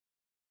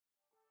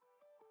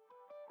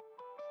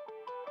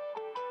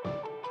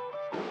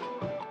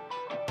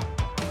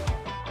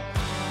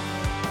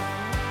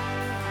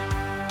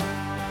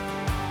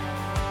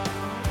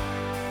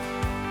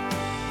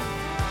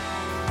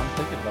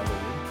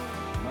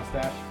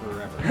mustache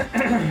forever.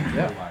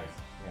 Yeah. Otherwise,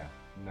 yeah,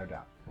 no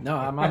doubt. No,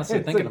 I'm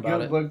honestly thinking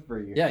about It's a it. good look for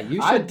you. Yeah,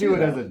 you I should do it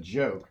that. as a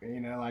joke,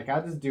 like I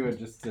just do it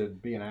just to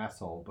be an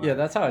asshole. But Yeah,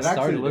 that's how I it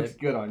started actually looks it.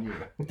 good on you.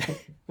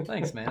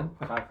 Thanks, man.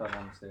 5 foot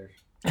on the stairs.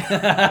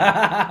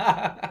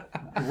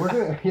 We're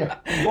gonna, yeah.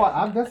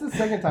 Well, that's the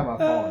second time I've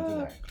fallen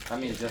today. I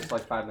mean, just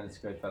like 5 minutes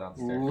ago, I fell down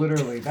the stairs.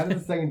 Literally, that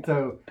is the second.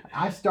 So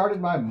I started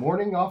my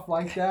morning off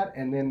like that,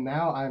 and then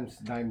now I'm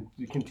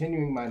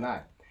continuing my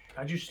night.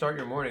 How'd you start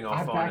your morning off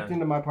I on backed it?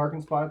 into my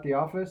parking spot at the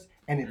office,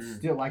 and it's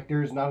still like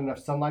there's not enough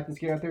sunlight that's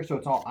getting out there, so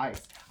it's all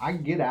ice. I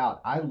get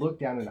out, I look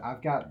down, and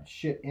I've got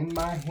shit in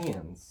my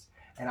hands,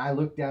 and I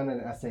look down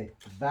and I say,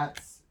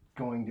 "That's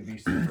going to be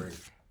slippery."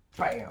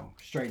 Bam!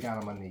 Straight down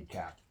on my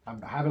kneecap. I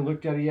haven't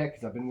looked at it yet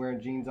because I've been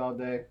wearing jeans all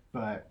day,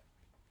 but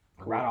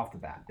right off the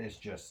bat, it's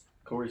just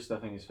Corey's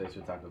stuffing his face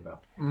with Taco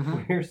Bell.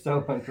 we're so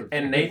unprepared.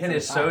 And Nathan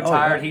is so Oh,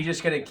 tired, yeah. he's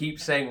just going to keep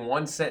saying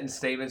one-sentence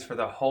statements for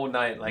the whole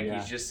night like Yeah.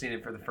 he's just seen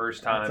it for the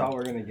first That's all time.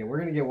 we're gonna get. We're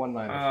gonna get one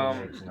liner Um,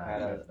 from Nate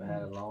tonight. I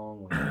had a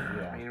long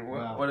Yeah. I mean,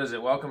 Well, what is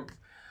it? Welcome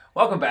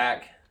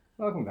back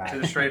welcome back to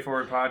the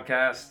Straightforward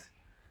Podcast.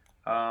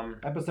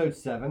 Episode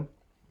 7.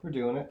 We're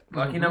doing it.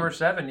 Lucky number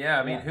 7, yeah.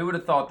 I mean, Yeah. who would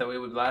have thought that we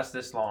would last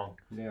this long?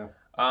 Yeah,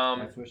 Um,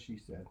 that's what she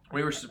said.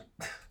 we were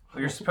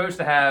supposed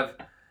to have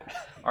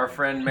our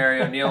friend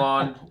Mary O'Neill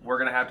on. We're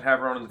going to have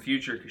her on in the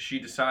future because she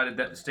decided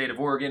that the state of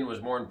Oregon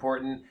was more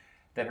important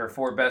than her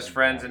 4 best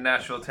friends in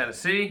Nashville,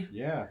 Tennessee.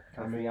 Yeah,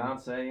 Her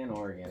fiance in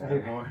Oregon. Hey.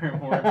 More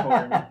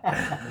important.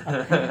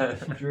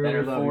 Drew, Than we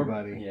her love you, 4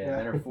 buddy. Yeah,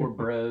 than her 4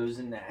 bros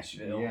in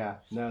Nashville. Yeah,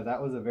 no,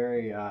 that was a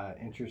very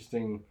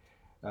interesting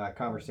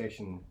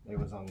conversation. It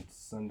was on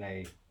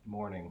Sunday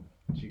morning.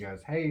 She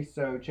goes, "Hey,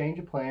 so change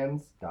of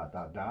plans, ...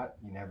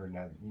 You never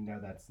know.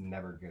 That's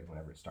never good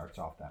whenever it starts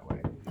off that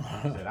way."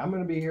 She said, "I'm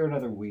going to be here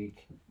another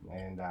week."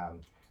 And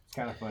it's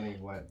kind of funny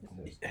what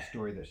the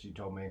story that she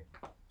told me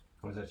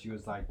was that she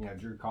was like,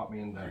 Drew caught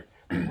me in the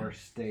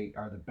worst state,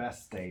 or the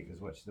best state is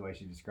the way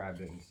she described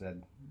it, and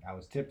said, I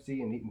was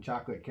tipsy and eating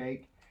chocolate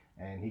cake,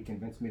 and he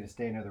convinced me to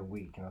stay another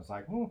week. And I was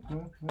like,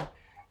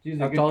 it's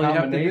usually a That's good all you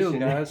have to do, combination.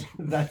 guys.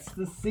 That's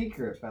the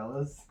secret,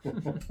 fellas.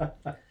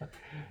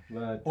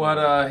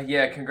 But,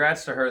 Yeah,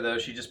 congrats to her, though.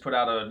 She just put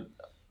out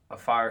a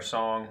fire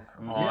song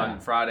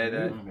on Friday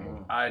that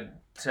I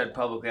said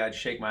publicly I'd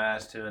shake my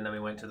ass to, and then we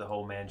went to the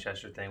whole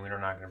Manchester thing. We're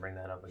not going to bring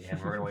that up again.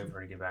 We're going to wait for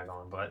her to get back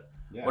on. But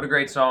yeah. what a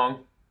great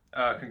song.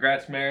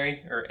 Congrats,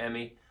 Mary, or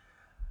Emmy.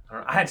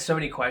 I had so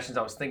many questions.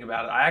 I was thinking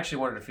about it. I actually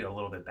wanted to feel a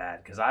little bit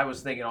bad because I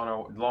was thinking on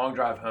a long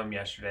drive home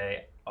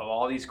yesterday of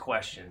all these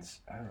questions.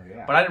 Oh,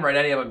 yeah. But I didn't write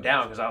any of them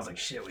down because I was like,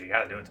 shit, we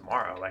got to do it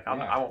tomorrow. Like, Yeah.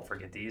 I won't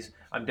forget these.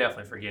 I'm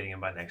definitely forgetting them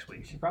by next You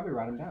week. should probably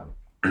write them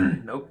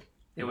down. Nope.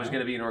 It was No?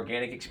 going to be an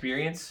organic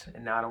experience,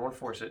 and now I don't want to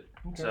force it.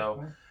 Okay, So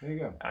well, there you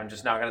go. I'm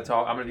just not going to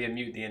talk. I'm going to be on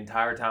mute the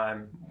entire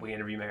time we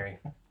interview Mary.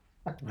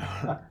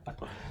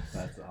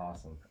 That's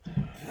awesome.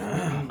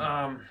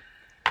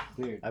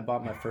 Dude. I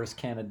bought my first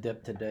can of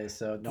dip today,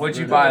 so. don't What'd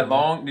you ruin buy? it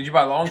for me. Did you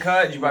buy long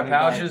cut? Did you buy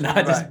pouches? No,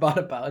 What'd I you just buy? bought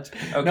a pouch.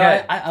 Okay.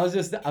 No, I was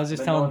just Been telling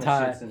doing this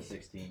Ty. shit since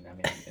 16. I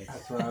mean,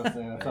 That's what I was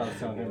saying. That's what I was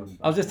telling him.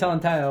 I was just telling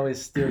Ty I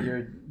always steal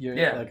your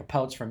Yeah. like a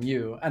pouch from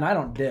you, and I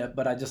don't dip,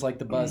 but I just like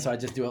the buzz, so I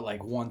just do it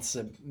like once,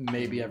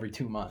 maybe every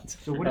 2 months.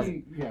 So what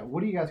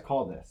do you guys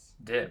call this?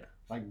 Dip.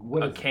 Like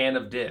what A is it? can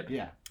of dip.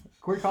 Yeah.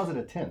 Corey calls it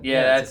a tin.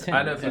 Yeah, it's a tin.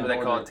 I know It's people an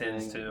that call it order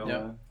tins thing. too.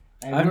 Yeah.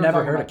 And I've we were never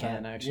talking heard a about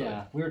can, that. actually.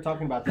 Yeah, we were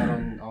talking about that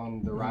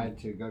on the ride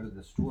to go to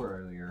the store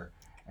earlier,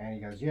 and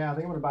he goes, "Yeah, I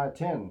think I'm gonna buy a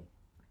tin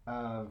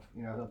of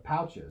the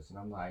pouches," and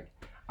I'm like,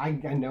 I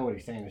know what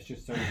he's saying. It's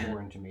just so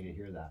foreign to me to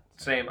hear that.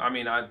 Same. I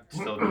mean, I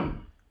still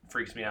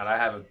freaks me out. I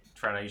have a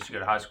friend I used to go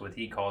to high school with.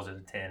 He calls it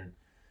a tin,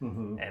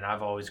 Mm-hmm. and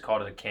I've always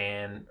called it a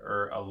can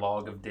or a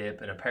log of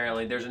dip. And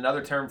apparently, there's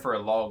another term for a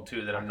log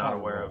too that I'm not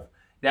aware of.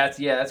 That's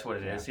what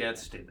it is. Yeah,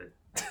 it's stupid.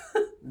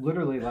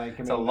 Literally, like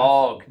It's a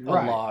log. A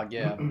Right. log,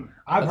 yeah.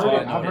 I've That's heard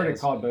what it. I know I've heard it it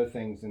is. called both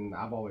things, and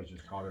I've always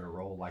just called it a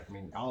roll. Like, I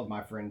mean, all of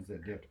my friends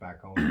that dipped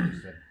back home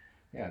just said,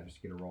 "Yeah,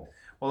 just get a roll."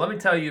 Well, let me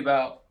tell you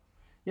about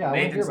Yeah, I wanna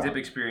hear Nathan's about dip it.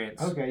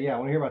 experience. Okay, yeah, I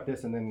want to hear about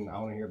this, and then I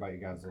want to hear about you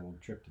guys' little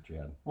trip that you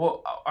had.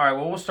 Well, all right.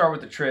 Well, we'll start with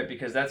the trip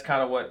because that's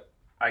kind of what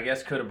I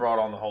guess could have brought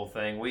on the whole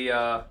thing. We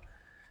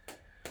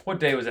what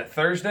day was that?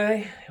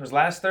 Thursday? It was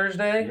last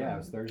Thursday. Yeah, it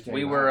was Thursday.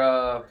 We night.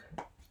 were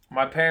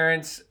my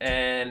parents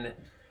and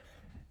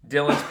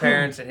Dylan's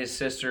parents and his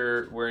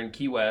sister were in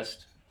Key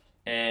West,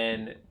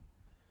 and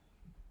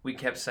we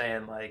kept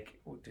saying like,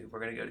 "Dude, we're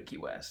gonna go to Key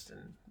West."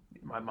 And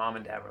my mom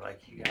and dad were like,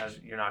 "You guys,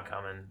 you're not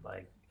coming.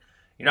 Like,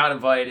 you're not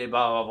invited."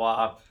 Blah blah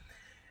blah.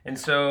 And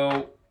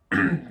so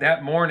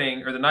that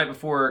morning or the night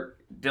before,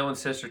 Dylan's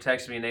sister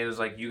texted me and they was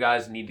like, "You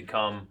guys need to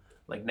come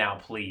like now,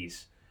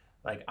 please.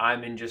 Like,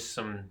 I'm in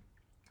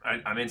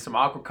some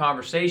awkward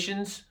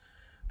conversations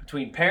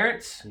between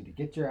parents. You need to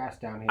get your ass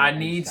down here. I and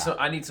need stop.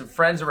 some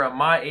friends around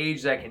my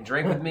age that can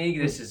drink with me.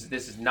 This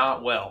is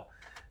not well."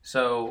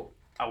 So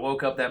I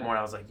woke up that morning.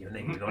 I was like, "Yo,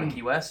 Nate, you going to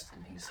Key West?"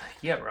 And he's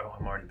like, "Yeah, bro,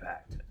 I'm already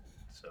packed."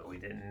 So we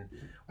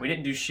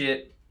didn't do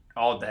shit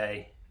all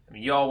day. I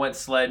mean, you all went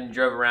sledding,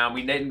 drove around.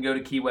 We didn't go to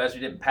Key West.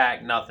 We didn't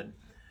pack nothing.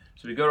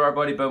 So we go to our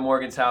buddy Bo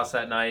Morgan's house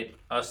that night.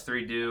 Us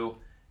three do,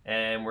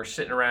 and we're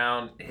sitting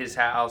around his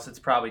house. It's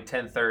probably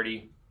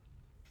 10:30.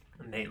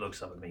 Nate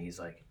looks up at me. He's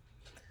like,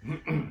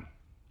 "You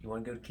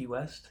want to go to Key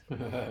West?"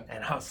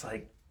 And I was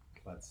like,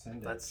 Let's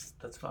send it.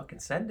 let's fucking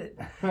send it.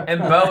 And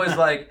Bo is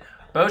like,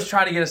 Bo's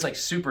trying to get us like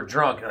super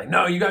drunk. They're like,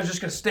 no, you guys are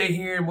just gonna stay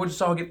here and we'll just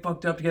all get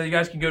fucked up together. You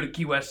guys can go to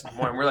Key West in the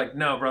morning. We're like,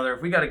 no, brother,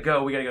 if we gotta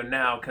go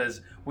now because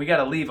we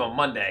gotta leave on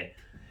Monday.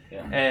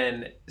 Yeah.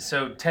 And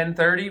so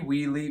 10:30,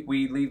 we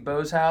leave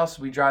Bo's house.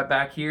 We drive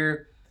back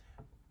here,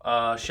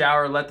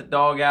 shower, let the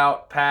dog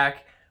out,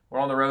 pack. We're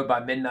on the road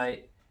by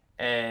midnight,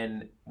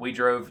 and we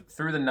drove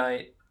through the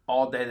night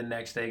all day the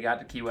next day. Got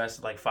to Key West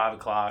at like 5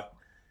 o'clock,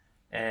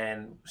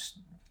 and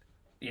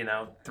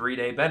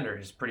 3-day bender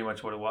is pretty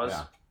much what it was.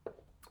 Yeah.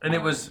 And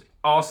it was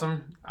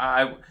awesome.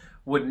 I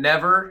would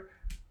never.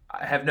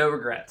 I have no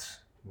regrets.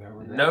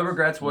 No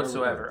regrets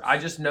whatsoever. regrets. I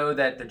just know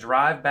that the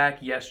drive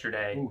back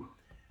yesterday Ooh.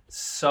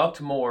 sucked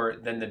more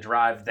than the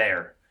drive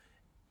there.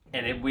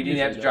 And we didn't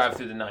have to drive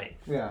through the night.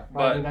 Yeah,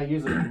 But- I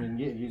mean,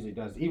 it usually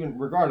does. Even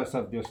regardless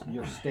of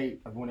your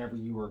state of whenever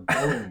you were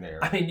going there.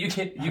 I mean, you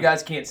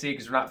guys can't see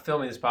because we're not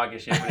filming this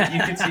podcast yet, but you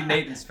can see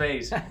Nathan's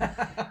face.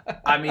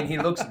 I mean, he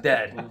looks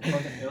dead.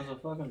 It was a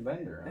fucking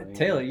bender. I mean,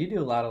 Taylor, you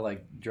do a lot of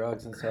like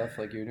drugs and stuff.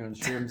 Like you were doing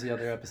shrooms the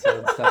other episode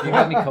and stuff. You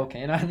got any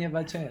cocaine on you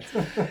by chance?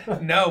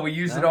 No, we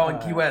used it all in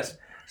Key West.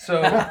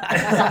 So,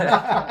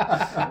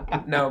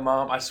 no,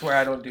 Mom, I swear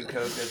I don't do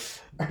coke.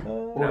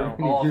 No.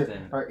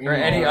 Often. Or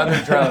any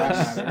other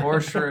drugs, or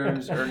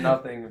shrooms, or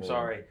nothing. I'm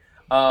sorry.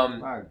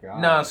 My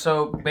God. No,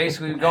 so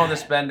basically, we go on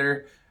this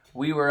bender.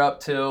 We were up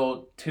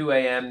till 2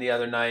 a.m. the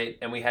other night,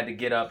 and we had to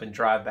get up and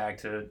drive back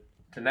to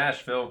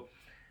Nashville.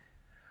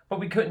 But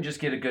we couldn't just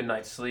get a good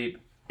night's sleep.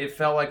 It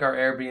felt like our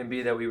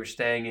Airbnb that we were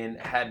staying in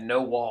had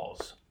no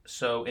walls.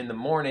 So in the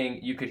morning,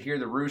 you could hear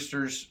the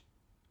roosters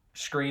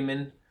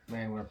screaming.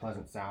 Man, what a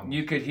pleasant sound.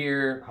 You could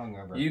hear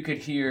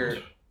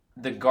Hungover.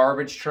 the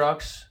garbage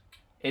trucks.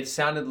 It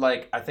sounded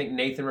like, I think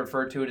Nathan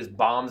referred to it as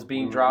bombs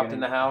being dropped in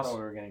the I house. thought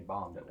we were getting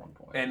bombed at one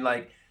point. And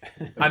like,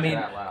 It I was mean,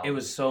 that loud. it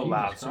was so Jesus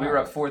loud. So we were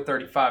up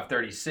 4:30,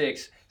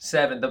 5:36,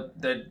 7.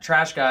 The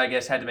trash guy, I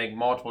guess, had to make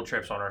multiple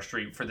trips on our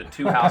street for the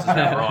two houses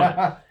that were on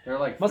it. There were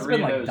like Must have three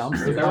been, of like, those.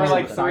 dumpsters There were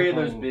like or three of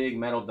those something. big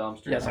metal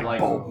dumpsters, Yeah, it's like, like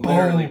boom,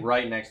 literally boom.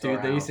 right next to our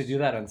Dude, they used to house. do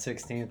that on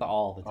 16th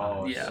all the time.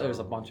 Oh, yeah. There's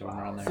a bunch of them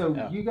around there. So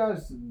yeah. you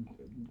guys,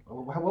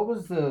 what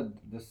was the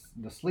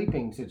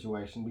sleeping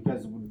situation?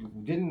 Because we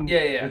didn't.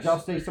 Yeah. Did y'all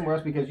stay somewhere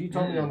else? Because you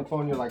told me on the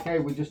phone, you're like, "Hey,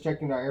 we just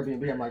checked into our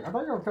Airbnb." I'm like, "I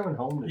thought you were coming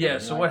home." Today." Yeah, You're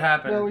so like, what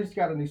happened? No, we just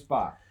got a new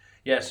spot.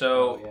 Yeah, so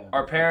Oh, yeah.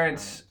 our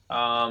parents,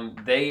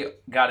 they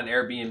got an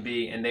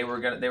Airbnb, and they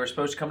were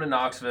supposed to come to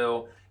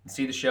Knoxville and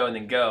see the show and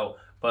then go.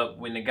 But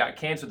when it got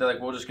canceled, they're like,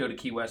 "We'll just go to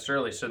Key West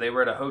early." So they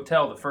were at a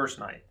hotel the first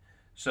night.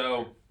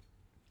 So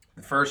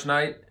the first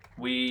night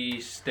we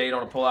stayed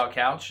on a pull-out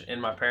couch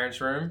in my parents'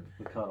 room.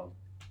 We cut them.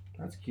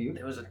 That's cute.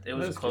 It was a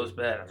That's close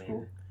bed. I That's mean,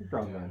 cool. You're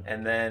grown man.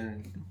 and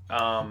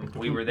then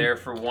we were there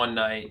for one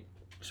night.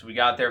 So we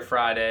got there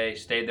Friday,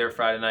 stayed there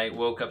Friday night,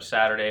 woke up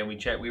Saturday, and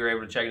we were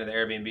able to check into the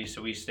Airbnb.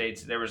 So we stayed.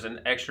 There was an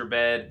extra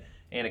bed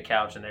and a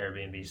couch in the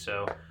Airbnb.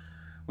 So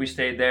we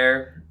stayed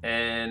there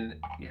and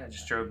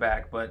just drove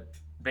back. But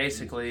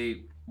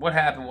basically, what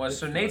happened was,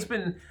 so Nate's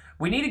been.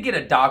 We need to get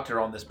a doctor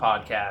on this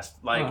podcast,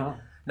 like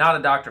not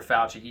a Dr.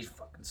 Fauci. He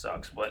fucking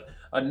sucks, but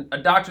a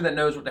doctor that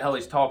knows what the hell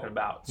he's talking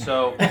about.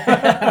 So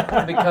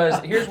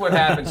because here's what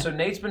happened. So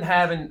Nate's been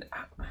having.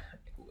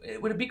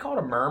 Would it be called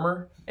a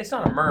murmur? It's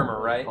not a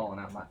murmur, right? Calling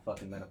out my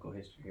fucking medical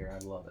history here.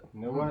 I love it.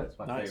 You know what? It's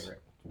my Nice.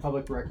 favorite.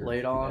 Public record. Lay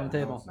it all on Yeah, the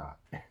No, table. it's not.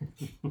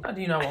 Oh,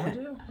 do you not want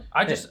me to?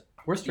 I just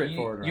We're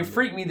straightforward. You around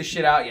freaked me the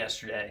shit out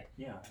yesterday.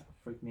 Yeah, it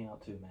freaked me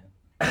out too, man.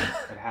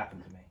 It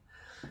happened to me.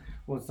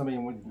 Well,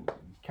 when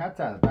cat's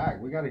out of the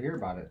bag, we got to hear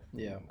about it.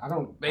 it. Yeah. I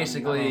don't.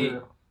 Basically- I'm not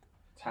sure.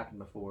 It's happened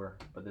before,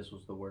 but this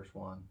was the worst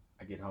one.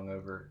 I get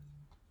hungover,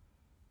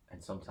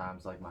 and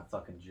sometimes like my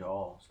fucking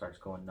jaw starts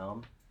going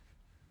numb,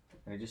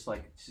 and it just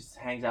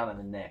hangs out in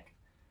the neck.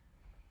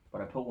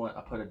 But I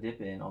put a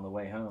dip in on the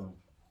way home,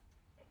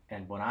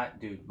 and when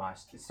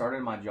it started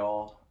in my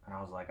jaw, and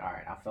I was like, all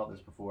right, I felt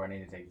this before. I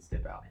need to take this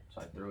dip out,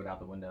 so I threw it out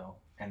the window,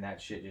 and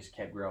that shit just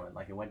kept growing.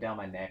 Like it went down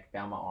my neck,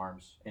 down my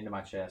arms, into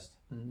my chest.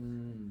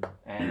 Mm.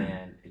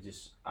 And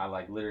I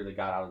like literally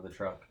got out of the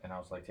truck and I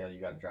was like, Taylor,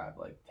 you got to drive.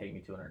 Like, take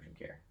me to an urgent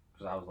care.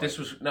 Because I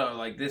was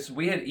like,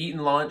 We had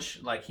eaten lunch,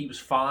 like he was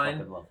I fine.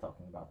 fucking love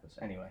talking about this.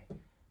 Anyway,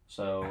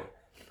 so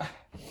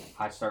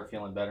I start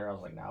feeling better. I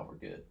was like, nah, we're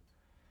good.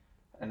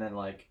 And then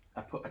like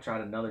I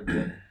tried another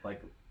dip,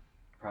 like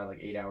probably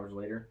like 8 hours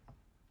later,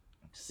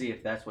 to see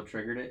if that's what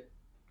triggered it,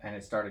 and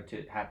it started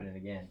to happening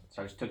again.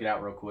 So I just took it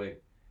out real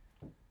quick,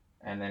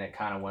 and then it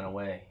kind of went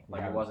away.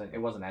 Like Yeah. it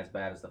wasn't as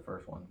bad as the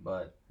first one,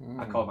 but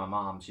I called my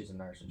mom. She's a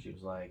nurse, and she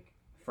was like,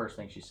 first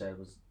thing she said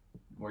was,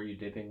 "Were you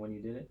dipping when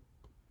you did it?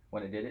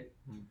 When it did it?"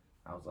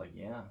 I was like,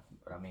 "Yeah,"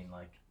 but I mean,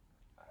 like,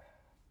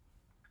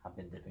 I've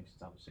been dipping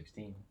since I was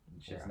 16.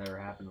 Shit's never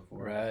happened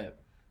before. Right.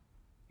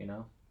 You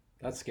know?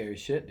 That's scary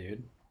shit,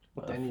 dude.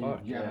 What the And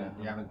fuck? you Yeah.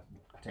 haven't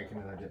taken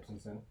another dip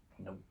since then?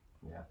 Nope.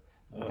 Yeah.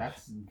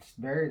 That's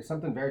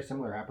something very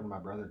similar happened to my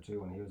brother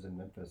too when he was in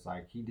Memphis.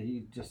 Like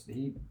he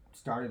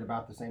started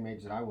about the same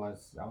age that I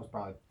was. I was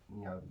probably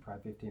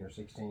 15 or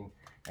 16,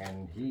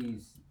 and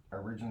he's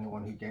originally the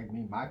one who gave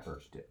me my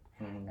first dip.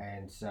 Mhm.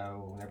 And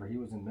so whenever he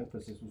was in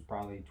Memphis, this was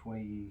probably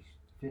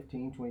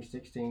 2015,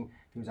 2016.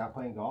 He was out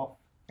playing golf,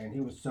 and he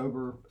was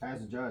sober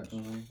as a judge,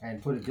 Mhm.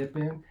 and put a dip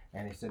in.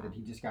 And he said that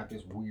he just got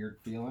this weird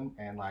feeling,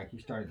 and like he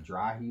started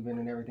dry heaving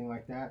and everything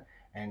like that.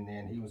 And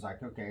then he was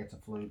like, okay, it's a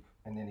fluke.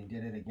 And then he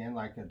did it again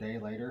like a day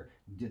later,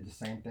 did the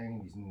same thing,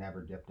 and he's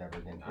never dipped ever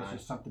again. It's Nice.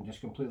 just something just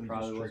completely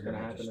Probably just what's triggered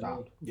gonna and just happen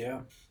to me. stopped. Yeah.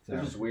 It So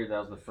was just weird. That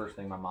was the first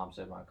thing my mom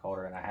said when I called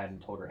her, and I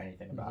hadn't told her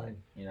anything about it.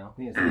 You know.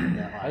 he is that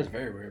That was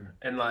very weird.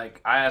 And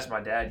like I asked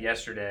my dad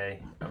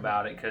yesterday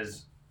about it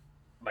because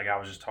like I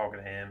was just talking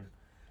to him,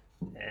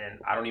 and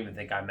I don't even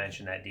think I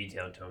mentioned that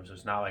detail to him. So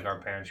it's not like our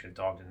parents could have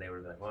talked and they were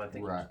like, "Well, I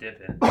think Right. he was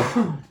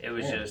dipping." It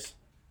was Yeah. just.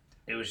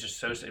 It was just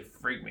so it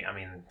freaked me. I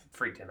mean,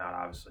 freaked him out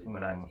obviously,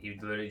 but he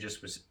literally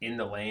just was in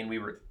the lane. We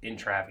were in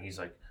traffic. He's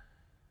like,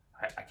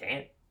 I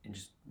can't, and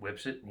just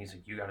whips it. And he's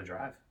like, you got to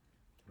drive.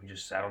 We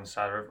just sat on the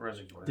side of the road. I was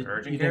like, you want Did,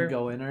 urgent you care? didn't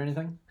go in or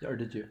anything, or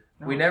did you?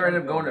 We never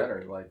ended up going to-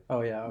 better. Like,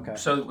 Oh yeah, okay.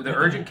 So the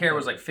urgent care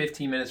was like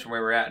 15 minutes from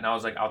where we're at, and I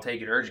was like, I'll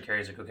take it to urgent care.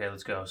 He's like, okay,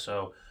 let's go.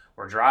 So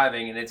we're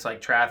driving, and it's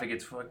like traffic.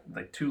 It's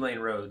like 2-lane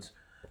roads.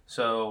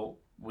 So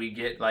we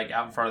get like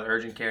out in front of the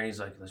urgent care, and he's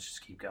like, let's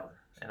just keep going.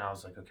 And I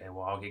was like, okay,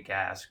 well, I'll get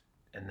gas.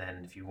 And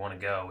then if you want to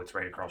go, it's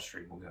right across the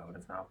street. We'll go. And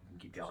if not, we can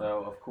keep going.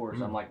 so of course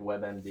I'm like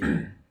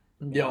WebMD.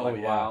 Yeah, oh, like,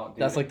 yeah. wow, dude.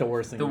 That's like the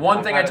worst thing. The to one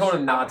do. thing I'm I told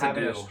him not I'm to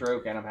having do. a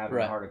stroke and I'm having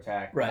Right. a heart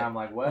attack. Right. And I'm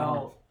like,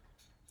 well,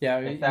 Yeah,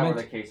 if you that were the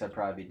mentioned, case, I'd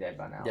probably be dead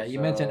by now. yeah, you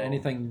So- mentioned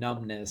anything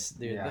numbness,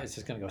 dude. Yeah. It's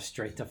just gonna go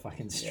straight to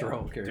fucking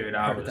stroke or Dude,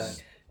 I heart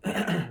was,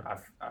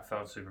 attack. I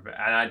felt super bad.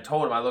 And I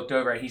told him, I looked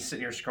over and he's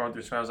sitting here scrolling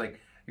through. So I was like,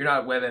 you're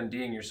not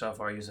WebMDing yourself,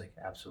 are you? He's like,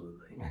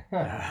 absolutely.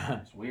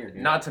 It's weird,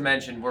 dude. Not to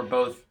mention, we're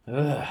both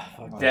Ugh,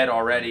 fuck dead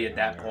already at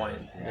that point.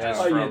 Yeah.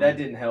 Just Oh yeah, from- that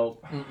didn't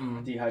help.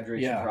 Mm-mm.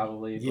 Dehydration Yeah.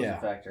 probably was Yeah.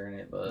 a factor in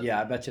it, but Yeah,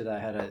 I bet you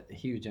that had a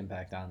huge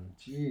impact on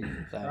Jesus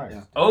that. Christ.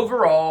 Yeah.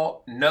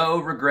 Overall, no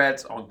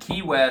regrets on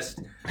Key West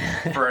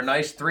for a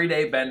nice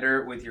 3-day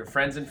bender with your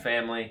friends and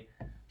family.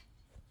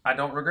 I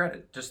don't regret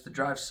it. Just the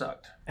drive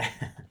sucked.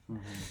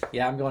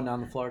 Yeah, I'm going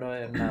down to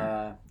Florida in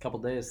a couple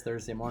days,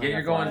 Thursday morning. Yeah,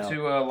 you're I fly going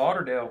out. to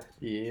Lauderdale.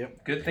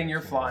 Yep. Good thing you're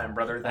flying,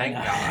 brother. Thank I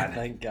know. God.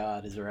 Thank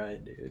God is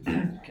right, dude.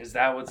 Because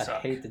that would I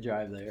suck. hate to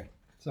drive there.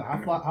 So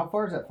how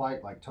far is that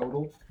flight like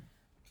total?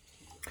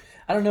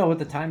 I don't know what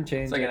the time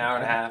change. It's like an hour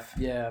and a half.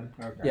 Yeah,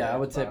 Okay. yeah, I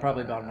would say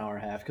probably about an hour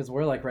and a half because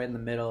we're like right in the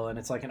middle, and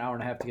it's like an hour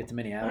and a half to get to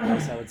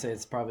Minneapolis. I would say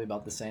it's probably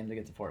about the same to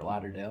get to Fort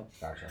Lauderdale.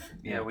 Gotcha.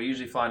 Yeah, we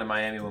usually fly to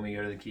Miami when we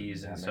go to the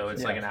Keys, and That so makes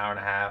it's sense. like an hour and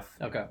a half,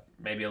 Okay,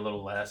 maybe a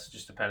little less,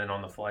 just depending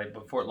on the flight.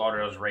 But Fort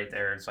Lauderdale's right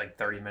there. It's like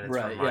 30 minutes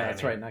right, from Miami. yeah,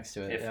 it's right next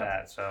to it. If Yeah.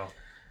 that. So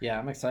Yeah,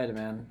 I'm excited,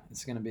 man.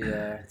 It's gonna be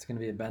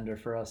a bender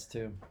for us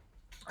too.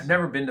 I've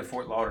never been to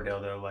Fort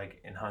Lauderdale though,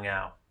 like and hung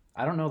out.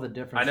 I don't know the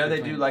difference. I know they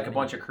do between like a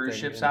bunch of cruise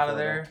anything ships in out of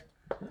Florida. there.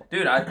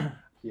 Dude, I yeah,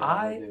 they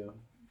I- do.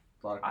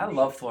 A lot of I cruise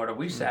love ships. Florida.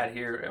 We sat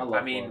here. I love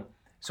I mean, Florida.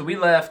 so we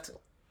left.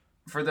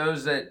 For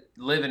those that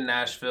live in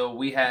Nashville,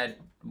 me and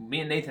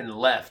Nathan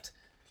left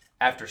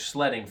after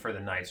sledding for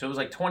the night. So it was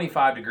like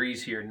 25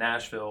 degrees here in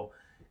Nashville,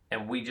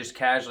 and we just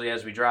casually,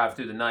 as we drive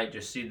through the night,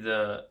 just see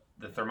the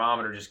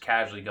thermometer just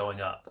casually going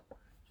up,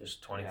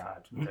 just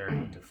 25 to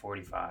 30 to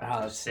 45 Ah,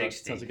 to that's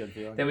 60. such a good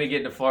feeling. Then we get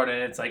into Florida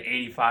and it's like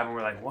 85, and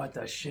we're like, "What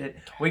the shit?"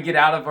 We get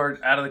out of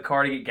the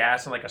car to get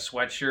gas in like a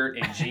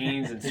sweatshirt and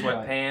jeans and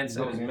sweatpants,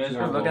 It was and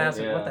miserable. we're looking at us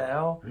like, "What the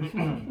hell?"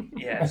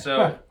 Yeah.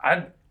 So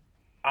I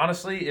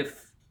honestly,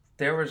 if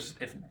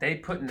they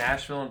put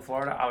Nashville in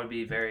Florida, I would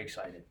be very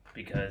excited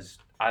because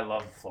I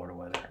love Florida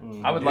weather.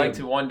 I would like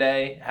to one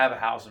day have a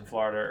house in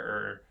Florida,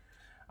 or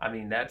I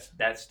mean that's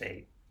that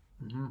state.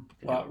 Mm-hmm.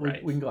 do Well, it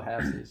right. we can go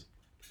halvesies.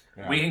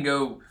 Yeah. We can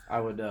go I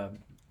would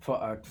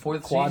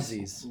fourth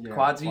quadsies. Yeah.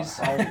 Quadsies?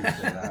 I always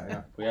say that,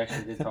 yeah. We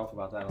actually did talk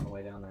about that on the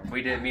way down there.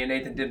 We did. Me and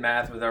Nathan did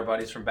math with our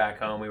buddies from back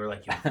home. We were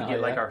like, if we Oh, get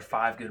like yeah? our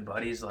 5 good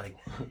buddies, like,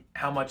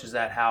 how much is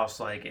that house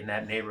like in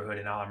that neighborhood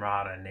in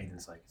Alamrada? And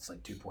Nathan's like, it's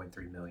like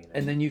 2.3 million.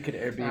 And then you could We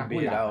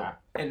Airbnb it got out.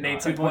 that. And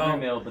Nate's 2.3 like, well,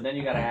 mil, but then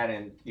you gotta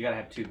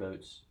have 2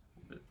 boats.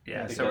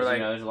 yeah. Because, So we're like,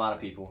 there's a lot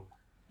of people.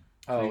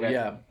 Oh you got-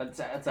 yeah, Let's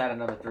add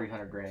another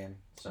 300 grand.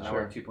 So now Sure.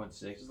 we're at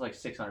 2.6. It's like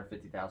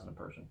 650,000 a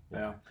person.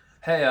 yeah.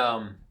 hey,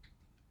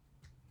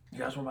 you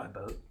guys want to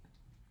buy a boat?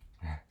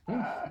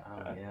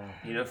 Oh yeah.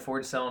 You know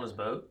Ford's selling his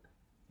boat.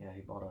 Yeah,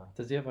 he bought a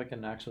Does he have like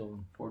an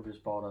actual? Ford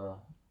just bought a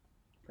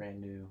brand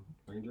new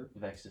Ranger?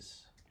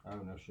 Vexus. Oh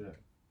no shit.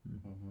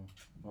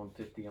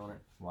 150 on it.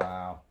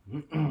 Wow.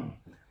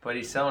 But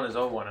he's selling his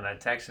old one, and I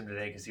texted him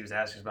today because he was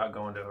asking us about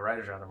going to a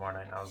writer's round tomorrow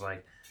night, and I was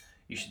like,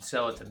 you should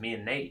sell it to me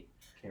and Nate.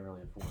 Can't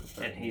really afford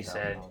it. And he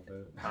said, $13,000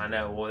 boat. I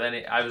know. Well,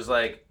 then I was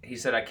like, he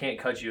said, I can't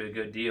cut you a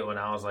good deal. And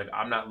I was like,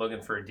 I'm not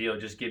looking for a deal.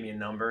 Just give me a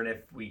number. And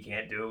if we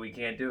can't do it, we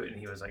can't do it. And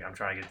he was like, I'm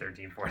trying to get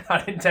 13 for it.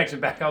 I didn't text him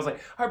back. I was like,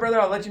 all right,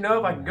 brother, I'll let you know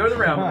if I can go to the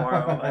round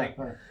tomorrow. Like,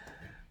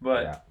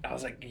 but Yeah. I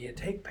was like, do you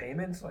take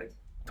payments? Like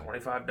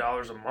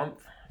 $25 a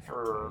month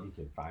for You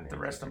could find it. the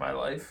rest of my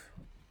life.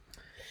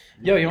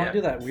 Yo, you want Yeah. to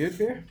do that weird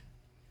beer?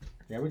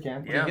 Yeah, we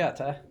can. What Yeah. you got,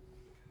 Ty?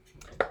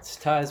 It's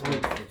Ty's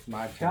weird. It's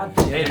my God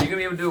turn. Hey, are you gonna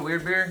be able to do a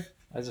weird beer?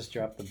 I just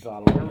dropped the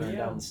bottle of Oh, beer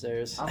yeah.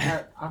 downstairs. I've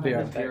had Be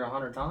right this beer back.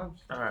 100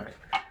 times. All right.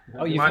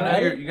 Oh, you've I know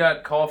had it? you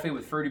got coffee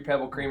with Fruity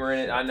Pebble creamer in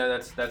it. I know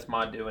that's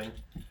my doing.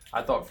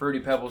 I thought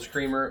Fruity Pebbles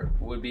creamer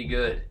would be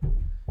good.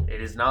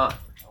 It is not.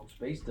 Old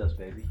Space does,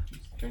 baby.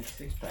 Just drink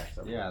 6-packs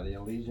of it. Yeah, the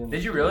Elysian.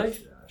 Did you really?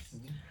 Yes.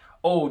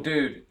 Oh,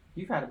 dude,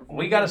 You've had it before.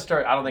 we got to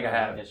start. I don't think I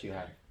have. Yes, you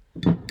have.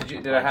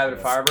 Did I have it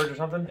at Firebirds or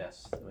something?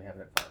 Yes, we have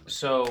it at Firebird.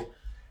 So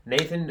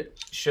Nathan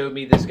showed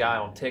me this guy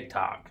on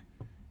TikTok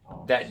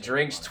Oh, that so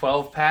drinks fun.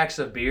 12 packs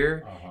of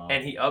beer Uh-huh.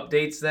 and he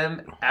updates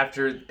them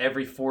after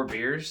every 4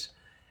 beers.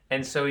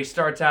 And so he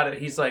starts out,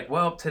 he's like,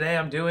 well, today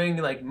I'm doing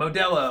like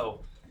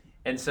Modelo.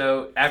 And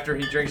so after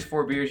he drinks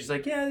 4 beers, he's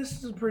like, yeah, this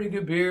is a pretty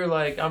good beer.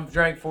 Like, I'm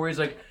drank 4. He's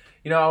like,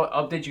 I'll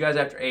update you guys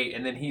after 8.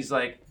 And then he's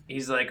like,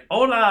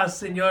 hola,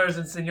 senores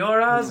and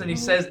senoras. And he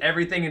says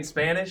everything in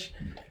Spanish.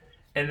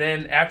 And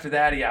then after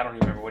that, I don't even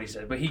remember what he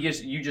said, but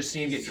you just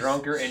see him get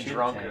drunker and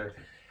drunker.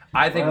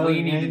 I think Well,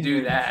 we need to yeah, do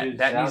you that. should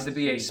That needs shout to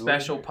be a to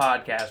special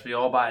podcast. We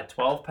all buy a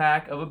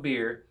 12-pack of a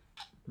beer,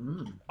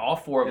 all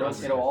 4 of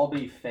us. It'll all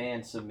be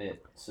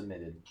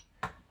submitted.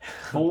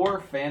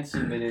 4 fan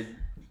submitted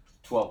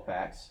 12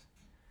 packs.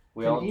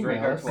 We Can all you drink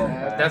email our us 12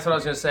 that? packs. That's what I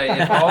was gonna say.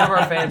 If all of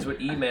our fans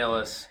would email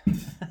us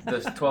the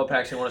 12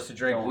 packs they want us to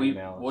drink, Don't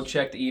email us. we'll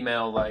check the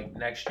email like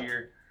next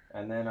year.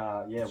 And then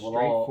we'll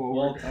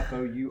Straightforward,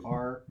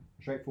 FOUR,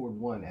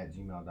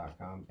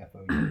 straightforward1@gmail.com,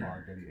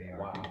 FOURWAR.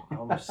 Wow, I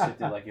almost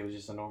sipped it like it was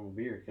just a normal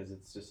beer because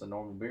it's just a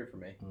normal beer for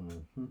me.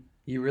 Mm-hmm.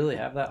 You really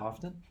have that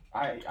often?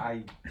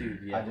 I do,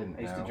 yeah. I didn't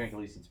used to know. drink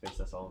Elysian Space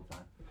Dust all the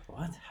time.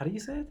 What? How do you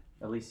say it?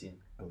 Elysian.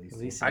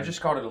 Elysian. I just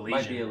called it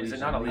Might be Elysian. Is it Elysian.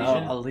 not Elysian.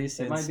 Elysian? Oh,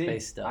 Elysian It might be.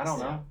 Space Dust. I don't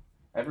know.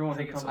 Everyone who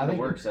think comes it's- to I think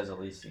work it- says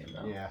Elysian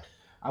though. Yeah.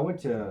 I went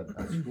to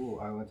a school.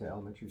 I went to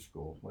elementary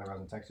school. Whenever I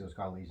was in Texas, it was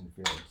called Elysian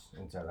Fields,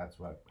 and so that's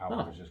what I Huh.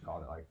 always just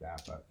called it like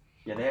that. But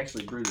Yeah, they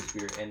actually brew this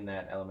beer in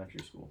that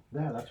elementary school.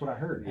 yeah, that's what I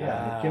heard. Yeah,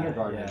 Yeah, the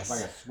kindergarten. yes. It's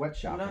like a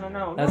sweatshop. No, in no, there.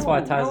 no. That's no, why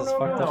Ty's no, as no,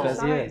 fucked no. up as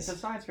he Science, is. It's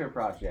a science fair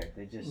project.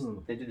 They just Hmm.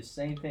 they do the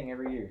same thing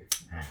every year.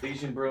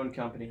 Elysian Brewing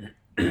Company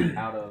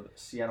out of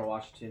Seattle,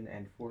 Washington,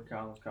 and Fort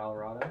Collins,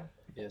 Colorado.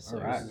 Yes, All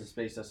sir. right. This is a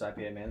Space Dust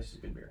IPA, man. This is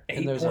good beer.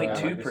 And there's a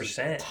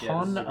 8.2%.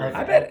 ton Yeah, of this is a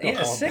I great bet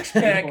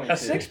alcohol. a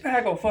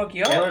 6-pack will fuck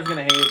you up. Taylor's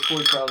gonna hate it.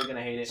 Corey's probably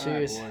gonna hate it.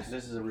 Cheers. All right, boys.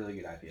 This is a really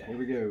good Here IPA.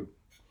 we go.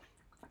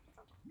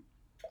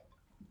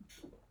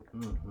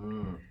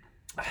 Mm-hmm.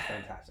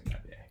 Fantastic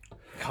IPA.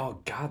 Oh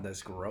God,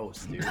 that's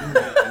gross, dude. I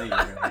knew you were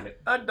gonna hate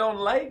it. I don't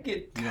like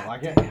it. You don't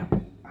like it?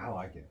 I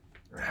like it.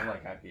 I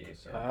like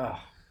IPAs. So. Ugh.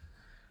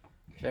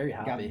 Very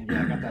Got, hoppy.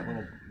 yeah, I got that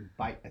little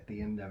bite at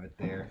the end of it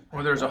there.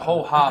 Well, there's a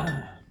whole hop.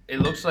 It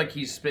looks like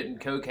he's spitting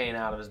cocaine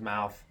out of his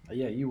mouth.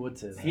 Yeah, you would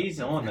say that.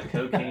 He's on the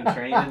cocaine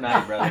train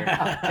tonight,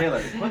 brother.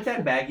 Taylor, put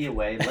that baggie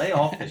away. Lay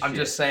off this I'm shit.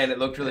 just saying it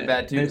looked really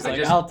bad too. Nate's 'Cause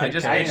like, "I'll I take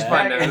just care of itched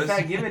that." my In nose.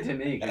 fact, give it to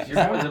me because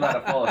your boy's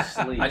about to fall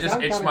asleep. I just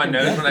Sounds itched kinda my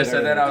nose when I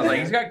said that. I was like,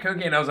 congested he's got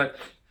cocaine. I was like,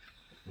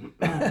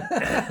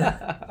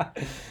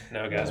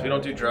 no, guys, we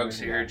don't do drugs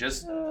here.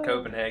 Just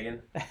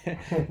Copenhagen.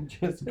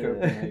 Just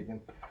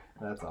Copenhagen.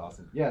 That's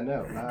awesome. Yeah,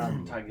 no.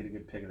 Try to get a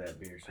good pick of that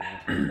beer so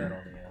we can put that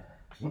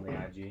on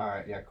the IG. All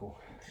right, yeah, cool.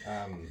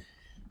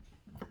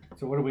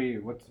 So what do we?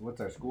 What's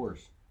our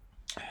scores?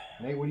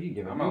 Nate, what do you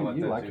give it? I'm gonna let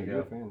You those like two it? go.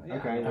 You're a fan. Yeah,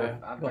 Okay. I mean, yeah.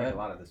 I've Go drank ahead. a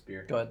lot of this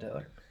beer. Go ahead,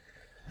 Taylor.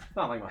 It's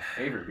not like my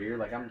favorite beer.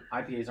 Like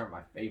IPAs aren't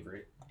my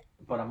favorite,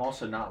 but I'm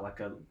also not like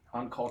a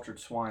uncultured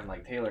swine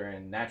like Taylor.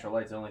 And Natural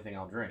Light's the only thing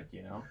I'll drink.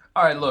 You know.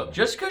 All right, look,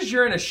 just because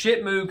you're in a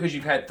shit mood because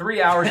you've had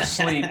 3 hours of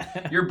sleep,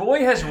 your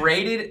boy has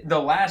rated the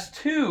last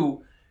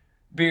 2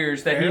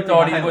 beers that he Fairly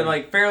thought he highly. would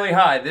like fairly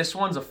high. This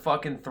one's a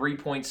fucking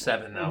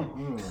 3.7 though.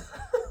 Mm.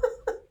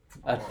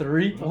 A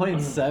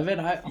 3.7?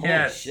 Holy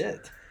Yes.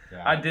 shit.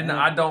 Yeah. I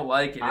don't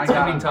like it. It's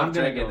gonna be tough I'm gonna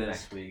drinking go this.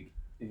 next week.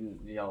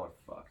 Y'all are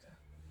fucked.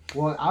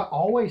 Well, I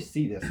always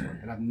see this one,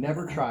 and I've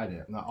never tried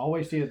it. And I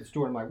always see it at the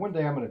store. And I'm like, one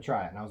day I'm going to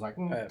try it. And I was like,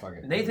 fuck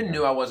it. Nathan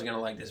knew I wasn't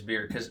gonna like this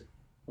beer because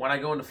when I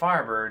go into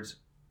Firebirds,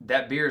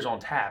 that beer's on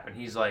tap, and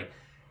he's like,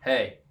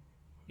 "Hey,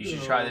 you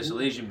should try this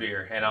Elysian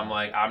beer," and I'm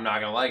like, "I'm not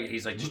gonna like it."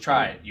 He's like, "Just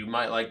try it. You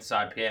might like this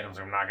IPA." And I was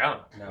like, "I'm not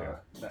gonna,"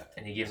 No,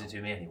 and he gives it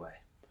to me anyway.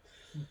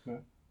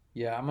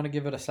 Yeah, I'm going to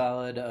give it a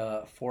solid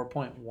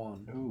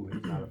 4.1. Ooh,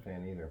 he's not a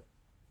fan either.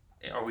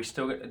 Are we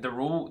still the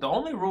rule? The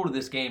only rule to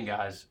this game,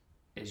 guys,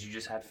 is you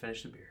just have to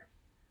finish the beer.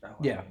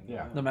 Yeah.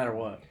 Yeah. No matter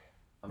what.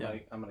 I'm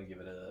gonna give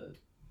it a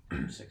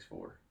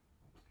 6.4.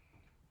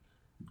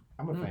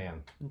 I'm a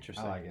fan.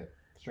 Interesting. I like it.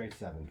 Straight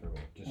 7 for me.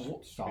 Just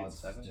What? solid,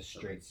 Straight 7? just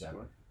straight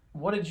 7.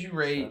 What did you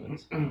rate?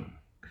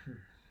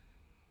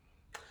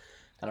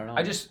 I don't know.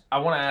 I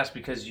want to ask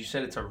because you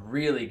said it's a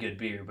really good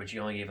beer, but you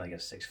only gave like a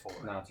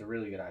 6.4. No, it's a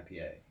really good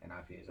IPA, and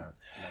IPAs aren't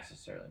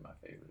necessarily my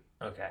favorite.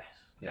 Okay,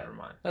 Yeah. never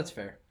mind. That's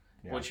fair.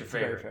 Yeah. What's your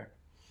Very favorite? fair.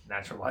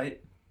 Natural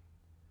Light,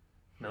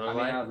 Miller I mean,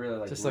 Light. I really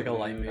like Just Blue like a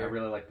light Moon. beer. I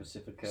really like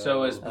Pacifica.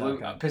 So is Blue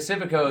Okay.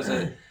 Pacifico is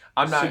a.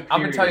 I'm gonna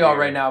Superior tell y'all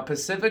beer. right now.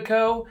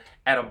 Pacifico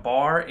at a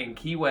bar in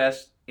Key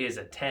West is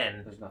a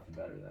 10, There's nothing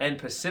better than that. and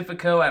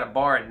Pacifico at a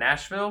bar in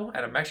Nashville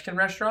at a Mexican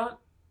restaurant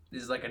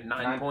is like a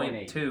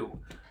 9.2.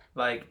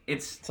 Like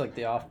It's like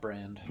the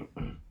off-brand.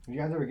 You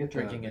guys ever get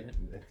Drinking it?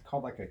 It's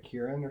called like a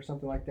Kirin or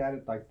something like that.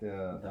 It's like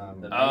the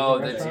Oh,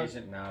 Asian that's-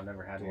 restaurant. No, I've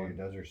never had Dude, one.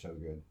 those are so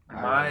good.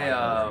 I My, really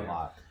like those a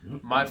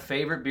lot. my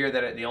favorite beer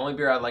the only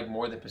beer I like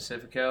more than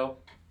Pacifico,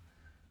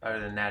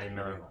 other than Natty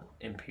Miller,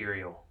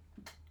 Imperial.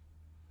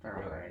 All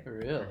right.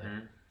 Really?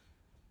 Mhm.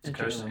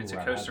 Interesting. It's a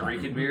Costa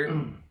Rican beer.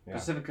 Yeah.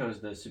 Pacifico is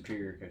the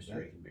superior Costa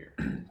Rican beer.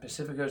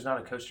 Pacifico is not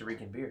a Costa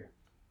Rican beer.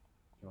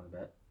 You want to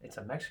bet? It's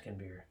a Mexican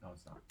beer. No,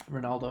 it's not.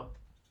 Ronaldo.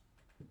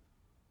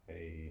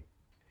 Hey,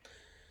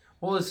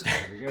 Well, it's there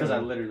we go. Because I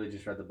literally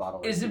just read the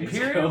bottle. Is 2 days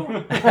Imperial?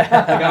 ago. Like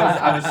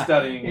I was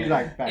studying He's it.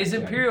 like, fact is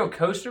check. Imperial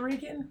Costa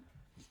Rican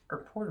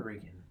or Puerto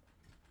Rican?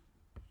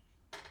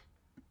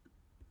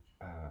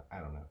 I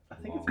don't know. I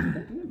think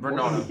Long.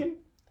 Ronaldo.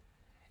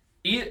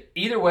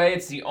 Either way,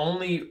 it's the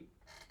only.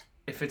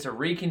 If it's a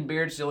Rican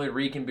beer, it's the only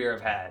Rican beer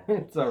I've had.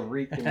 It's a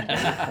Rican.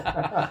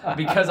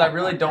 Because I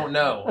really don't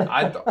know.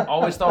 I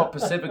always thought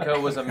Pacifico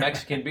was a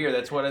Mexican beer.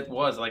 That's what it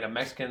was, like a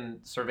Mexican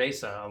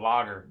cerveza, a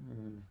lager.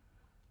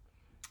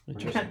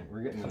 Interesting.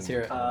 We're getting Let's the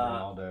hear it.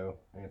 Ronaldo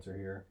answer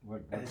here.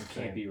 What's This it can't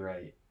saying? be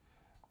right.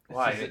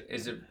 Why?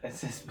 Is it? It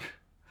says,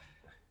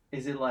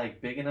 is it like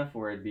big enough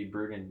where it'd be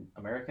brewed in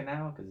America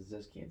now? Because it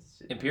says Kansas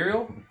City.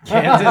 Imperial?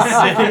 Kansas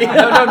City.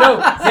 No.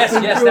 Yes,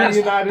 It's that is,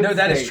 United no,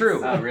 that is States.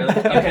 true. Oh, really?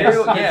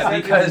 Imperial, so it yeah,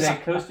 says because- it's a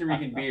Costa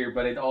Rican beer,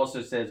 but it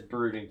also says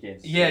brewed in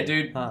Kansas City. Yeah,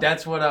 dude, Huh.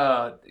 that's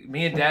what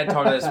me and Dad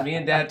talked about this. Me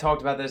and Dad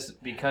talked about this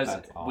because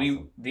That's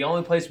awesome. the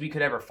only place we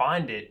could ever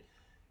find it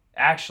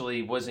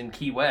actually was in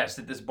Key West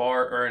at this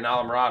bar or in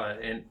Alamorada,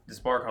 and this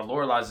bar called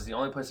Lorelai's is the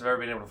only place I've ever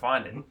been able to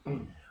find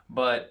it.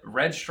 But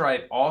Red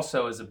Stripe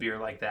also is a beer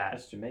like that.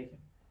 That's Jamaican.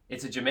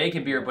 It's a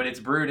Jamaican beer, but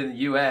it's brewed in the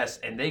U.S.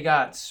 and they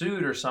got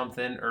sued or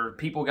something, or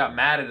people got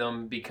mad at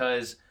them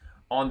because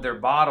on their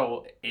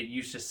bottle it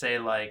used to say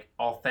like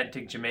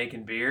authentic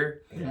Jamaican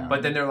beer, Yeah.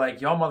 but then they're like,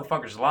 y'all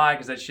motherfuckers lie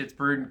because that shit's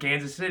brewed in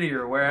Kansas City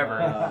or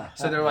wherever.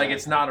 So they're like,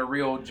 it's not a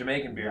real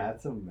Jamaican beer.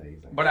 That's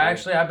amazing. But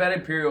actually, I bet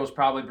Imperial is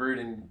probably brewed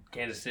in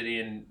Kansas City,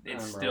 and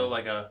it's I'm still wrong.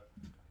 like a.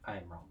 I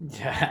am wrong.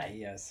 Yeah.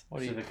 Yes. What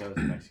do you? Pacifico is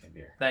a Mexican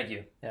beer. Thank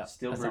you. Yeah.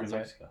 Still that brewed in sounds right.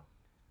 Mexico.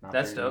 Not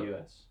That's brewed in the dope.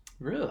 U.S.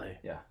 Really?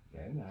 yeah,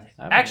 nice.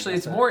 I haven't Actually, heard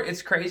it's that. more.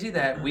 It's crazy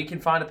that we can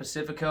find a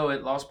Pacifico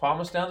at Las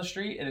Palmas down the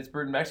street, and it's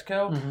brewed in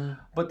Mexico. Mhm.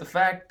 But the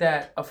fact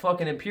that a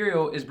fucking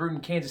Imperial is brewed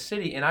in Kansas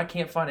City and I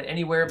can't find it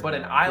anywhere but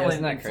an Yeah, island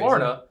isn't that in crazy?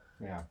 Florida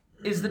Yeah.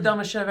 is the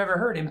dumbest shit I've ever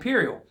heard.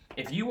 Imperial.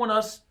 If you want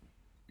us,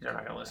 they're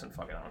not gonna listen.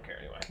 Fucking, I don't care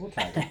anyway. We'll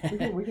tag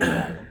him. We can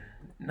tag him.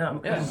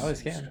 No. Yeah,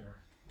 always can.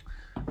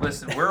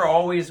 Listen,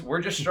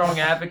 we're just strong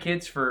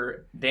advocates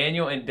for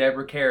Daniel and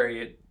Deborah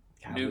Carey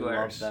at God, New we love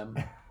Glarus. them.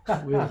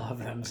 We love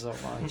them so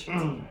much.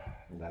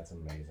 That's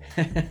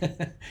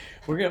amazing.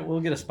 We'll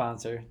get a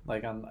sponsor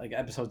like on like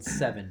episode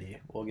 70.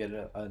 We'll get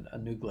a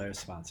New Glarus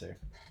sponsor.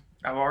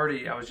 I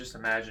was just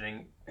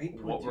imagining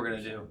what we're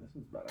gonna do.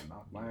 This is about to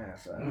knock my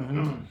ass out.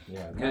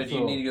 Yeah. Good, nice you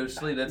little- need to go to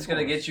sleep. That's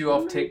gonna get you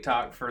off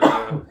TikTok for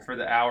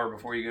the hour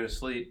before you go to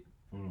sleep.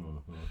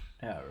 Mhm.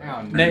 Yeah.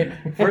 Ow, Right.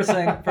 Nate,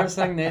 first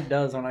thing Nate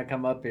does when I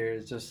come up here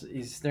is just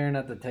he's staring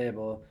at the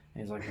table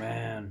and he's like,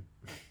 man.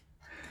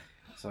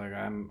 It's like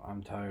I'm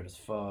tired as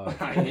fuck.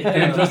 Dude,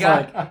 And I'm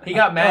just he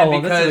got mad oh,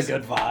 well, because this is a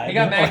good vibe. he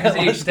got mad because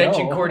the Let's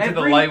extension go. cord to the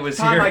Every light was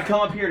time here. I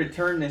come up here to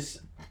turn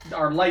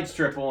our light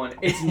strip on,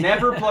 it's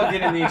never plugged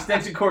in and the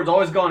extension cord's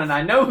always gone, and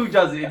I know who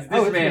does it. It's this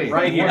Oh, it's man me,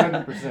 right here.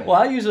 100%. Well,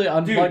 I usually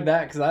unplug Dude.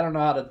 that because I don't know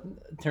how to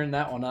turn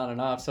that one on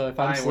and off. So if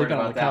I I'm ain't worried sleeping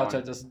on the about that couch,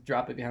 one. I just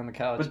drop it behind the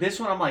couch. But this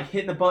one, I'm like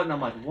hitting the button.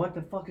 I'm like, what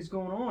the fuck is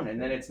going on?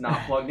 And then it's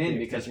not plugged in The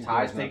because extension Ty's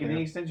cord's not taking there.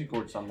 the extension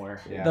cord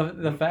somewhere. Yeah.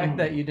 the fact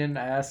that you didn't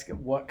ask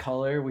what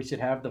color we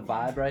should have the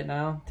vibe right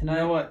now You tonight.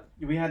 know what?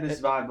 We had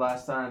this vibe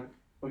last time.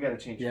 We gotta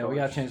change. Yeah, we colors.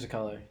 gotta change the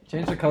color.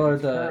 Change the color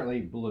of the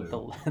Currently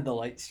blue. the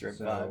light strip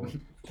So vibe.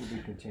 to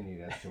be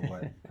continued as to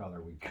what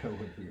color we go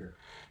with here.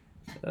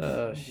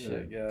 Oh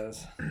shit,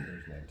 guys.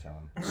 There's no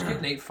telling. Just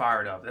get Nate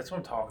fired up. That's what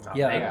I'm talking about.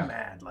 Yeah. Make Yeah. him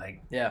mad.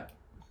 Like, Yeah.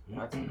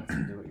 That's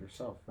do it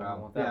yourself. I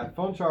don't want Yeah, that.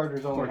 phone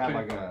chargers only Or have pick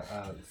like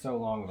a so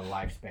long of a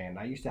lifespan.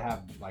 I used to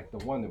have like the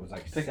one that was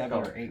like Pick a 7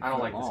 color. or 8 I don't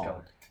foot like this long.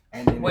 color.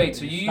 And then wait, it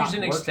so just you stopped use an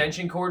working.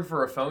 extension cord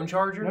for a phone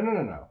charger?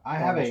 No. I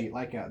have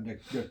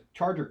the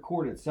charger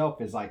cord itself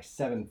is like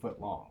 7 foot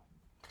long.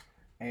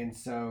 And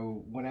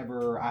so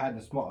whenever I had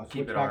the small Keep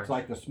switch it back orange. to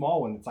like the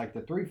small one, it's like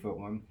the 3 foot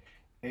one.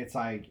 It's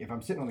like if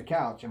I'm sitting on the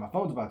couch and my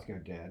phone's about to go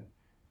dead,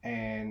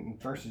 and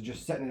versus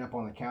just setting it up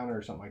on the counter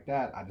or something like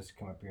that, I just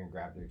come up here and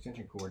grab the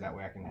extension cord. That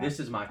way I can have This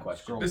is my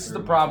question. scroll This is through the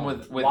my problem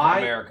phone. with Why?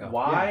 America.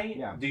 Why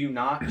Yeah. do you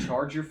not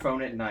charge your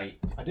phone at night?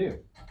 I do.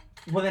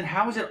 Well, then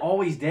how is it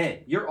always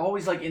dead? You're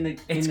always like in the.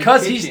 It's in the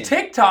because he's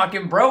kitchen.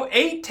 TikToking, bro.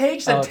 8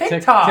 takes a Oh,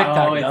 TikTok.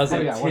 TikTok Oh, it's does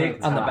it yeah, what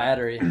is- on the TikTok.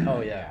 battery.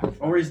 Oh yeah.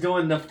 Or he's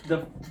doing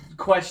the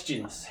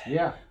questions.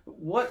 Yeah.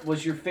 What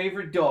was your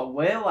favorite dog?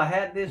 Well, I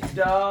had this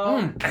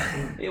dog.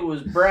 It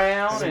was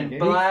brown and Spaghetti?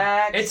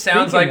 black. It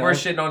sounds Speaking like we're of,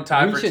 shitting on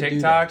Ty we for should do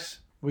TikToks.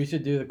 We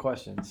should do the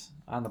questions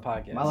on the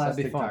podcast. My last That'd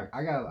be TikTok,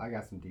 fun. I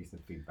got some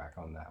decent feedback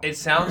on that one. It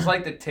sounds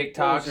like the What was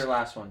TikToks. your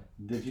last one?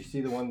 Did you see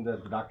the one, the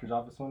doctor's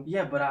office one?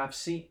 Yeah, but I've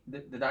seen the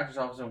doctor's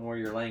office one where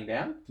you're laying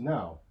down.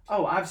 No.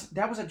 Oh,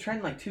 that was a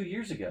trend like 2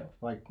 years ago.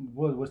 Like,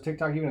 was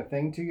TikTok even a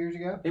thing 2 years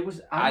ago? It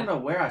was. I don't know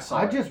where I saw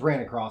I it. just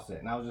ran across it,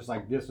 and I was just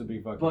like, this would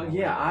be fucking But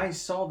yeah, I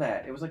hilarious. saw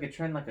that. It was like a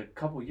trend like a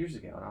couple years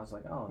ago, and I was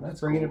like, oh, that's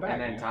Just bringing cool. it back,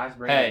 And then man. Ty's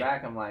bringing Hey, it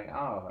back. I'm like,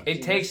 oh. I've It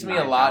seen takes this me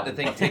a lot to 9,000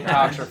 think fucking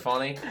TikToks are times.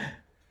 funny.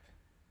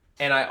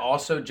 And I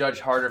also judge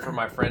harder for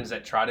my friends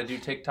that try to do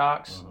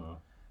TikToks Uh-huh.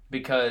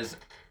 because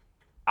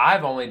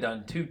I've only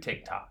done 2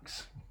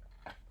 TikToks.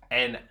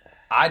 And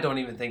I don't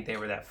even think they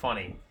were that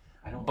funny.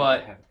 I don't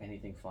But- think I have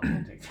anything funny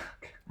on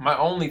TikTok. My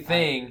only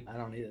thing I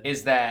don't either.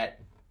 is that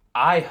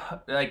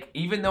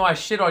even though I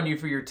shit on you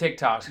for your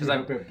TikToks, because You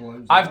hope it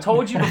blows I've up.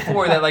 told you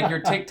before that like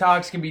your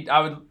TikToks can be.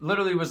 I would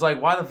literally was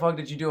like, why the fuck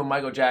did you do a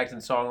Michael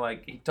Jackson song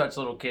like he touched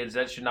little kids?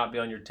 That should not be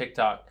on your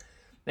TikTok.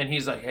 And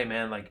he's like, hey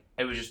man, like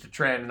it was just a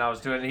trend, and I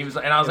was doing it. And he was,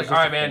 and I was It was like,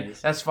 all just right, a man,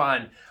 phase. that's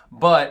fine.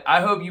 But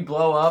I hope you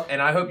blow up,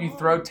 and I hope you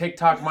throw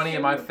TikTok money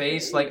in my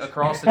face, like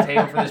across the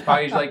table for this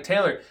podcast. You're like,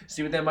 Taylor,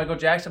 see what that Michael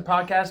Jackson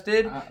podcast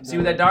did? See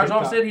what that Doctor's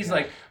Office did? He's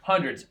like,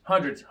 hundreds,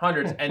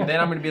 and then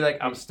I'm gonna be like,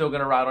 I'm still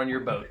gonna ride on your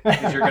boat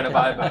because you're gonna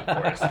buy a boat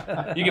for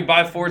us. You can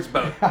buy Ford's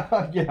boat.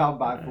 Yeah, I'll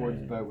buy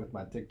Ford's boat with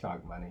my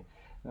TikTok money.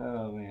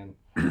 Oh man,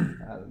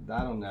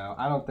 I don't know.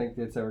 I don't think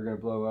it's ever gonna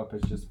blow up.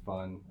 It's just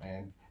fun.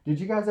 And did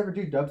you guys ever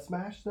do Dub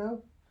Smash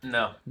though?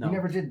 No, No. You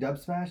never did Dub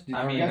Smash? Did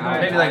I you mean, guys I-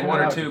 know maybe what like I'm one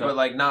talking or about? two, but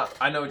like not.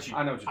 I know what you.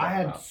 I know what you're I talking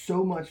had about.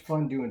 so much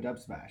fun doing Dub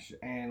Smash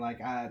and like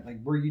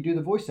where you do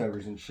the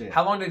voiceovers and shit.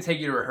 How long did it take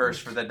you to rehearse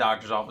for the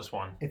Doctor's Office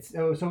one?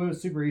 So it was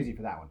super easy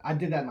for that one. I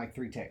did that in like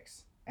 3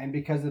 takes. And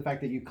because of the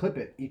fact that you clip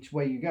it each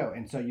way you go,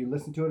 and so you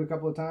listen to it a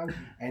couple of times,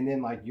 and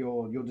then like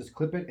you'll just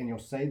clip it and you'll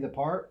say the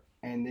part,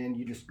 and then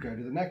you just go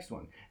to the next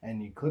one,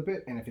 and you clip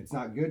it, and if it's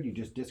not good, you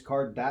just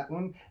discard that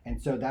one, and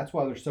so that's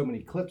why there's so many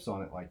clips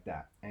on it like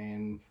that.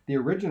 And the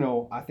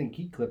original, I think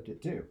he clipped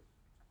it too,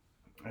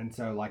 and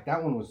so like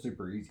that one was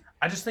super easy.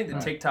 I just think the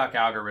Right. TikTok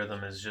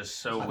algorithm is just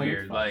so I think weird.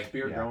 it's fun. Like,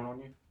 Spirit Yeah. growing on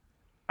you?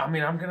 I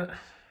mean, I'm gonna.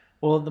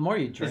 Well, the more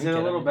you drink, Is it a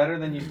I little mean- better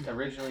than you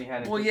originally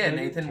had? Well, yeah,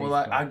 anticipated? Nathan. Taste Well,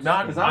 I'm buds.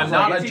 not. 'Cause I was I'm like,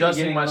 not it's even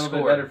adjusting getting my a little bit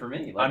score. better for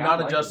me. Like, I'm not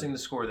liking adjusting it. the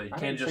score though. You I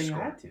can't didn't just say you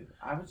score. had to.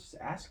 I was just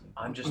asking.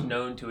 I'm just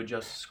known to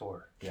adjust the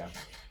score.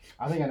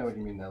 I think I know what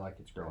you mean though, like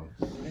it's growing.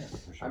 Yeah.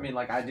 For sure. I mean,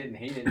 like I didn't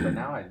hate it, but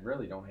now I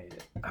really don't hate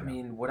it. I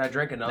mean, would I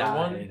drink another Nah, I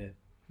one? hate it.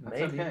 That's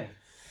Maybe. okay.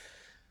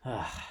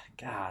 Ah,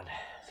 God.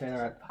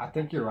 Taylor, I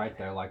think you're right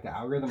though. Like the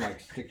algorithm like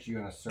sticks you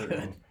in a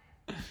certain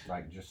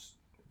like just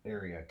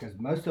area because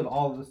most of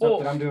all of the stuff Well-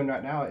 that I'm doing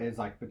right now is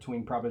like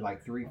between probably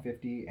like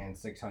 350 and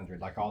 600.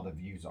 Like all the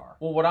views are.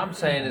 Well, what I'm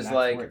saying And is that's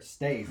like, where it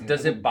stays. and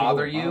does it doesn't go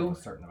bother above you? a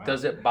certain amount.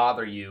 does it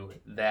bother you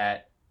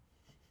that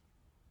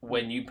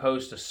when you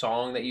post a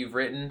song that you've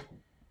written,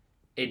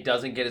 it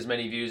doesn't get as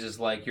many views as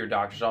like your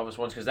Doctor's Office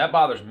ones? Because that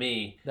bothers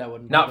me. That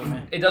wouldn't Not, bother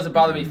me. it doesn't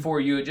bother me for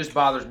you. It just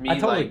bothers me. I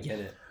totally like, get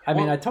it. I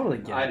mean, Well, I totally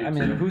get I it. do I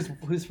mean, too.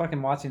 who's fucking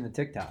watching the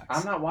TikToks?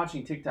 I'm not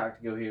watching TikTok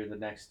to go hear the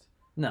next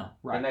No.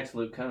 Right. the next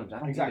Luke Combs. I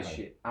don't Exactly. give a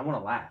shit. I want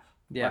to laugh.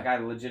 Yeah. Like I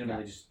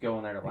legitimately just go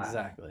in there to laugh.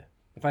 Exactly.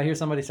 If I hear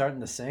somebody starting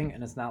to sing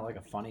and it's not like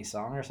a funny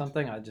song or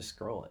something, I just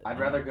scroll it.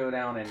 I'd rather go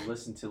down and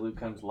listen to Luke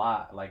Combs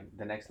live, like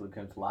the next Luke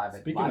Combs live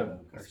at Speaking Live of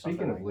Oak or speaking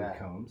something of like Luke that.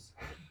 Combs,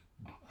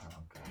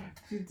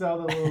 did you tell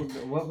the little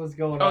what was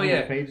going Oh, on yeah.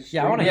 in the page?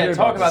 Yeah, I wanna Yeah, hear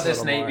talk about about this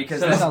this, a Nate, little more. because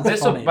So this, that sounds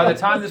this funny. by the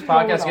time this What's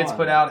going podcast gets on?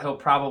 put out, he'll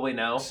probably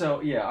know.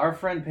 So yeah, our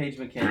friend Paige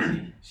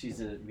McKenzie, she's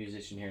a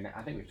musician here. Now.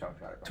 I think we've talked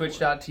about it. before.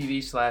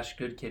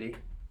 Twitch.tv/goodkitty.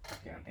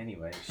 Okay.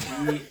 Anyway,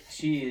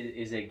 she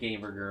is a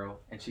gamer girl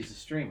and she's a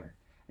streamer.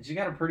 And she's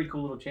got a pretty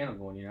cool little channel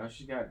going, you know.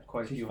 She's got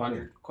quite a She's few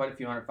funny.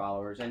 hundred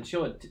followers, and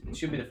she'll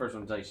be the first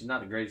one to tell you she's not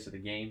the greatest at the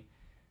game,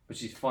 but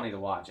she's funny to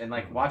watch. And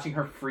like watching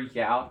her freak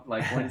out,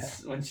 like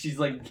when she's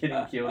like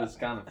getting killed, is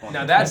kind of funny.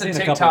 Now that's I've a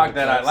seen a couple TikTok of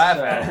that I clips. laugh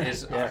at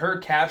is Yeah. her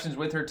captions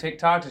with her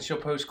TikToks, and she'll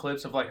post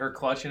clips of like her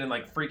clutching and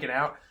like freaking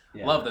out.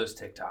 Yeah. Love those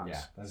TikToks.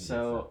 Yeah. that's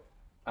So,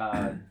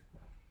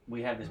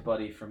 we have this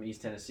buddy from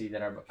East Tennessee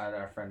that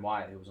our friend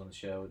Wyatt, who was on the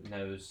show,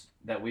 knows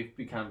that we've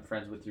become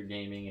friends with through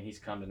gaming, and he's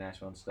come to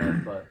Nashville and stuff.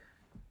 But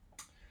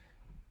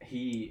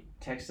he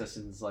texts us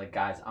and is like,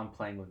 "Guys, I'm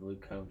playing with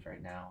Luke Combs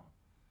right now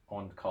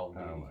on Call of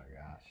Oh Duty,"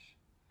 my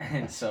gosh.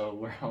 and so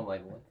we're all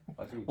like, "What the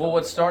fuck are you?" Well, talking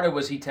what started about?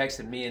 was he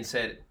texted me and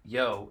said,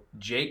 "Yo,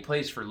 Jake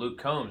plays for Luke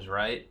Combs,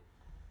 right?"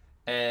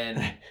 And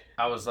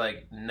I was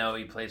like, "No,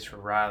 he plays for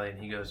Riley." And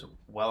he goes,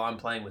 "Well, I'm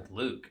playing with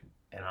Luke."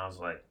 And I was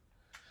like,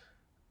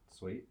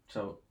 Sweet.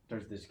 So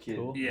there's this kid.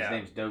 Cool. His Yeah.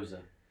 name's Doza.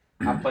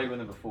 I've played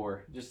with him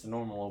before. Just a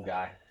normal old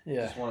guy.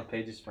 Yeah. Just one of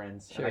Paige's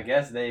friends. Sure. And I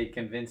guess they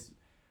convinced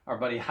our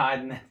buddy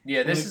Hyden.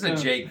 "Yeah, this Luke is a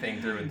Combs. Jake thing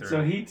through and through."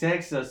 So he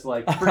texts us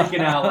like freaking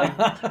out, like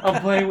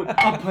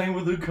I'm playing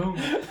with Luke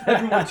Combs.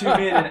 Everyone tune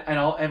in, and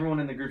everyone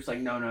in the group's like,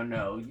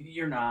 no,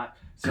 you're not.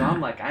 So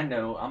I'm like, I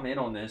know, I'm in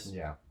on this.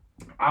 Yeah.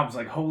 I was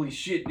like, holy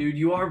shit, dude,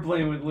 you are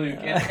playing with Luke.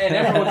 And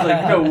everyone's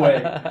like, no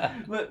way.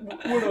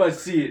 Where do I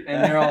see it?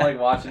 And they're all like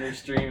watching their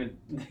stream,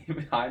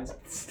 and Hines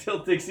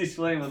still thinks he's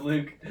playing with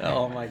Luke.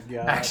 Oh my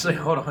god. Actually,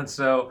 hold on.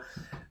 So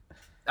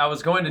I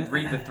was going to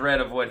read the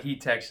thread of what he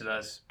texted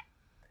us,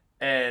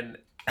 and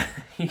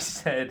he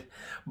said,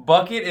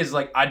 Bucket is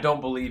like, I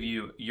don't believe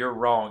you. You're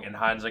wrong. And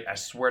Hines like, I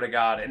swear to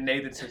God. And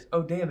Nathan says,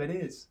 oh, damn, it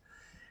is.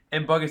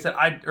 And Bucket said,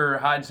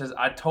 Hines says,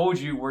 I told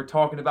you we're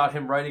talking about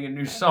him writing a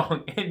new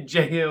song. And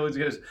J.O.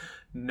 goes,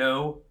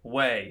 no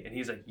way. And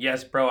he's like,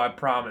 yes, bro, I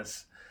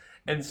promise.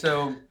 And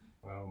so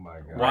Oh my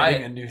god.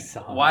 Writing a new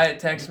song. Wyatt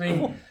texts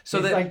me. So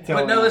He's that, like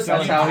but no, listen.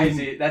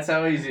 That's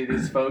how easy it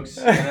is, folks.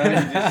 You know, you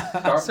just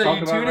start So talking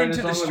you about tune writing a into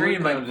the song with stream,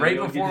 Luke like comes, right and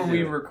you'll before get to we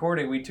do were it.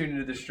 recording, we tuned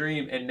into the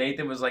stream, and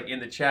Nathan was like in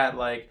the chat,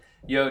 like,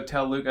 yo,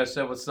 tell Luke I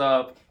said what's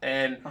up.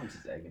 And I'm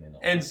just egging it on.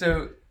 And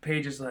so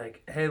Paige is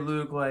like, hey,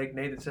 Luke, like,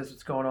 Nathan says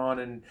what's going on.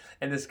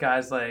 And this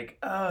guy's like,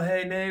 oh,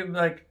 hey, Nate,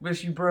 like,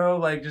 miss you, bro.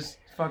 Like, just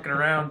fucking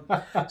around.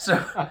 So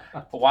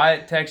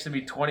Wyatt texted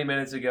me 20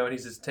 minutes ago, and he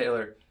says,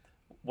 Taylor,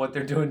 what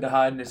they're doing to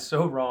Hayden is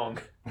so wrong.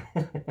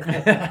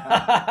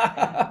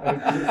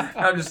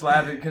 I'm just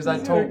laughing because I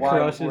told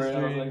Wyatt before it.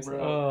 I was like,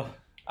 bro.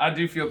 I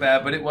do feel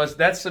bad, but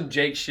that's some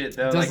Jake shit,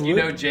 though. Does Like, you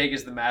Luke- know Jake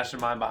is the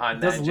mastermind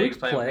behind that. Does and Jake's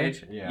Luke playing with play?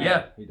 Paige.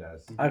 Yeah, he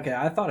does. Okay,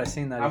 I thought I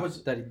seen that. I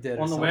was that he did.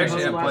 or On the something. way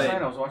actually home haven't last played.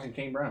 night, I was watching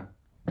Kane Brown.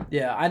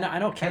 Yeah, I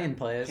know Kane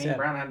plays. Kane Yeah.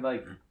 Brown had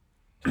like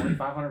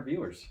 2,500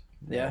 viewers.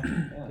 Yeah.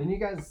 Yeah. Didn't you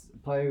guys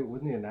play?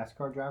 Wasn't he a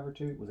NASCAR driver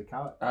too? Was it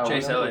Cal? Oh,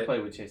 Chase I Elliott.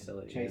 played with Chase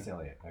Elliott. Chase yeah.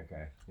 Elliott.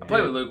 Okay. I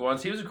played with Luke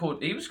once. He was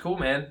cool,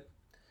 man.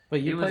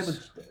 Wait, you He played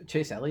was- with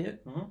Chase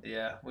Elliott?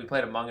 Yeah, we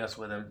played Among Us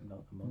with him.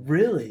 No, come on.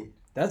 Really?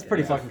 That's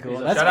pretty Yeah. fucking cool. He's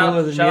a- That's Shout out-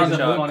 cooler than shout out He's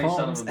using a Chuck. Luke funny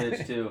son of Combs. a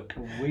bitch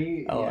too.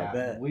 We Oh, I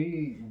bet.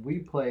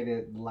 we played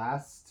it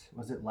last.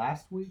 Was it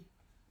last week?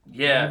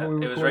 Yeah, Remember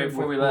we it was right recorded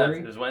before we with left. Corey?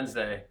 It was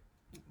Wednesday.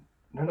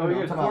 No, Oh, I'm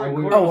yeah, talking Corey- about-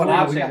 we Corey were- was we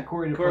watching. got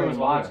Corey to Corey play was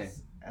Among watching. Us.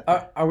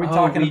 Are we Oh,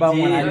 talking we about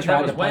when did. I That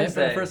tried was to play it for the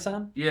Wednesday. first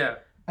time? Yeah.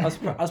 I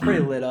was pretty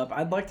lit up.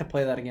 I'd like to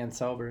play that again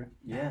sober.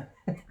 Yeah.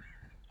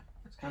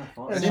 It's kind of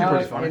fun. And That's how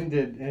pretty it funny.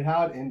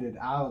 ended,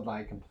 I was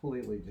like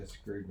completely just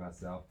screwed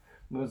myself.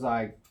 It was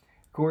like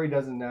Corey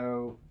didn't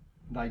know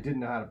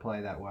how to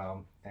play that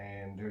well,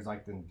 and there's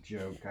like the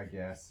joke, I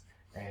guess,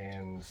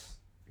 and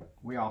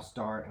we all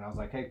start, and I was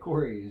like, "Hey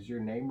Corey, is your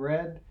name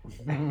Red?"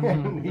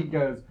 And he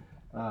goes,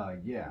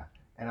 "Yeah."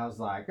 And I was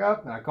like, "Oh,"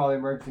 and I called the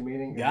emergency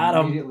meeting. And Got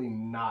him. Immediately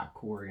not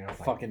Corey, and I was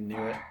like, Fucking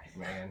knew it.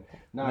 man,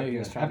 not Knew he good.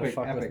 was trying to Epic,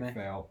 fuck with epic me.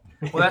 fail."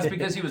 Well, that's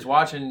because he was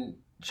watching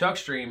Chuck's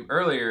stream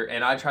earlier,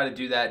 and I tried to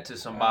do that to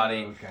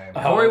somebody. Okay.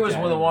 Oh, Corey was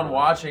okay. the one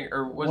watching,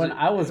 or was when it?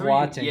 I was who were you-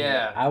 watching,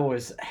 Yeah. I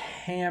was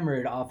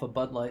hammered off of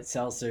Bud Light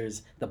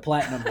seltzers, the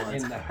platinum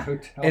ones, in the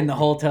hotel. in the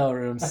hotel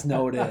room,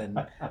 snowed in,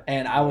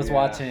 and I was Yeah.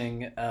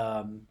 watching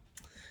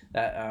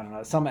that I don't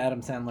know, some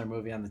Adam Sandler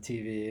movie on the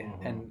TV,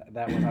 Mhm. and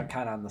that was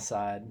kind of on the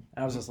side.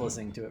 I was just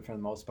listening to it for the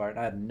most part.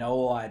 I had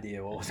no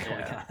idea what was going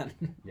Yeah. on.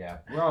 Yeah,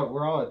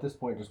 we're all at this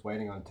point just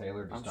waiting on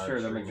Taylor to I'm start. sure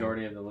the streaming.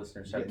 majority of the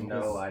listeners have Getting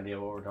no his-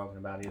 idea what we're talking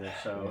about either.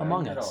 So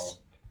Among at Us. all.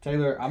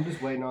 Taylor, I'm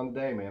just waiting on the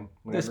day, man.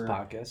 This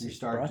Whenever podcast you is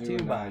start brought to you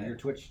doing by your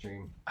Twitch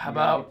stream. How You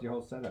gotta about- get your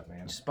whole setup,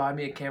 man? Just buy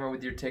me a camera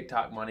with your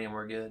TikTok money, and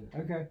we're good.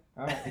 Okay,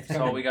 all right. It's That's all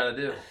coming. we got to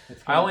do.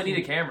 It's I only coming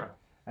need a soon. camera.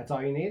 That's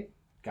all you need.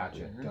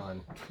 Gotcha. Mhm.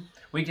 Done.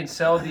 We can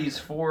sell these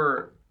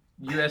 4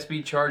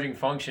 USB charging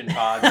function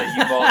pods that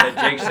you bought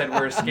that Jake said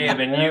were a scam,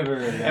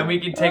 and we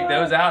can take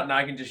those out, and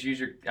I can just use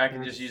the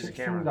camera.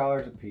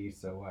 $16 a piece.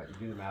 So what? You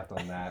do the math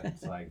on that.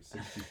 It's like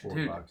 $64.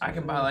 Dude, bucks. I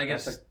can buy like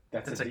That's a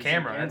that's a decent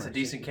camera. That's a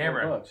decent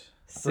camera.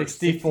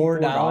 $64.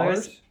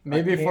 $64,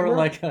 maybe for camera?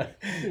 like a.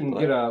 You can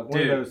get one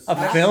Dude, of those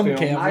a film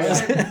camera. I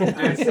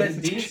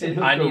said Dude, decent.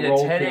 I need a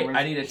roll 10 cameras.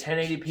 I need a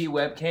 1080p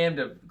webcam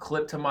to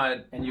clip to my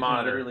And you can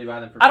monitor. literally buy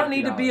them for I don't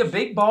need to be a $50.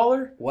 big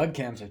baller.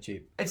 Webcams are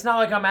cheap. It's not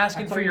like I'm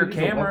asking That's for all your you need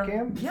is a camera.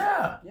 webcam?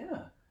 Yeah. Yeah.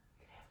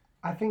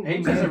 I think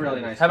Paige we has a may-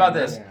 really nice How about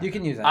camera. this? Yeah. You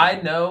can use that.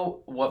 I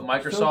know what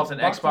Microsoft So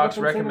and box it up Xbox and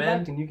send it back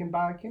recommend. and you can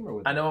buy a camera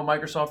with I it. know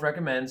what Microsoft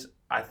recommends.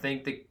 I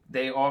think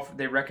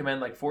they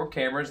recommend like 4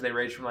 cameras. They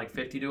range from like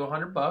 $50 to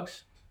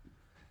 $100.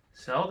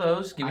 Sell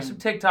those. Give me some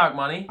TikTok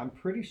money. I'm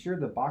pretty sure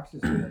the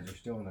boxes for those are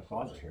still in the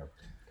closet here.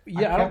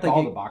 Yeah, I don't kept think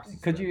all you the boxes.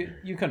 could. for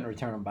You couldn't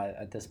return them by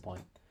at this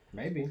point.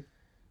 Maybe.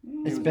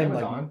 It's was been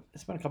Amazon.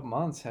 it's been a couple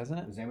months, hasn't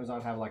it? Does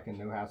Amazon have like a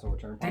no hassle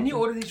return policy? Didn't you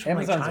order these from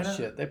like Amazon's China? a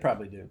shit. They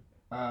probably do.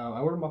 I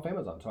ordered them off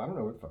Amazon, so I don't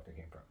know where the fuck they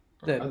came from.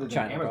 The Other than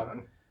China Amazon.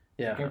 probably.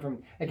 It Yeah.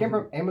 came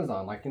from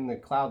Amazon, like in the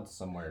clouds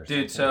somewhere. or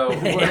Dude, something.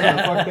 so- where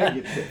the fuck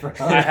they get shit from?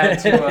 I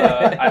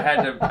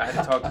had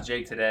to talk to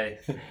Jake today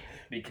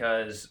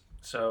because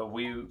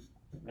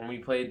when we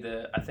played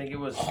I think it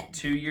was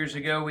 2 years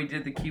ago we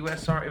did the Key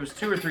West Song. It was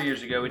 2 or 3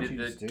 years ago we did Jeez,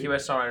 the dude. Key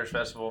West Songwriters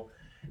Festival,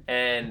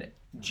 and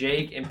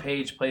Jake and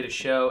Paige played a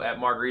show at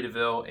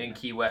Margaritaville in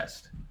Key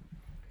West.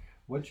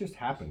 What just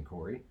happened,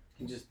 Corey?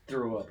 He just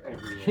threw up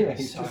everywhere. Yeah,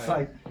 he's just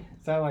like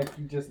Sound like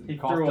you just He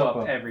coughed threw up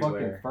up a everywhere.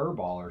 fucking fur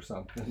ball or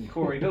something.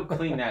 Corey, go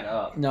clean that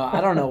up. No, I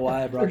don't know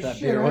why I brought There's that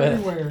shit beer with.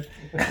 everywhere.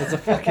 It's a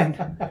fucking.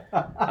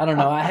 I don't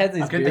know. I had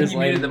these Good thing beers you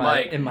laying muted in the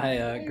my, mic. in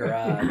my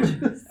garage,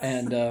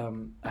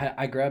 and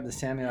I grabbed the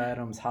Samuel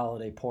Adams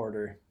Holiday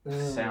Porter,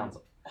 Sounds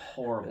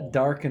horrible.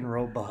 dark and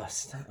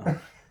robust.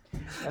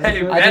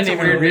 Hey, I that's didn't a even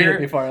weird read beer.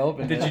 it before I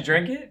opened Did it. you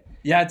drink it?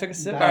 Yeah, I took a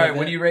sip. All All out right, of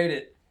what do you rate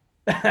it?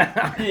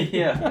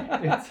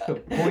 Yeah. It's a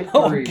 0.3.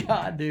 Oh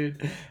God,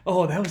 dude!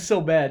 Oh, that was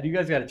so bad. You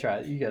guys gotta try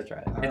it. You gotta try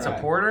it. All It's a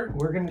right. porter?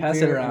 We're gonna Pass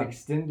do it an around.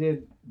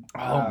 extended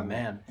Oh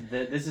man.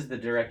 This is the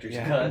director's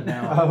Yeah, cut.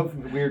 no.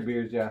 of weird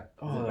beers. Yeah. Is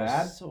Oh, it that's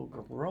bad? so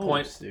gross,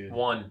 Point dude.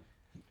 one.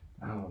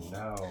 Oh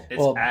no. It's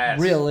Well, ass.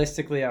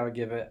 realistically, I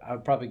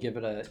would probably give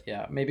it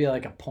maybe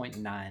like a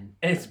 0.9.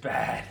 It's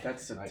bad.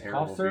 That's a Like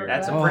terrible cough syrup? beer.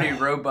 That's a Oh. pretty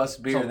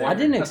robust beer It's a there. I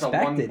didn't That's a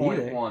expect it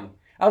either. 1.1.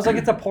 I was like,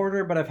 it's a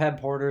porter, but I've had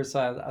porters, so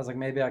I was like,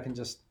 maybe I can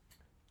just.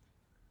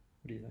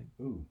 What do you think?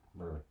 Ooh,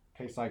 brr.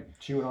 Tastes like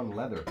chewing on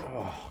leather.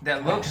 Oh,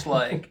 That looks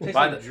like Tastes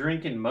by like the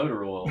drinking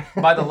motor oil.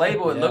 by the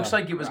label, it Yeah. looks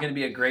like it was going to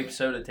be a grape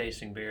soda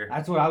tasting beer.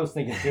 That's what I was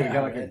thinking too. It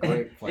got like a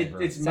grape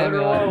flavor. It's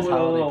Samuel motor oil Adams with a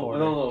Holiday little, Porter.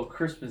 with a little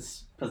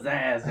Christmas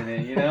pizzazz in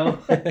it, you know.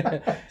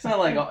 It's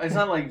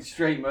not like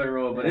straight motor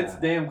oil, but it's Yeah.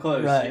 damn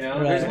close. Right, you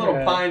know, there's a right, little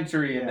right. pine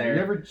tree in Yeah, there.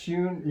 you ever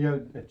chewed?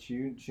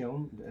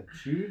 Chewed?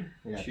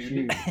 Yeah,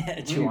 Chewed?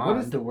 Dude, what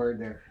is the word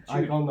there?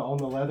 Like Chewed. on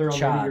the leather on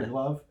the end of your Chod.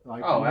 glove.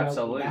 Like, Oh, you know,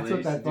 absolutely. That's They what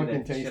used that to do fucking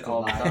that shit tastes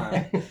all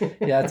the like.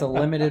 yeah, it's a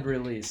limited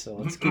release, so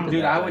let's keep it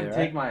Dude, that I way, would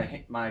right?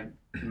 take my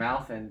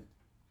mouth and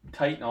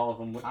tighten all of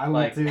them. I would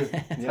like too.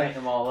 tighten Yeah.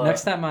 them all up.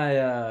 Next time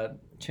I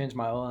change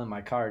my oil in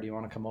my car, do you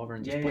want to come over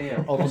and just open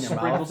your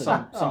Sprinkle mouth?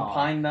 some Aw.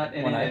 pine nut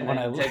in When it I- and when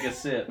then I- take a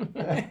sip.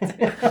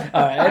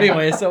 All right.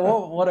 Anyway,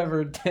 so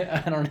whatever.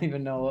 I don't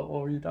even know what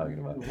were you talking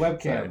about.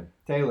 Webcam. Sorry.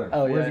 Taylor,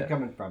 Oh, where's yeah. it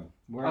coming from?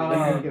 Where are you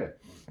going to get it?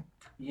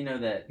 You know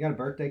that. You got a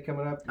birthday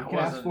coming up? You I can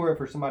ask wasn't- for it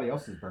for somebody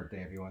else's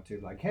birthday if you want to.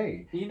 Like,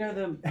 hey. You know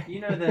them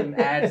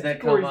ads that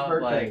it's come Corey's up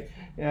birthday. like.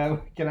 Yeah,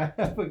 can I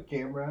have a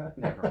camera?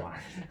 Never mind.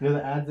 You know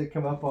the ads that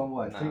come up on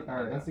what? No,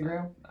 Or no,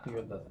 Instagram? You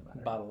got the doesn't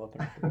matter. bottle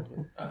opener,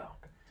 Oh.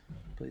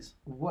 please.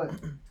 What?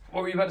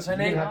 What were you about to say, You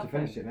Nate? have to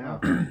finish it now.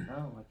 No,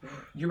 I can't.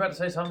 You were about to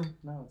say something?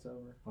 No, it's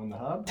over. On the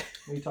hub? What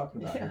are you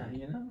talking about? Yeah,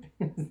 here?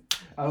 you know.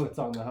 Oh, it's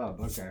on the hub.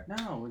 Okay.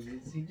 No,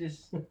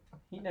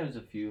 he knows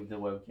a few of the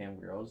webcam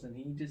girls, and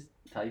he just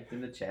typed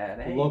in the chat,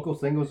 "Hey, Local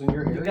singles in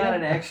your area? you got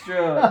an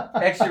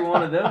extra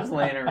one of those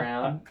laying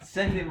around?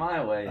 Send it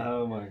my way."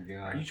 Oh my Are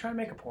god. you trying to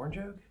make a porn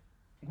joke?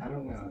 I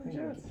don't know. I think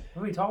it's-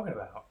 What are we talking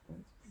about?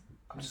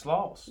 I'm just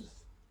lost.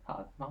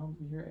 Hot moms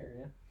in your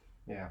area.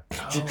 yeah.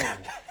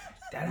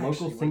 Oh, that Local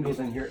actually would singles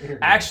be- in your area.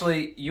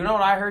 Actually, you know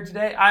what I heard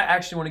today? I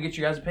actually want to get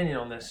you guys' opinion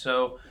on this.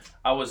 So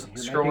I was You're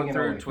scrolling making an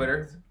through OnlyFans.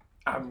 Twitter.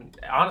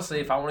 Honestly,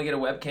 if I want to get a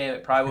webcam,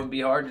 it probably wouldn't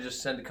be hard to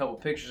just send a couple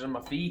pictures of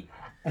my feet,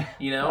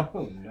 you know?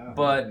 Oh no.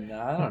 But No,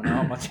 I don't know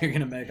how much you're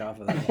gonna make off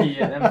of that.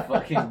 Yeah, them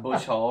fucking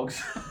bush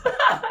hogs.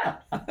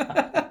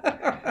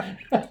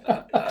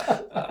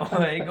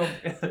 There you go.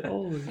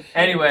 Holy shit.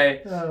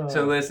 Anyway, Oh.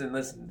 so listen.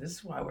 This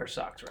is why I wear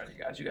socks around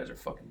you guys. You guys are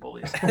fucking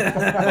bullies. This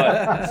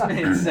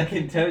man's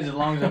second toes as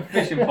long as a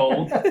fishing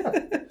pole.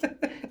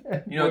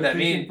 You know what that Fishing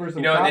means? for You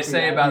some know what they coffee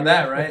say out about here.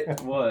 that,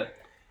 right? What?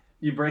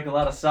 You break a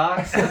lot of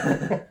socks?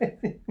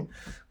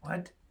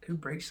 What? Who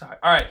breaks socks?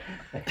 All right.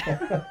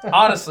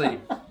 Honestly,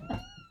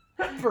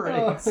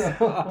 Breaks.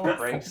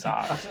 break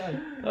socks.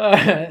 All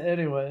right,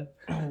 anyway.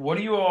 What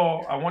do you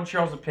all? I want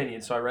y'all's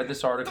opinion. So I read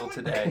this article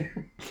today.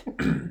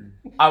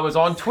 I was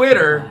on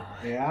Twitter,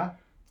 Yeah.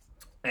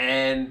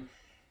 and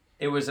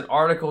it was an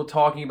article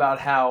talking about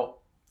how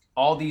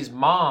all these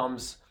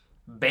moms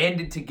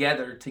banded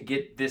together to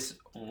get this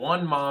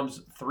one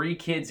mom's 3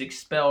 kids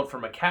expelled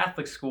from a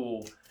Catholic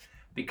school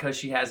because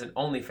she has an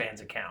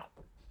OnlyFans account.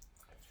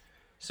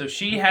 So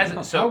she hasn't.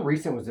 How So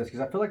recent was this? Because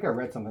I feel like I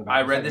read something about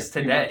I this read like this a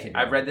few months today. ago.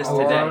 I read this Oh,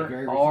 today.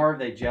 very Are recent.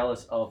 they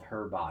jealous of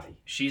her body?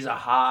 she's a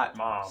hot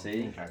mom.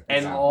 See? Okay.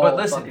 And It's all but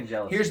listen, fucking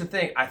jealousy. here's the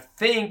thing. I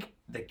think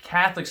the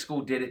Catholic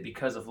school did it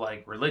because of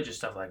like religious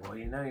stuff. Like, well,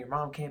 you know, your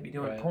mom can't be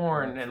doing Right,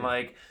 porn, right. and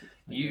like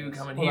you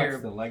coming Well, here.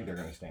 that's the leg they're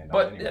going to stand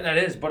But on. Anyway. that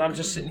is. But I'm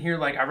just sitting here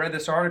like I read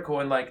this article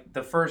and like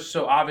the first.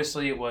 So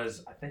obviously it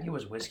was. I think it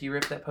was Whiskey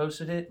Riff that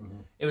posted it.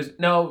 Mhm. It was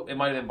no. It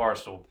might have been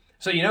Barstool.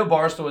 So you know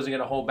Barstool isn't going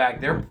to hold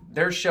back.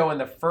 They're showing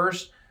the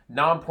first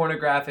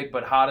non-pornographic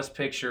but hottest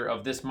picture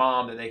of this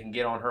mom that they can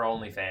get on her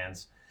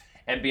OnlyFans,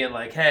 and being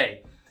like,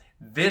 hey,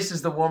 this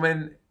is the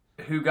woman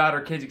who got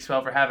her kids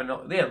expelled for having.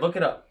 Yeah, look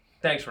it up.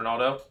 Thanks,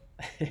 Ronaldo.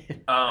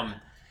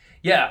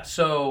 Yeah.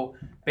 So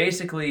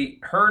basically,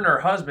 her and her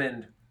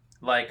husband,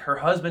 like her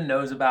husband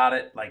knows about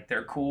it. Like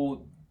they're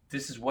cool.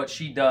 This is what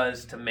she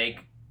does to make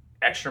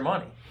extra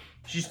money.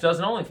 She just does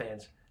an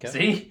OnlyFans.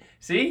 Okay.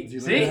 See, Is you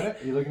see. looking at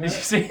it? You looking at Did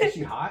you it? see it? Is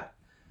she hot?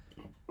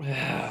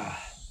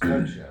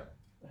 Such a...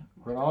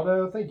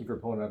 Ronaldo, thank you for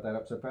pulling that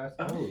up so fast.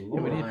 Oh, Yeah,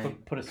 Lord. we need to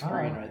Lord. put a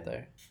screen right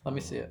there. Let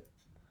me see it.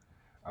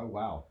 Oh,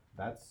 wow.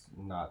 That's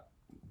not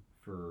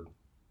for...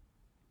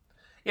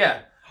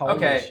 Yeah. How old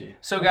is Okay. she?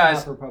 So that's guys,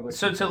 not for public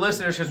so to consumption.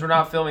 listeners, because we're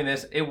not filming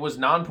this, it was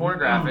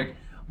non-pornographic,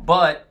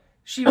 but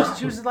She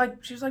was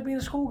like being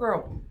a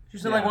schoolgirl. She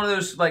was in like Yeah. one of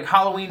those like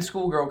Halloween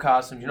schoolgirl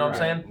costumes. You know what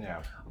I'm Right, saying?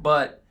 Yeah.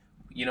 But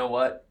you know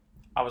what?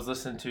 I was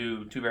listening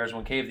to Two Bears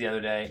One Cave the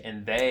other day,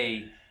 and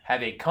they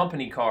have a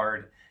company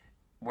card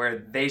where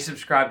they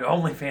subscribe to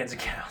OnlyFans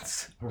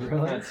accounts.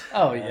 Really?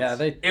 Oh yeah,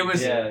 they. It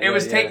was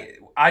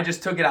I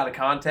just took it out of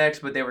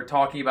context, but they were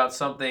talking about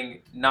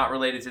something not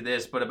related to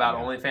this, but about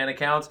OnlyFans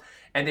accounts,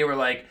 and they were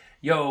like,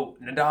 "Yo,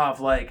 Nadav,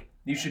 like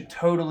you should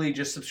totally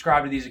just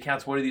subscribe to these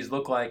accounts. What do these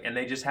look like?" And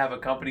they just have a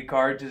company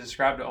card to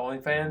subscribe to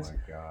OnlyFans. Oh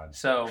my God.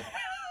 So,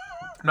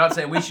 I'm not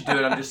saying we should do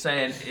it. I'm just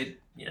saying it.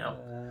 You know,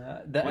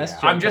 The Yeah.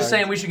 SJ I'm just card.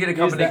 saying we should get a Use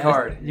company the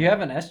card. You have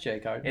an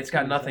SJ card. It's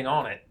got nothing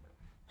on it.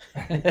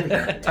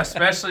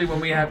 Especially when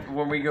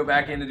we go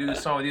back in to do the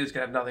song with you, it's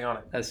gonna have nothing on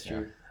it. That's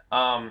true.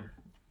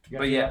 You guys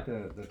But hear yeah.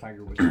 about the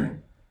Tiger Woods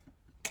thing?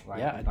 Like,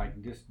 Yeah.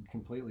 Like just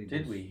completely.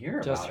 Did we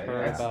hear Just about it?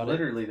 heard That's about it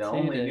literally the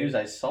only today. news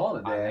I saw I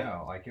today.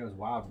 know, like it was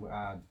wild.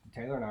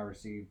 Taylor and I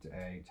received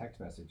a text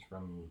message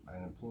from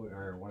an employee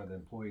or one of the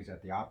employees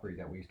at the Opry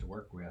that we used to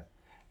work with,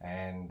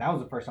 and that was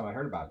the first time I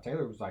heard about it.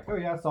 Taylor was like, "Oh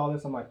yeah, I saw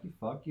this." I'm like, "You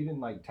fuck, you didn't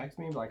like text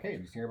me?" Like, "Hey,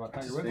 did you hear about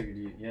I Tiger just Woods?" figured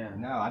you, yeah.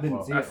 No, I didn't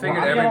Well, see I it. figured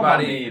I've got all my-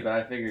 everybody- Me, but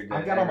I figured that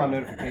I've got all my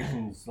everyone-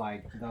 notifications,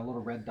 like the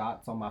little red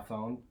dots on my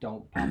phone,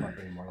 don't pop up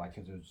anymore, like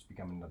because it was just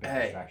becoming a big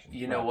Hey, distraction.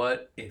 you know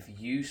what? If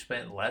you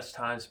spent less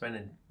time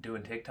spending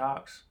doing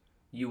TikToks,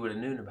 you would have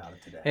known about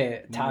it today.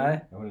 Hey,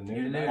 Ty, I would've You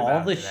knew knew that. all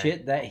about the it today.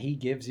 shit that he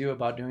gives you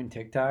about doing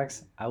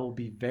TikToks, I will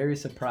be very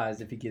surprised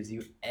if he gives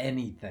you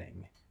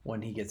anything when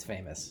he gets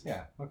famous.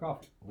 Yeah, fuck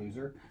off,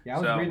 loser. Yeah, I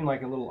was So- reading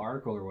like a little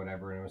article or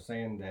whatever, and it was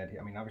saying that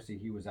obviously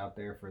he was out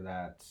there for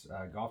that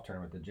golf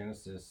tournament, the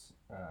Genesis.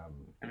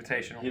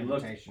 Invitational. He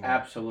looked Invitational.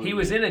 absolutely. He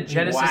was in a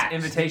Genesis waxed.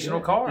 Invitational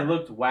He car. He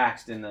looked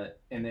waxed in the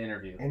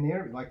interview. And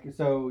the like,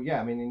 so yeah,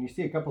 I mean, and you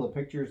see a couple of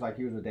pictures, like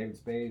he was with David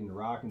Spade and The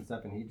Rock and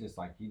stuff, and he just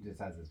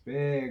has this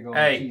big old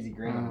Hey. cheesy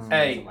grin on his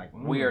face. Hey, I'm like,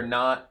 we are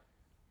not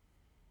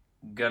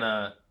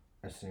gonna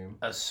assume.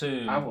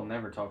 assume I will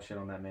never talk shit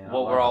on that man. I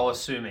what love we're him. all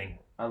assuming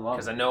I love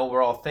because I him. know what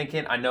we're all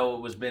thinking. I know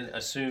it was been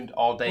assumed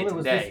all day Well, it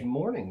was this today.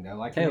 morning though.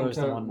 Like Taylor's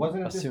I mean, the one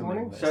wasn't it this assuming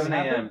morning? this. 7 It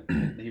happened?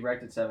 a.m. He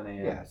wrecked at 7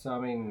 a.m. Yeah, so I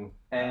mean,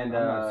 And I'm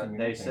not assuming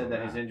they anything said on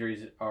that his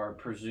injuries are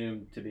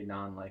presumed to be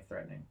non-life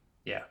threatening.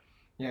 Yeah,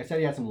 I said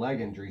he had some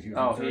leg injuries. He was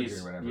Oh, in surgery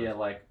he's or whatever.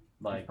 like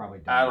He's probably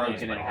I done. don't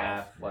broken in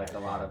half, like a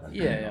lot of.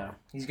 Yeah.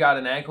 He's got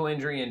an ankle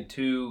injury and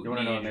two You want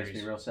to knee know what makes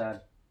injuries. me real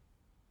sad?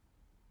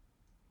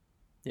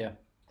 Yeah.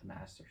 The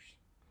Masters.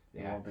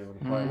 They Yeah. won't be able to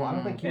Mm. play. Well, I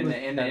don't think he In was. the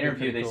That'd be interview,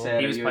 pretty they cool. said,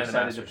 He "Are was you playing the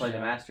excited to Masters, play the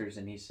yeah. Masters?"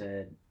 And he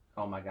said,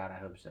 "Oh my God, I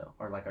hope so."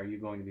 Or like, "Are you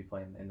going to be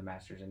playing in the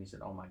Masters?" And he said,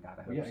 "Oh my God,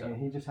 I hope Yeah, so." and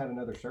he just had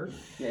another surgery.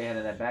 Yeah, he had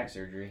that back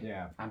surgery.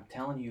 Yeah, I'm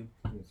telling you,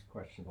 it's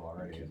questionable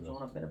already. he was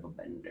on a bit of a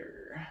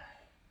bender.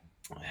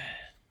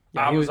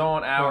 Yeah, I he was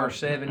on hour well,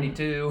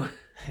 72.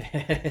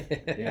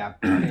 Yeah,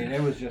 I mean,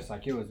 it was just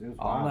like it was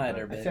All wild.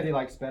 nighter, But he baby. said he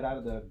like sped out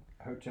of the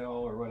hotel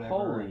or whatever.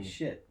 Holy and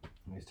shit,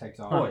 he just takes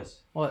off.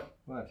 boys! What?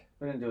 What?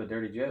 We didn't do a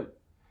dirty joke.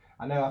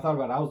 I know. I thought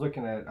about it. I was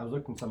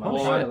looking some. I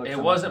was Well, trying to look it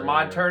some wasn't up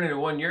my earlier. turn and it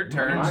wasn't your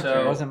turn, my It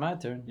so wasn't my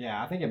turn.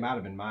 Yeah, I think it might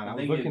have been mine. I I was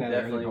think looking it at it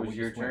definitely earlier, but was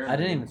we your just went turn. I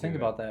didn't even into think it.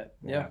 about that.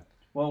 Yeah.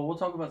 Well, we'll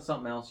talk about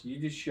something else. You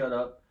just shut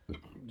up,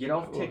 get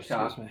off Oh,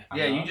 TikTok, excuse me.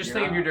 yeah, you just You're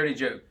think of not. your dirty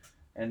joke.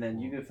 and then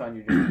you go find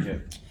your dirty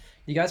joke.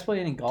 You guys play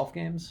any golf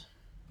games?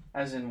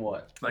 As in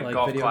what? Like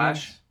Golf video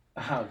Clash.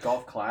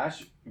 Golf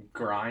Clash,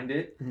 grind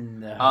it. games?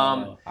 No.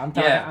 Um, I'm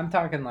talking. yeah. I'm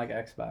talking like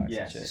Xbox.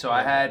 Yes. And shit. So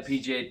I had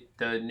PGA,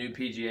 the new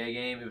PGA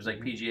game. It was like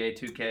PGA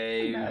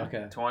 2K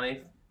Okay.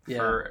 20 Yeah.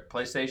 for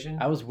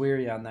PlayStation. I was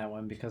weary on that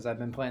one because I've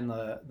been playing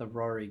the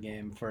Rory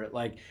game for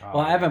like. Oh,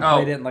 Well, I haven't Oh,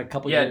 played it in like a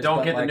couple Yeah, years. don't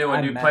but, get the like, new one,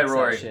 I dude. Play maxed that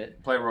Rory.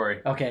 shit. Play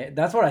Rory. Okay,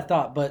 that's what I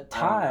thought. But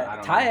I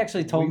don't Ty know.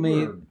 actually told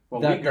me Well,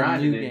 that we the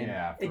grinded new it. game.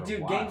 Yeah, for a Dude,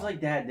 while. games like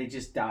that, they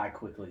just die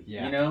quickly.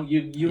 Yeah. You know, you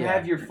Yeah.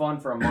 have your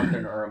fun for a month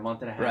or a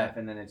month and a half, Right.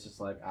 and then it's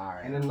just like, all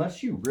right. And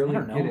unless you really I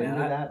don't know, get man.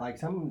 into I- that,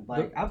 like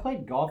I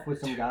played golf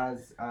with some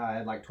guys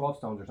at like 12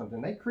 Stones or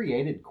something. They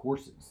created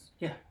courses.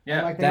 Yeah. Yeah.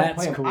 And, like, they don't That's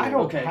play 'em. cool. I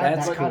don't Okay, have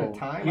that's that kind of cool.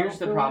 time. Here's I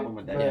the feel problem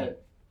like, with that.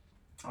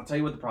 but- I'll tell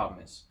you what the problem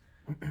is.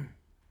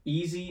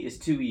 Easy is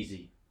too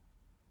easy,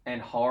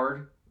 and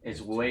hard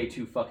is way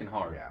too fucking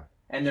hard. Yeah.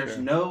 And there's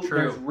Sure. no, True.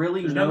 there's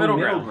really There's no no middle,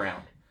 middle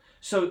ground.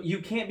 So you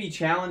can't be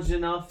challenged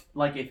enough.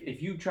 Like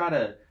if you try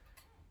to,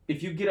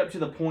 if you get up to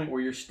the point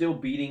where you're still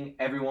beating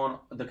everyone,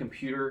 the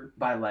computer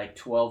by like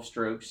 12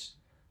 strokes,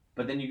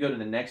 but then you go to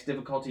the next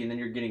difficulty and then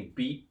you're getting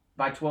beat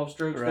by 12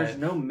 strokes. Right. There's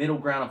no middle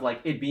ground of like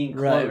it being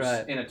Right, close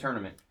right. in a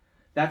tournament.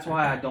 That's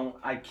why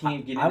I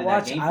can't get into I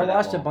watched that game. I for that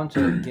watched a long. bunch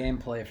of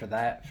gameplay for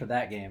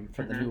that game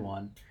for the Mhm. new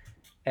one,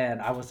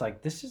 and I was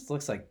like, this just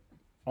looks like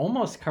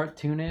almost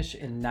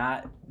cartoonish and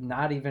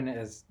not even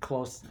as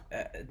close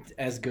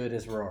as good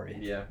as Rory.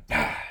 Yeah.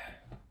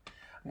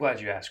 I'm glad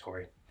you asked,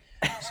 Corey.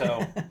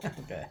 So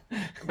okay.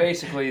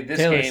 basically, this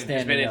Taylor's game has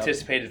standing been up.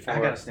 anticipated I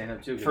gotta for stand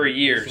up too. for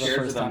years. This is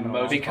the first time in a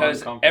while. because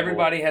uncomfortable.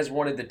 everybody has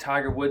wanted the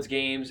Tiger Woods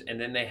games, and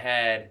then they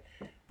had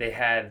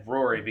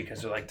Rory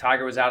because they're like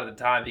Tiger was out at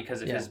the time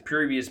because of Yeah. his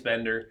previous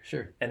bender,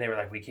 Sure. and they were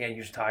like, we can't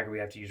use Tiger, we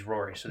have to use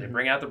Rory. So they Mhm.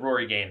 bring out the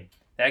Rory game.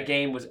 That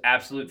game was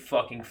absolute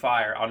fucking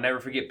fire. I'll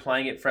never forget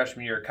playing it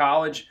freshman year of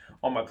college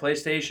on my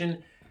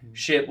PlayStation.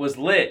 Shit was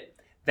lit.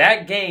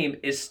 That game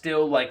is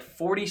still like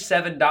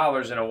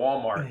 $47 in a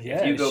Walmart Yeah,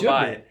 if you it go should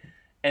buy be. it.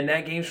 And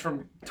that game's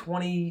from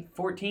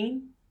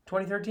 2014,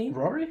 2013?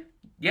 Rory?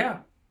 Yeah.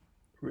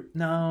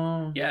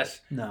 No.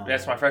 Yes. No.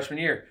 That's my freshman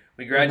year.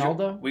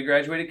 Ronaldo? We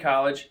graduated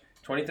college.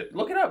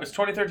 Look it up. It's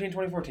 2013,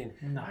 2014.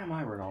 No. Why am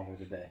I Ronaldo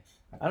today?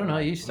 I don't know.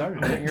 You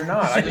started it. You're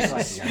not. I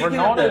just Speaking of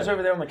Ronaldo's the-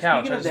 over there on the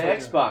couch. Speaking of I the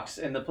just- Xbox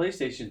and the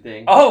PlayStation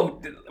thing.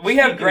 Oh, we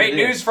have Speaking great of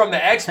this- news from the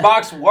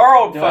Xbox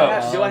world, Do I folks.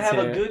 have let's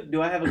hear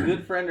do I have a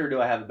good friend or do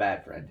I have a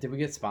bad friend? Did we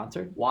get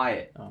sponsored?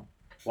 Wyatt. Oh.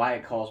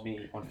 Wyatt calls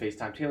me on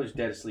FaceTime. Taylor's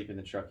dead asleep in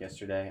the truck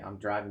yesterday. I'm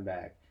driving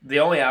back. The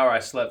only hour I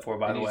slept for,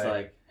 by and the he's way.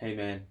 like, "Hey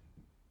man,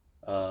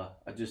 I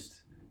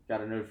just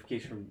got a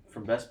notification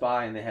from Best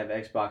Buy and they have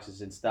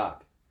Xboxes in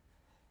stock."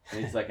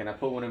 And he's like, and I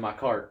put one in my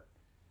cart.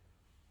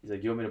 He's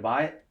like, "You want me to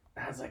buy it?"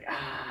 And I was like,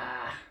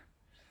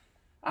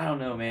 I don't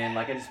know, man.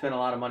 Like I just spent a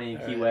lot of money in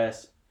Key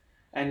West.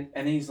 And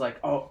he's like,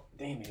 "Oh,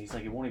 damn it." He's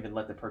like, "It won't even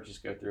let the purchase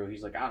go through."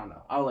 He's like, "I don't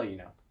know. I'll let you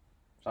know."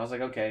 So I was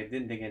like, "Okay."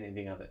 Didn't think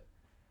anything of it.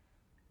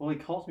 Well, he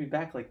calls me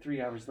back like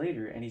 3 hours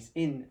later, and he's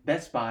in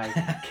Best Buy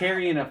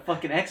carrying a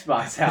fucking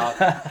Xbox out.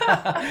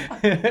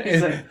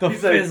 He's like, the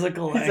he's like-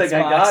 physical He's Xbox. like,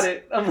 "I got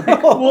it." I'm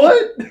like,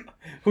 "What?"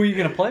 Who are you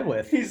gonna play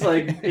with? He's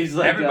like,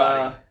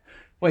 Everybody.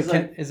 Wait,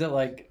 he's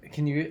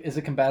is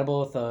it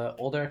compatible with the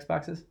older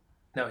Xboxes?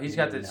 No, he's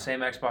got the No. same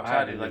Xbox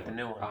I I do, have like the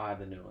new one. I'll have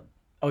the new one.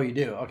 Oh, you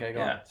do. Okay, go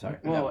Yeah. on. Sorry.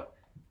 Well,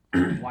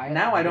 Why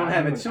now I don't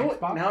have a choice. choice.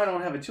 Now I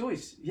don't have a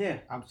choice. Yeah.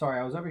 I'm sorry,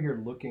 I was over here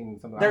looking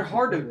something. They're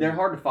hard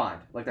to find.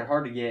 Like they're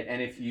hard to get,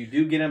 and if you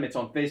do get them, it's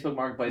on Facebook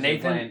Marketplace.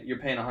 Nathan- You're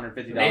paying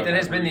 $150. Nathan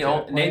has been the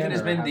retail Nathan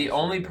has plan been or the have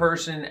only the same?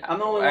 person I'm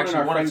the only one in actually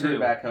our one or friend group two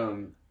back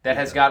home that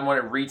has gotten one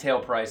at retail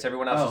price.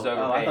 Everyone else is I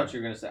overpaid. thought you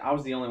were gonna say I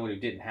was the only one who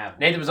didn't have one.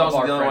 Nathan was Of also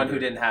our the only friend one who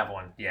group. didn't have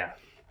one. Yeah.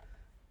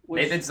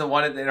 Which- Nathan's the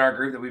one in our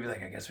group that we'd be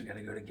like, I guess we got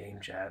to go to game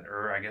chat,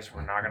 or I guess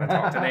we're not going to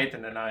talk to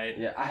Nathan tonight.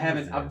 Yeah, I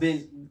haven't. I've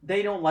been.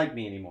 They don't like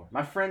me anymore.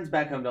 My friends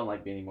back home don't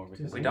like me anymore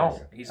because We of don't.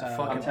 this. He's a I'm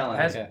fucking telling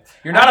you. peasant. Okay.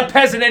 You're not a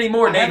peasant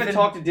anymore, I haven't Nathan.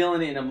 talked to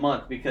Dylan in a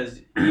month because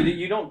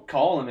you don't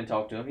call him and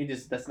talk to him.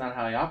 That's not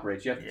how he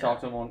operates. You have to Yeah. talk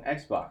to him on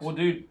Xbox. Well,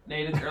 dude,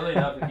 Nate, it's early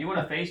enough. If you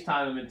want to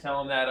FaceTime him and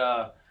tell him that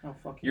oh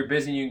fuck you. you're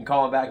busy, you can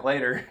call him back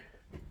later.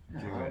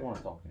 I don't want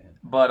to talk to him.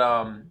 But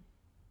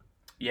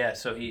yeah.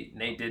 So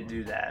Nate did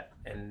do that,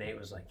 and Nate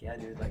was like, "Yeah,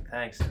 dude, like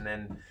thanks." And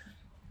then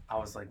I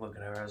was like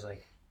looking over, I was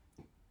like,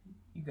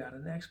 "You got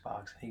an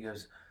Xbox?" And he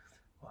goes,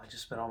 "Well, I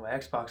just spent all my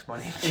Xbox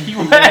money in Key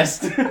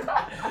West."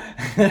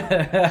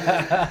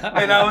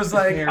 And I was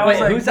like, Wait,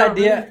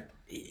 "No,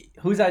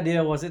 whose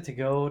idea was it to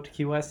go to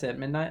Key West at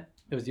midnight?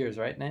 It was yours,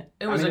 right, Nate?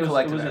 It was a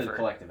collective It was effort. a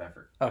collective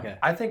effort. Okay.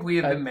 I think we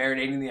have been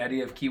marinating the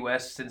idea of Key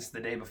West since the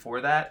day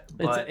before that,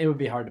 but It would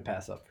be hard to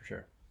pass up for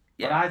sure.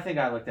 But Yeah. I think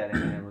I looked at it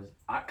and it was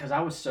because I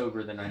was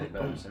sober the night of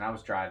Bows and I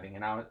was driving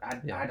and I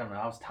don't know,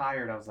 I was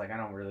tired. I was like, I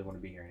don't really want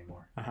to be here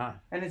anymore. Uh-huh.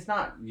 And it's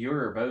not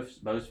your or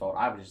Bo's fault.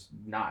 I was just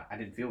not. I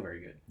didn't feel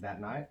very good.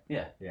 that night.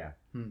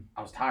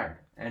 I was tired.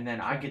 And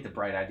then I get the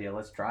bright idea.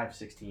 Let's drive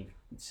 16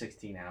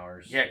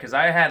 hours. yeah, because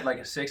I had like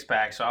a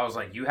 6-pack, so I was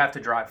like, you have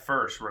to drive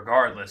first,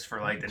 regardless, for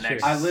like the Sure.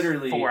 next I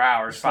literally 4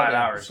 hours, 5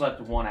 hours.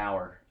 Slept 1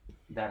 hour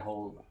that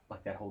whole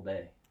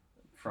day,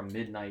 from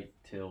midnight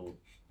till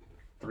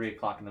 3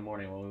 o'clock in the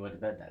morning when we went to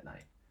bed that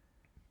night.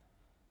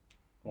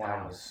 1 That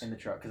hour was- in the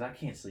truck because I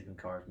can't sleep in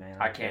cars, man.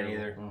 I I'm can't terrible.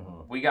 either.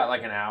 Mm-hmm. We got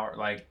like an hour.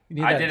 Like You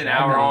need I that did an adrenaline,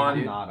 hour on.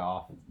 dude. Not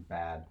off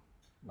bad.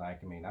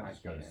 Like I mean, I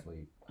just go to can't.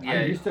 sleep. Yeah.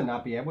 I used to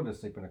not be able to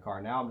sleep in a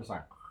car. Now I'm just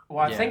like, Well,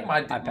 I Yeah, think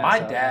I pass my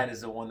out, dad yeah.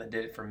 is the one that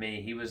did it for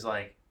me. He was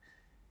like,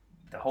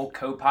 the whole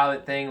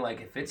co-pilot thing. Like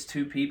if it's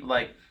 2 people,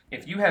 like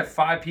if you have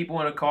 5 people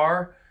in a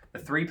car, the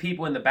 3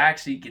 people in the back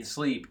seat can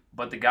sleep,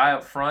 but the guy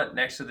up front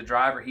next to the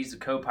driver, he's the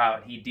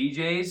co-pilot. He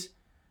DJs,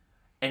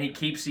 and he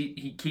keeps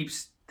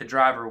the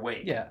driver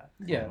awake. Yeah.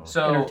 Yeah.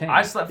 So Entertaining.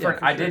 I slept Yeah,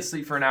 I sure. did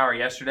sleep for an hour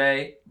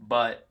yesterday,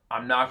 but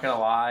I'm not gonna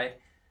lie.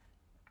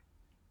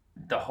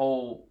 The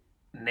whole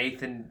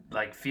Nathan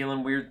like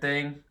feeling weird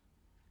thing,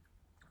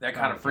 that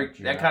kind of freaked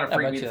me I the bet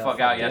fuck you that out fucked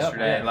you up,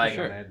 yesterday. yeah, like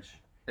sure. on edge.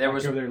 there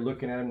was over there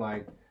looking at him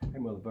like, hey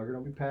motherfucker,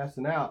 don't be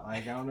passing out.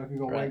 Like I don't know if you're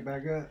gonna Right. wake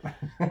back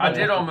up. I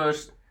did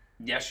almost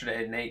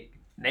yesterday.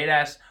 Nate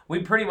asked. We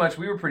were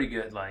pretty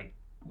good. Like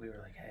we were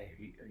like,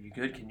 hey, are you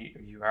good?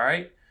 Are you all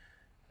right?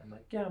 I'm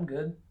like, yeah, I'm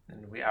good.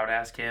 And I would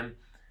ask him.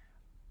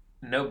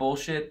 No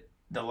bullshit.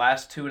 The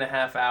last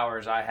 2.5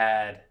 hours I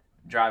had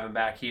driving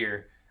back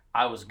here,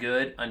 I was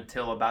good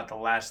until about the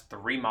last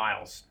 3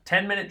 miles.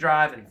 10-minute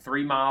drive and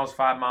 3 miles,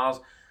 5 miles.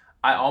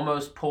 I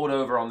almost pulled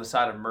over on the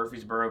side of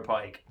Murfreesboro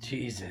Pike.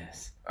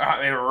 Jesus.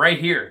 I mean, right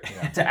here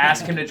to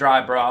ask him to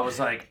drive, bro. I was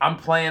like, I'm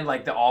playing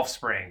like the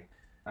Offspring.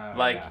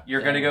 Like Yeah.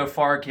 you're gonna go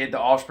far, kid. The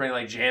Offspring,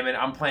 like jamming.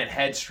 I'm playing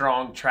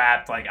Headstrong,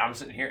 Trapped. Like I'm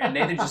sitting here, and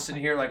Nathan's just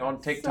sitting here, like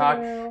on TikTok,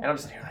 and I'm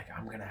sitting here, like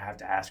I'm gonna have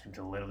to ask him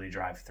to literally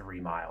drive 3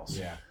 miles.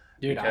 Yeah.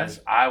 Dude, because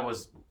I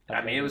was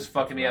I mean, it was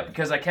fucking me up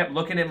because I kept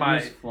looking at He my.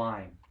 was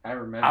flying. I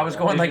remember. I was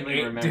going like vividly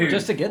eight, remember dude,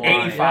 Just to get flying.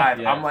 there.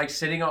 85. Yeah. I'm like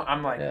sitting on.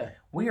 I'm like, Yeah.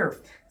 we are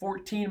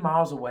 14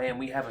 miles away and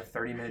we have a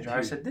 30-minute drive.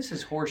 I said, this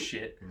is horse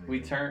shit. We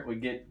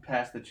get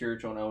past the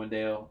church on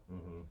Owendale.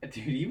 Mm-hmm. Dude,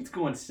 he was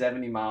going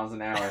 70 miles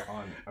an hour.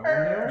 On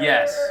Owendale?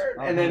 Yes.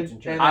 And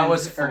then I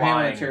was or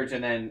Hamlin flying. Church,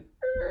 and then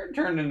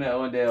turned into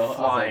Owendale.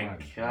 Flying. I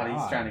was like, God,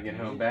 he's trying to get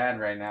home bad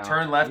right now.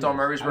 Turn left on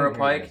Murraysboro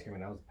Pike.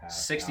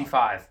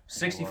 65.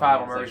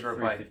 65 on It's like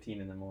Murraysboro Pike.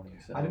 3:15 in the morning.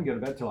 So. I didn't go to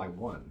bed till like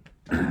 1.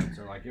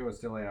 So like it was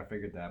still late. I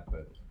figured that,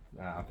 but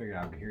I figured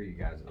I would hear you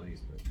guys at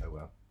least. But oh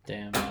well.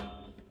 Damn.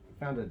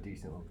 Found a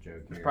decent little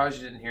joke here. Surprised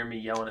you didn't hear me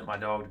yelling at my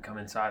dog to come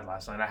inside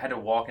last night. I had to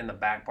walk in the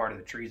back part of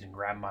the trees and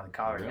grab him by the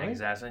collar and Really? yank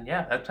his ass in.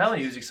 Yeah, I'm telling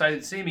you, he was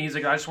excited to see me. He's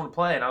like, I just want to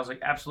play. And I was like,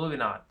 absolutely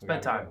not. It's We gotta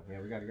bedtime. go.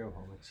 Yeah, we gotta go,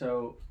 homie.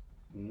 So,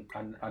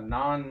 a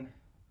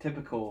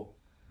non-typical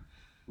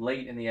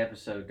late in the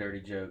episode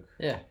dirty joke.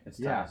 Yeah. It's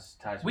Yeah.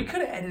 ties We with-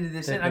 could have edited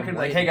this They've in. I been could have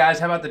like, waiting. hey guys,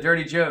 how about the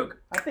dirty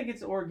joke? I think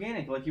it's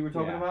organic, like you were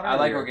talking Yeah. about. I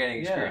like earlier.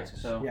 organic experiences.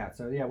 Yeah, so Yeah,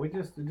 so yeah, we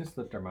just it just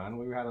slipped our mind.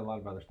 We had a lot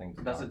of other things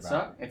to does talk it about.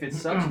 suck? If it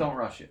sucks, don't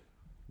rush it.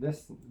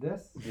 This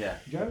Yeah.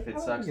 joke? If it I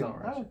don't sucks, think don't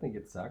I rush don't it. think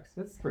it sucks.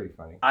 It's pretty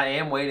funny. I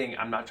am waiting.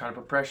 I'm not trying to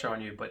put pressure on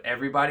you, but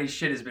everybody's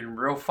shit has been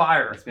real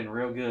fire. It's been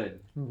real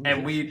good.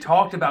 And we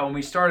talked about when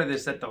we started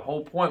this that the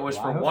whole point was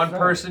Well, for I hope one so.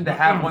 person to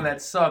have one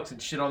that sucks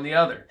and shit on the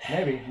other.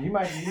 Maybe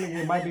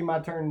it might be my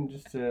turn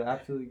just to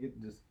absolutely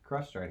get just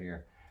crushed right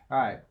here. All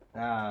right,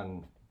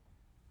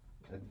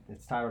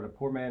 it's titled "A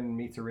Poor Man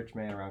Meets a Rich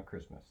Man Around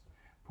Christmas."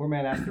 Poor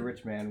man asks the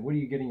rich man, "What are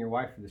you getting your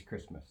wife for this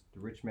Christmas?" The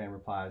rich man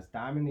replies,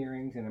 "Diamond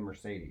earrings and a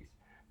Mercedes."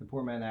 The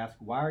poor man asks,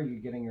 "Why are you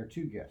getting her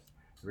 2 gifts?"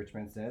 The rich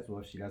man says, "Well,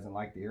 if she doesn't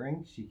like the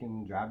earrings, she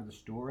can drive to the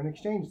store and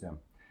exchange them."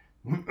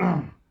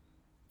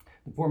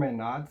 The poor man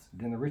nods.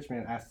 Then the rich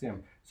man asks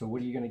him, "So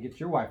what are you going to get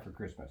your wife for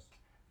Christmas?"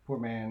 The poor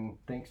man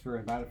thinks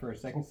about it for a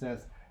second,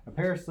 says, "A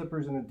pair of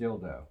slippers and a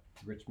dildo."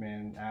 The rich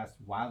man asks,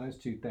 "Why those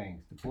 2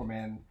 things?" The poor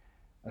man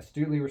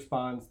astutely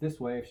responds, "This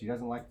way, if she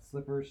doesn't like the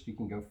slippers, she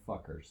can go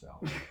fuck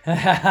herself."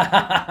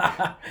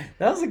 That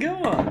was a good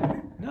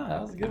one. No,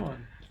 that was a good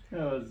one.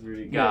 That was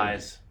really good.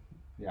 Guys,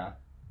 Yeah.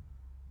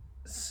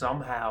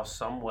 somehow,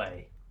 some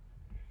way,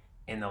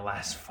 in the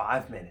last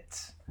 5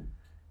 minutes,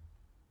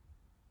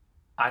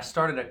 I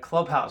started a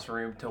clubhouse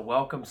room to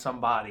welcome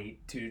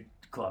somebody to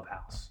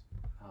Clubhouse.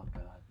 Oh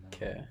God. No.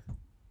 Okay.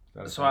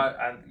 So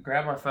I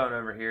grab my phone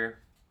over here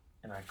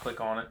and I click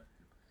on it.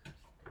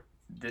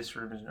 This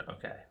room is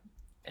okay.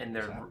 And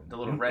the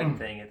little red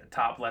thing at the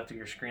top left of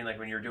your screen, like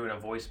when you're doing a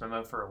voice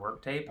memo for a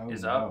work tape,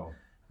 is up. no.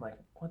 I'm like,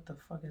 what the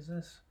fuck is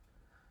this?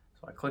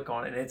 So I click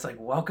on it and it's like,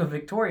 welcome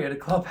Victoria to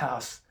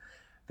Clubhouse.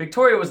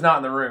 Victoria was not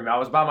in the room. I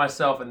was by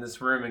myself in this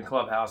room in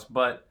Clubhouse,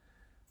 but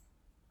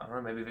I don't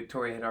know, maybe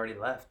Victoria had already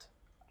left.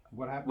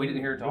 What happened? We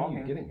didn't hear her What are you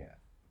talking. getting at?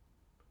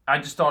 I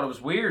just thought it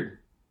was weird.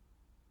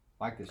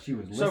 Like that she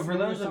was listening So for or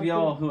those of something?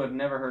 y'all who have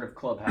never heard of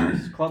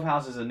Clubhouse,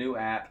 Clubhouse is a new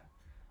app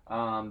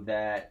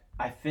that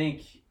I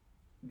think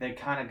they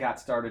kind of got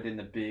started in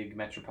the big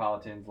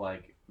metropolitans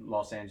like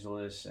Los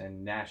Angeles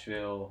and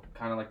Nashville,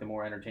 kind of like the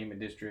more entertainment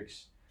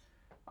districts.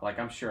 Like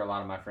I'm sure a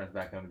lot of my friends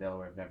back home in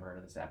Delaware have never heard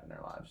of this app in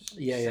their lives.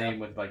 Yeah, yeah. Same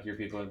with like your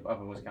people up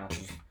in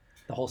Wisconsin.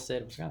 The whole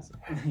state of Wisconsin.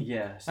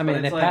 Yeah. I mean,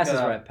 but it it's passes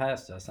like, right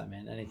past us. I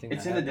mean, anything.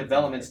 It's that in the happens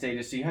development out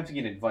stages, so you have to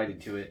get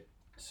invited to it.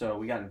 So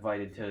we got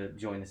invited to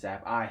join this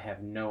app. I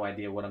have no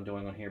idea what I'm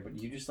doing on here, but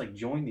you just like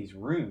join these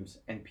rooms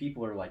and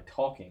people are like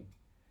talking,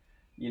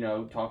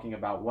 talking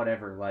about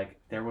whatever. Like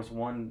there was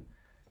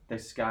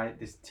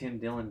this Tim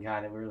Dillon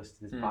guy that we were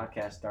listening to this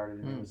podcast started,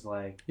 and it was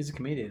like, He's a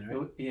comedian,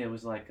 right? it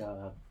was like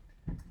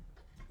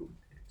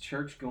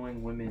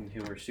church-going women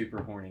who are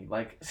super horny,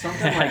 like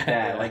something like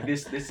that. Like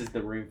this is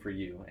the room for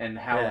you, and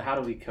how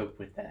do we cope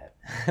with that?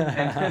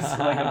 And there's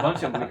like a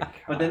bunch of,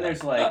 but then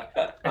there's like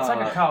It's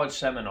like a college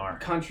seminar.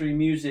 country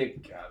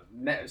music,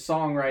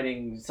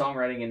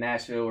 songwriting in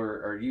Nashville,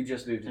 or you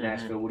just moved to Mhm.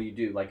 Nashville. What do you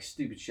do? Like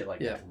stupid shit like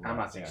Yeah. that. I'm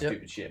not saying Yep.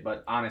 stupid shit,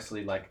 but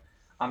honestly, like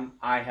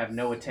I have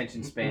no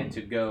attention span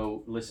to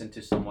go listen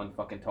to someone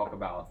fucking talk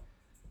about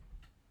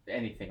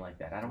anything like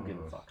that. I don't give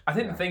a fuck. I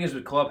think the thing is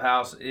with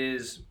Clubhouse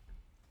is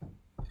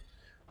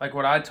like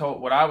what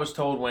I was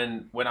told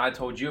when I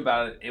told you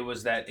about it, it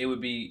was that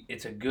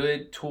it's a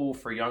good tool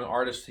for young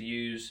artists to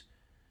use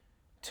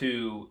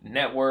to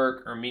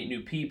network or meet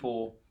new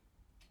people.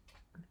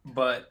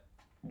 But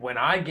when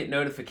I get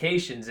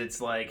notifications, it's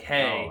like,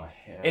 hey, Oh,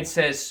 yeah. it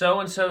says so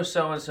and so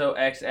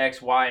X,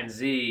 X, Y, and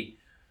Z,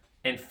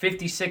 and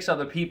 56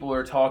 other people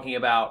are talking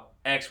about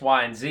X,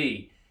 Y, and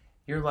Z.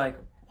 You're like,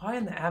 why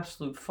in the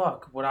absolute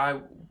fuck would I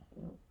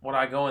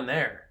go in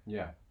there?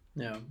 Yeah.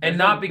 Yeah. And There's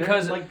not there's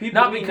because like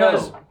people not we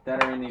because know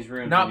that are in these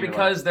rooms. not and you're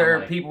because like, they're I'm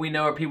like, people we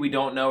know or people we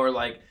don't know, or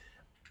like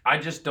I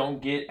just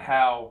don't get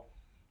how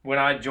when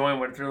I join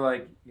when they're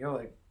like, yo,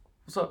 like,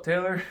 what's up,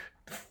 Taylor?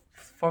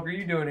 fuck are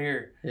you doing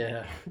here?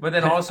 Yeah. But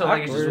then also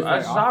like it's just, Awkward.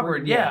 it's just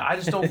awkward. Yeah, I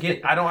just don't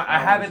get. I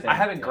haven't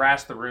understand.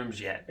 grasped the rooms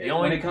yet. The When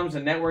only it comes to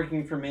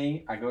networking for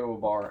me, I go to a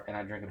bar and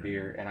I drink a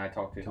beer and I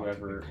talk to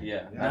whoever.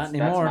 Yeah, Not that's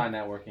anymore. my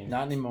networking.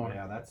 Not anymore.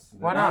 Yeah, that's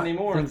Why Not not?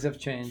 anymore. Things have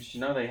changed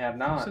No, they have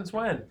not. since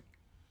when?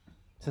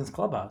 since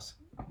Clubhouse.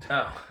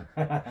 Oh,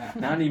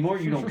 Not anymore.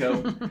 You don't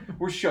go.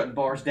 We're shutting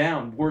bars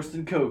down. Worse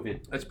than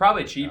COVID. it's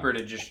probably cheaper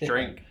to just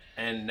drink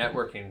and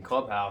network in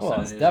Clubhouse. Well,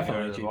 than it's it is to go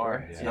definitely to the cheaper.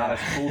 bar. It's Yeah. not as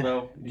cool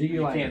though. Do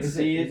you like? can't Is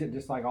see Is it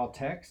just like all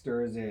text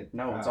or is it?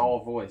 No, it's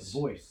all voice.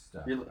 voice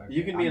stuff.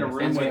 You can be in a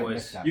room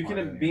with- You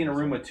can be in a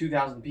room with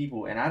 2,000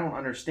 people, and I don't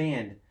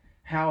understand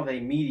how they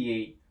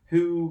mediate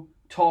who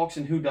talks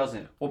and who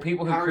doesn't. Well,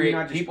 people How who are you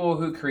not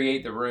just-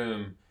 create the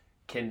room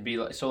can be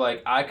like so.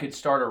 Like I could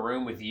start a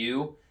room with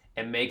you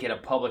and make it a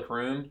public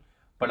room,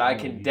 but I Oh,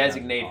 can you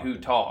designate guys are who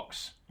talking.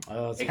 talks.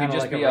 Oh, it's It kind could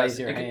of just like be a us. raise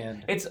your It could-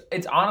 hand.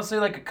 It's honestly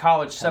like a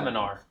college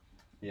seminar.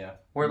 Yeah.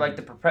 Where like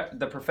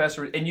the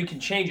professor and you can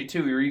change it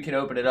too, or you can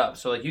open it up.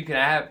 So like you can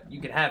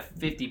have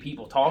 50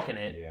 people talking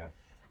it, Yeah.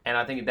 and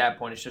I think at that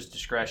point it's just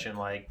discretion.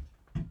 Like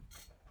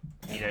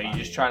you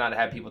just try not to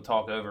have people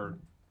talk over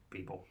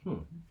people.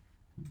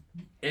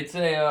 It's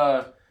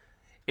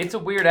a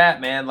weird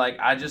app, man. Like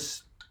I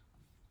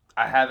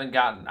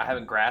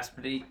haven't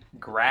grasped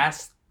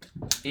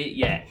it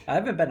yet. I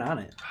haven't been on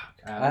it.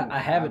 I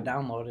have it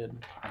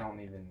downloaded. I don't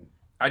even.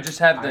 I just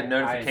have the I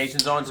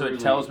notifications on, so it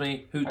truly- tells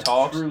me who I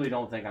talks. truly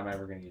don't think I'm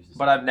ever going to use this.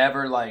 But I've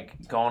never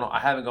like gone. I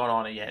haven't gone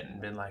on it yet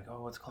and been like,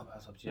 oh, what's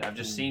Clubhouse up to? I've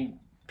just seen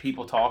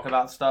people talk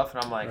about stuff,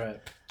 and I'm like, Right.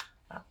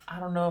 I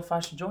don't know if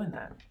I should join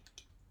that.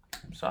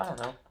 So I don't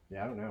know.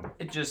 Yeah, I don't know.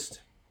 It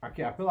just I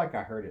feel like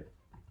I heard it.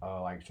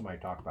 Like somebody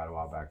talked about it a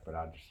while back, but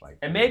I just like.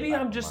 and maybe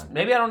back I'm in just mind.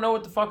 maybe I don't know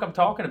what the fuck I'm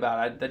talking about.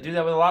 I do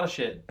that with a lot of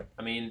shit.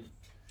 I mean,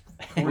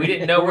 we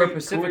didn't know where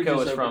Pacifico Corey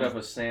was just opened from.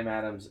 up a Sam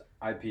Adams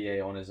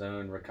IPA on his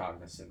own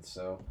recognizance,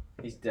 so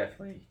he's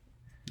definitely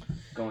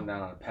going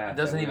down on a path. It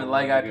doesn't that we even don't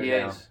like wanna go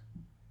IPAs.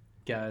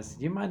 Guys,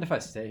 do you mind if I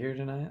stay here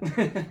tonight?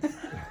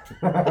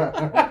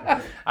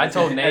 down. I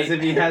told Nate. As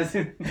if he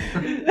hasn't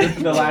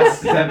the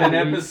last 7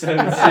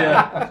 episodes.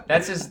 Yeah.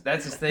 That's his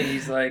thing.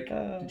 He's like,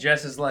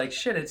 Jess is like,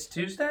 shit, it's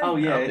Tuesday. Oh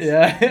yeah.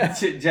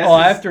 It's, Yeah. Jess Oh,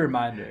 I is- have to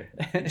remind her.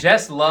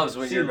 Jess loves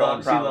when She you're gone.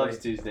 loves, Probably.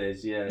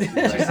 Tuesdays. Yeah.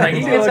 She's like, he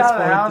She gets looks out of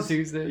the forward to house.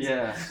 Tuesdays.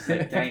 Yeah. She's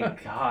like,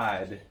 thank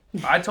God.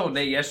 I told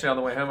Nate yesterday on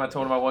the way home. I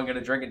told him I wasn't going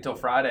to drink until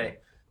Friday.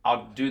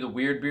 I'll do the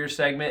weird beer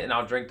segment and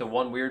I'll drink the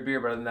one weird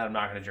beer, but other than that, I'm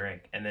not going to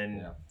drink. And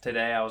then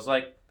today I was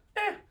like,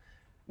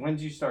 When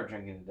did you start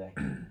drinking today?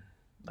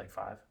 like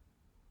 5.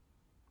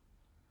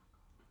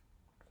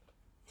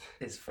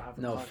 Is 5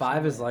 No, o'clock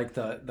 5 is somewhere? like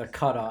the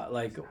cutoff.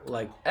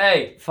 Like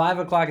Hey, 5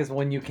 o'clock is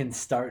when you can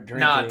start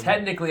drinking. nah,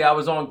 technically I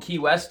was on Key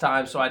West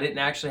time, so I didn't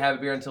actually have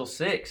a beer until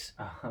 6.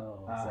 Oh, is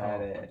Oh,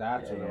 that it?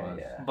 that's what it was.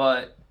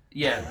 But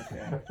yeah,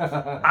 Okay.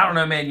 I don't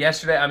know, man.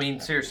 Yesterday, I mean,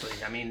 seriously,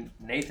 I mean,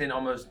 Nathan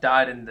almost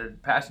died in the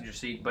passenger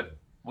seat, but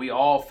we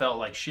all felt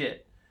like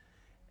shit.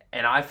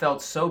 And I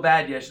felt so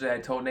bad yesterday. I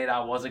told Nate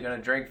I wasn't going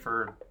to drink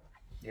for,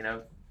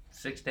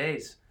 6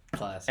 days.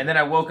 Classic. And then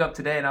I woke up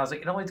today and I was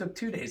like, it only took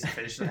 2 days to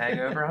finish the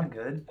hangover. I'm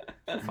good.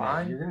 Man,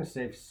 Fine. you're gonna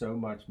save so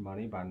much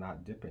money by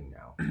not dipping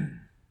now.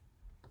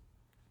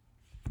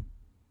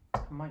 I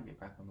might get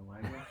back on the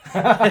wagon.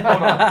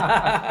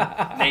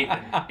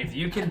 Nathan, if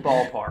you can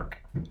ballpark,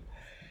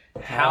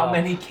 how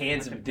many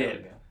cans of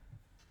dip?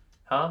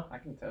 Huh? I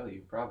can tell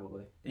you,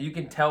 probably. You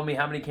can tell me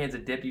how many cans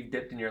of dip you've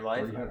dipped in your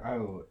life?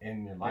 300,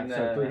 in your life, In so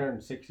the-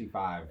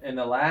 365. In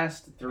the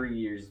last 3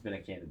 years, it's been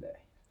a can a day.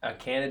 A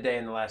can a day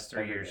in the last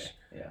 3 Every years.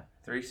 day. Yeah.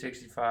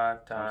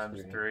 365 times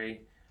Times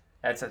 3.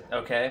 That's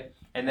okay.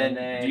 And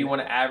then, do you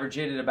want to average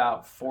it at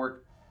about $4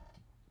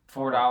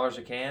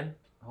 a can?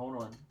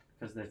 Hold on,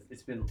 because it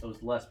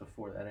was less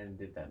before that. I didn't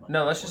dip that much.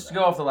 No, let's before just that.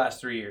 go off the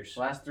last 3 years.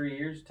 Last 3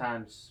 years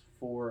times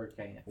 4 a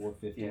can.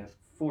 450. Yeah,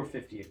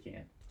 $4.50 a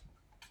can.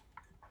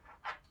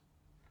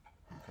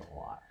 That's a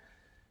lot.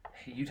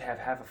 You'd have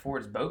half a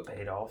Ford's boat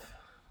paid off.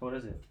 What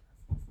is it?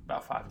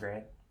 About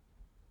 $5,000.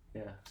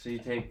 Yeah. So you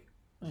take.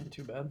 Ain't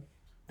too bad.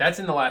 That's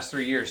in the last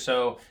 3 years.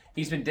 So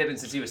he's been dipping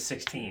since he was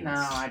 16. No,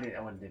 I didn't.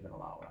 I wasn't dipping a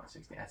lot when I was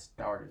 16. I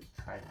started.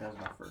 That was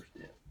my first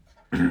dip.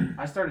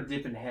 I started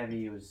dipping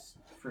heavy. It was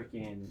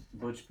freaking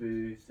Butch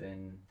Booth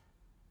and.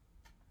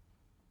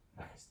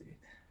 Nice, dude. It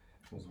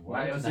was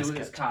Well, it was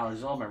Nice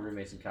college. All my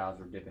roommates in college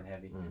were dipping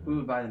heavy. Mhm. We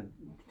would buy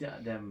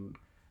them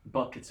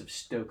buckets of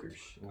Stokers.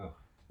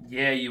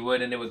 Yeah, you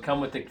would, and it would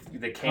come with the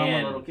Come a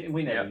can. little can.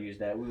 We never Yep. used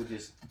that.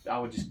 I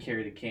would just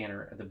carry the can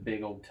or the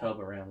big old tub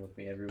around with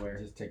me everywhere.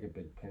 Just take a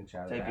big pinch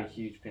out Take of a that.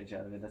 huge pinch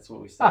out of it. That's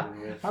what we started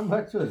with. How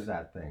much was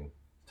that thing?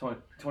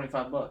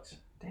 25 bucks.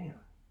 Damn.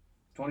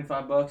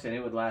 25 bucks, and it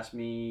would last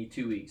me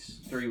 2 weeks,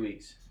 3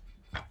 weeks.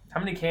 How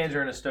many cans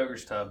are in a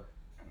Stoker's tub?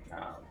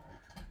 Um,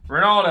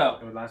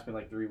 Ronaldo. it would last me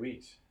like 3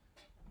 weeks.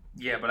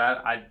 Yeah, but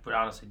I would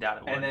honestly doubt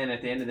it would. And then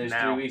at the end of those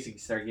Now. 3 weeks, it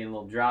started getting a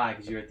little dry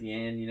because you're at the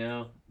end,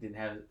 didn't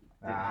have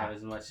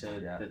as much.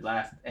 Yeah. The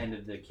last end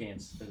of the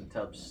cans, the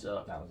tub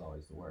sucked. That was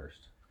always the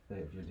worst.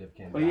 if your dip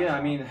can. Well, yeah,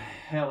 I mean,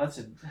 hell, that's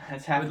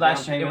half would a down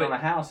last you- payment it on a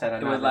house. Had I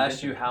It not would been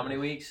last you dipping. how many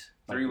weeks?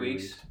 Like 3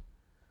 weeks.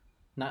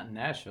 Not in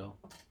Nashville.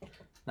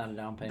 Not a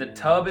down The payment.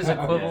 tub is Oh,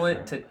 yeah,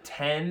 equivalent sure. to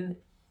 10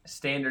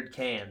 standard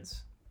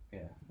cans. Yeah,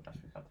 last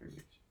me about 3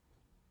 weeks.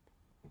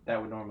 That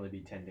would normally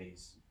be 10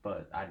 days,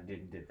 but I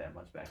didn't dip that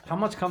much back then. How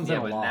much comes Yeah, in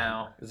a but log?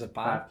 now- Is it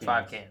 5?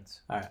 5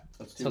 cans.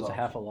 That's two So it's a logs.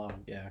 half a log.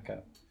 Yeah, okay.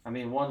 I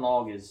mean, one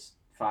log is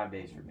 5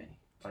 days for me.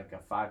 Like a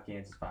 5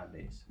 cans is 5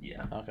 days.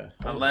 Yeah. Okay.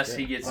 Unless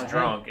Holy he shit. gets Well,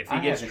 drunk. If he I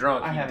gets haven't-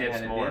 drunk, I he haven't dips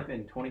had a more. dip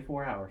in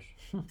 24 hours.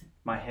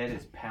 My head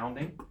is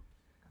pounding.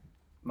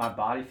 My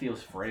body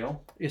feels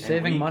frail. You're and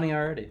saving weak. money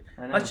already.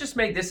 I know. Let's just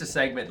make this a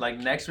segment. Like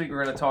next week,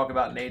 we're going to talk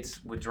about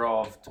Nate's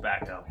withdrawal of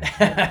tobacco.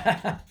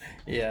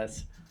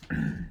 Yes.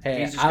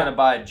 Hey, He's just going to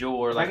buy a jewel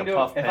or If I like can a do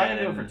puff it, if I pen.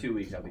 can do it for and- 2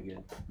 weeks, I'll be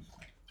good.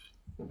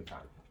 It'll be fine.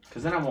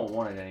 Because then I won't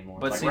want it anymore.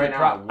 But like see, right the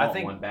now, I want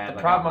think one bad. the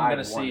Like, problem I I'm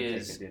going to want see take a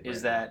is dip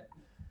is right now. that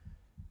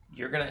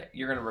you're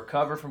gonna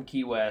recover from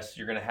Key West.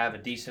 You're gonna have a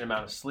decent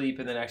amount of sleep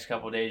in the next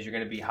couple of days. You're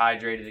gonna be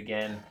hydrated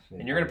again,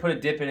 and you're gonna put a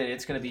dip in it.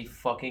 It's gonna be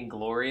fucking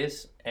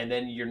glorious, and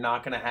then you're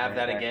not gonna have Right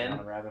that back again. down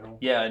the rabbit hole.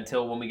 Yeah,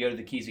 until when we go to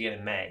the Keys again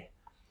in May,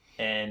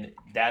 and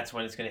that's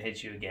when it's gonna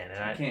hit you again.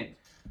 And I can't.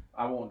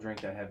 I won't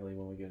drink that heavily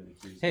when we go to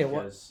the Keys Hey,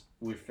 what- because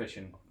we're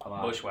fishing a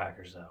lot.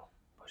 Bushwhackers though,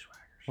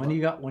 Bushwhackers.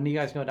 When do you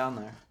guys go down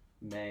there?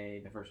 May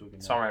the first week in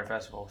May. Songwriter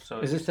Festival. So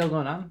Is it still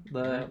going on?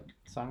 The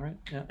songwriter?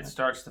 Yeah. it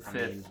starts the I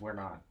 5th. mean, we're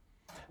not.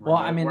 Well,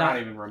 I mean, we're not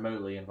not- even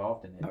remotely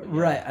involved in it. but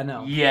Right, I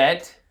know.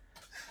 Yet.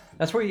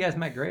 That's where you guys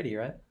met Grady,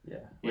 right? Yeah.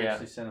 We Yeah.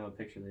 actually sent him a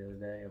picture the other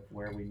day of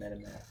where we met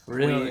him at.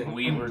 Really?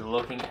 We were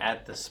looking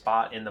at the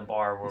spot in the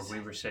bar where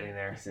we were sitting I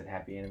there. said,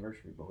 "Happy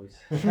anniversary, boys."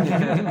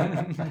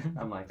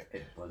 I'm like,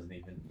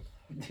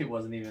 it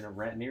wasn't even a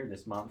rent near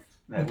this month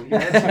that we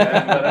met you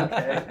at,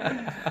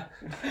 but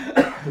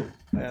okay.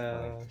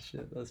 Oh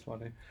shit, that's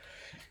funny.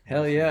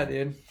 Hell yeah,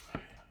 dude.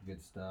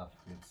 Good stuff.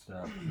 Good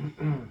stuff.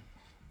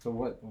 So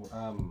what?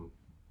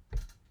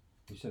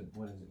 You said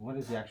what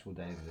is the actual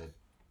day that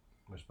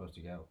we're supposed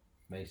to go?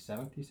 May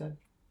 7th. You said.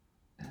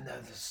 No,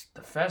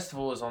 the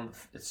festival is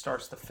it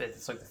starts the 5th.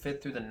 It's like the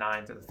 5th through the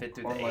 9th or the 5th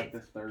through Or the 8th. like the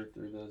 3rd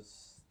through the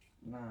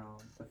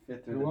the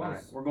 5th through Who the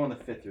else? 9th. We're going the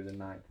 5th through the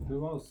 9th.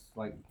 Who else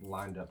like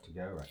lined up to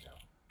go right now?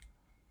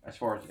 As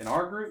far as in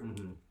our group,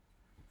 Mm-hmm.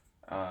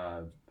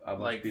 a bunch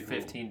Like of people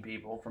 15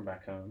 people. from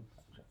back home.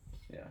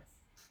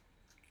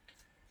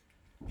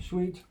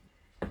 Sweet.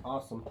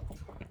 Awesome.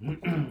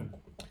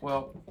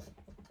 Well,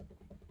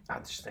 I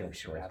just think we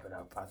should wrap it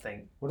up. I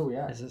think What are we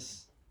at? Is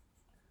this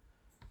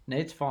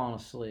Nate's falling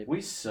asleep?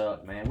 We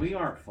suck, man. We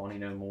aren't funny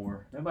no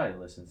more. Nobody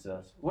listens to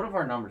us. What have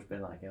our numbers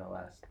been like in the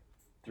last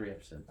 3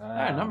 episodes?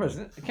 Alright, numbers.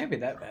 It can't be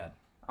that bad.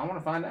 I want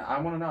to find out. I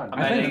want to know. I'm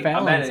I think editing-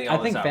 Fallon's. editing all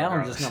I think this out Fallon's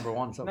regardless. is number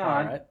one so No,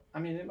 far, right? I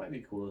mean, it might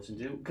be cool to listen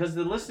to because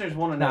the listeners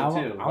want to No, know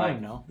I too. want Like,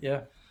 to know.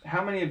 Yeah.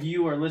 how many of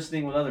you are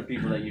listening with other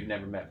people that you've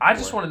never met? I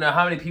just want to know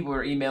how many people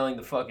are emailing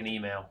the fucking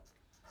email.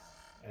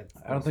 It's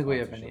I don't think we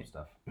have sponsorship any.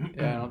 stuff.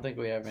 Yeah, I don't think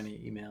we have any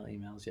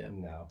emails yet.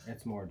 No,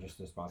 it's more just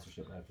the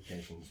sponsorship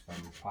notifications from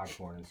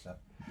Podcorn and stuff.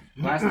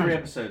 Last 3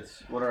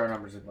 episodes. What are our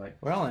numbers look like?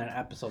 We're only on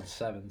episode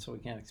 7, so we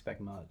can't expect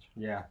much.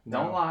 Yeah.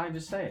 Don't no. lie.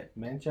 Just say it.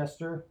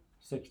 Manchester,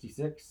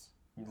 66.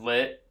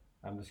 Lit,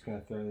 I'm just gonna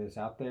throw this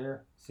out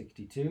there.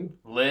 62.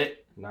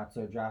 lit. Not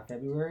so dry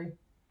February.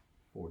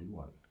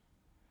 41.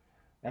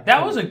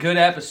 That was a good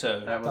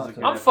episode. That was a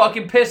good. I'm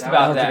fucking pissed that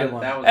about was a that. good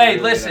one. was a Hey, really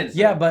good listen. episode.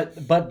 Yeah,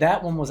 but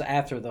that one was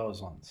after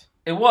those ones,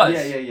 It was.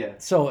 Yeah.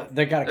 so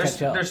they gotta There's,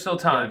 catch up. there's still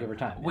Gotta time. give her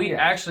time. We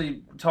Yeah.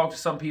 actually talked to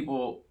some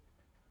people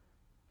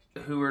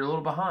who were a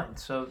little behind,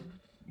 so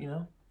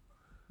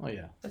Oh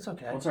yeah, it's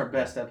okay. What's our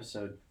best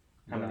episode?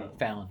 How many?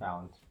 Fallon.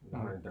 Fallon's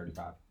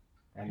 135.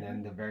 And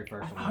then the very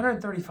first one.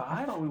 135?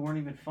 I thought we weren't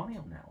even funny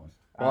on that one.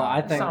 Well, I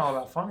It's think not all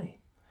about funny.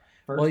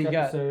 First Well, you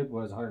got- episode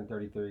was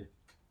 133.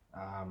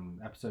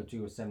 Episode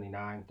 2 was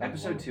 79. That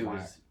was Episode one with 2 Wyatt.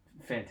 was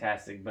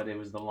fantastic, but it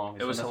was the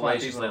longest. It was one. That's why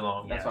hellaciously people-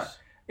 long. That's Yes.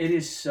 why it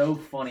is so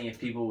funny if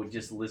people would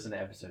just listen to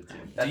episode 2.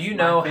 That's Do you my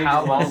know favorite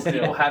how long episode.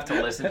 people have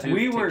to listen to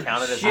We to were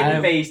count it as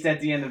shit faced at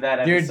the end of that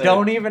episode. dude,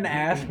 don't even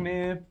ask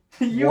me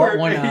You what were-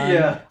 went on.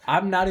 Yeah.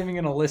 I'm not even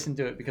gonna listen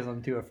to it because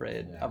I'm too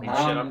afraid. Yeah. I'm Shit,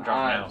 not. I'm drunk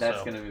now, That's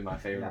so. gonna be my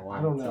favorite Yeah, one.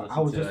 I don't to know. listen I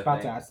was to, just about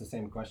to think. ask the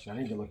same question.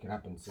 I need to look it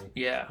up and see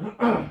Yeah.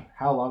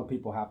 how long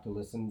people have to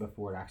listen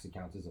before it actually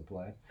counts as a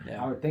play.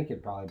 Yeah. I would think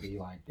it'd probably be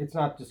like, it's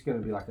not just going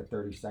to be like a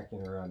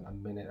 30-second or a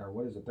minute or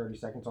what is it, 30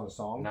 seconds on a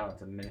song? No,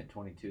 it's a minute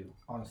 22.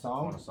 On a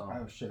song? On a song.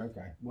 Oh shit.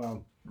 Okay.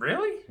 Well,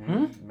 Really?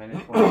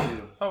 Minute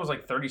 22. That was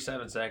like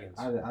 37 seconds.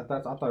 I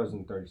thought it was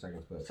in 30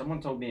 seconds, but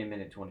Someone told me a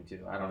minute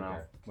 22. I don't know.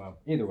 okay. Well,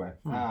 either way,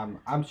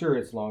 I'm sure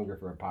it's longer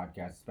for a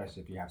podcast,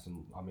 especially if you have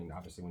some. I mean,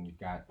 obviously when you've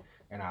got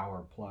an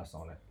hour plus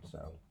on it.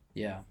 So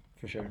Yeah,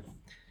 for sure.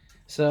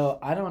 So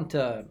I don't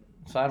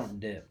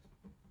dip,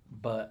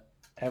 but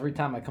every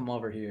time I come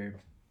over here,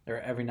 or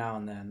every now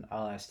and then,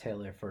 I'll ask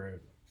Taylor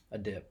for a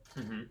dip,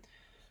 Mhm.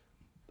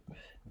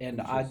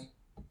 and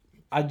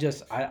I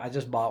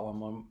just bought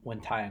one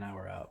when Ty and I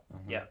were out.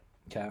 Yeah.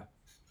 Okay.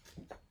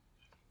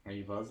 Are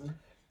you buzzing?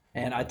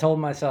 And I told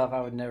myself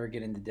I would never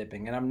get into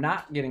dipping, and I'm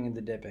not getting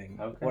into dipping.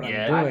 Okay. What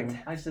Yeah. I'm doing?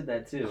 I said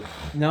that too.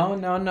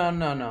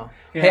 No.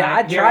 Hey,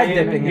 I tried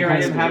dipping in Here high I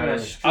am school. having a I'll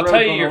stroke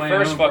tell you on the your way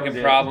first home from fucking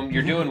dip. problem.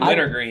 You're doing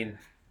wintergreen.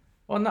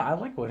 Well, no, I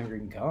like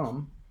wintergreen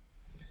gum.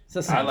 It's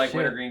the same I like shit.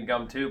 wintergreen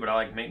gum too, but I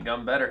like mint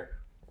gum better.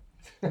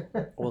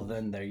 Well,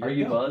 then there you Are go.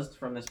 you buzzed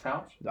from this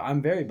pouch?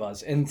 I'm very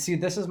buzzed, and see,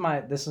 this is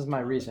my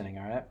reasoning.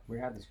 All right, We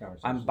had this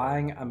conversation.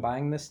 I'm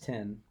buying this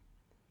tin,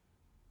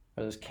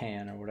 or this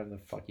can, or whatever the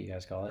fuck you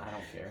guys call it, I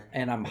don't care.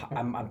 and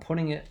I'm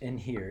putting it in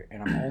here,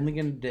 and I'm only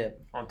gonna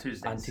dip On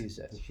Tuesdays. on You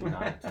Tuesdays. should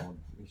not have told.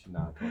 You should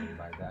not have told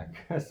anybody that.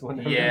 'Cause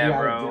whenever Yeah, you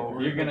gotta bro. dip,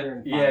 we're You're gonna- there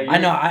and yeah, find I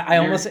know. I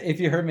You're- almost, if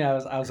you heard me, I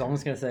was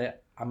almost gonna say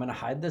I'm gonna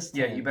hide this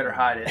tin. Yeah, you better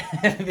hide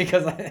it.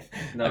 because I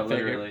No, I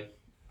figured- literally.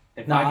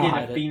 If No, I I'll get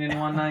hide a it. fiend in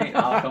one night,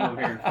 I'll come over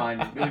here and find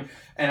it, dude.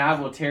 And I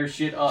will tear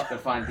shit up to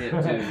find dip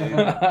too, dude.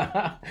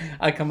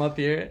 I come up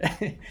here,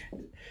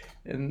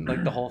 and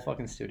like the whole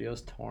fucking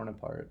studio's torn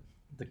apart.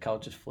 The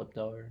couch is flipped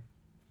over.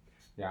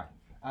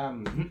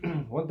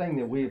 One thing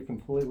that we have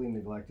completely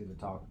neglected to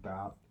talk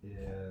about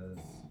is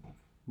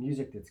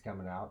music that's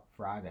coming out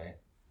Friday.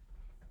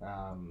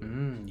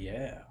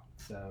 Yeah.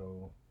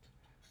 So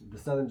the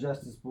Southern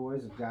Justice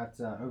Boys have got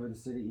Over the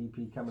City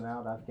EP coming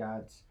out. I've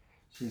got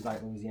She's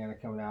Like Louisiana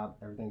coming out.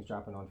 Everything's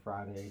dropping on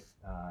Friday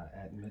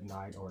at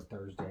midnight or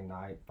Thursday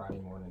night, Friday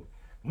morning.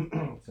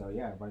 So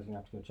yeah, everybody's gonna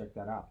have to go check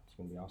that out. It's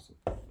gonna be awesome.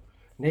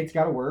 Nate's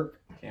got to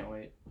work Can't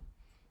wait.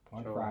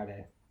 on Sure.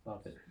 Friday.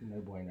 Love it. No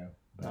bueno.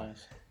 But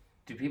Nice.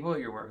 Do people at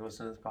your work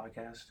listen to this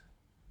podcast?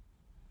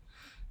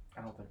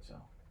 I don't think so.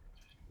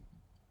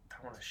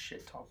 I want to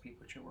shit talk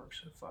people at your work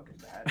so fucking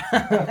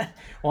bad.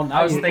 Well,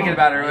 now I was you- thinking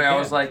about it earlier. I Yeah.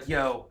 was like,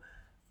 yo,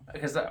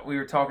 because we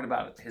were talking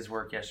about his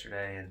work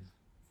yesterday, and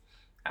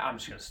I'm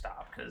just going to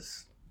stop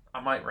because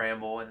I might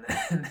ramble, and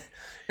then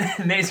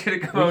Nate's going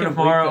to come home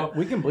tomorrow.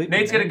 We can bleep.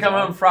 Nate's the going to names come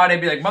out. home Friday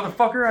and be like,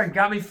 motherfucker, I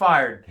got me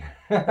fired.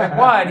 Like,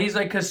 why? And he's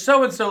like, because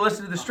so-and-so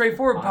listened to the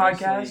Straightforward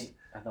Honestly, podcast.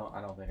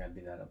 I don't think I'd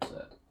be that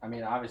upset. I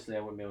mean, obviously, I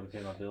wouldn't be able to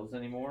pay my bills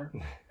anymore,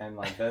 and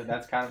like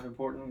that's kind of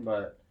important.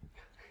 But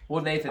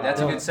Well, Nathan, that's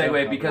a good Don't-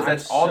 segue because I'm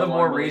that's all the so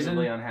more reason.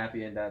 unbelievably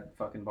unhappy at that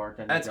fucking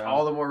bartender. That's job.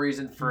 all the more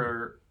reason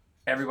for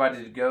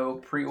everybody to go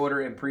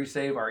pre-order and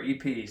pre-save our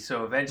EP.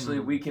 So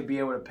eventually we can be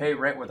able to pay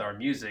rent with our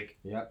music.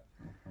 Yep.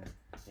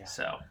 Yeah.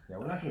 So Yeah,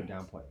 we're not going to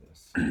downplay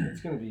this.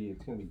 It's gonna be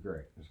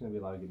great. There's gonna be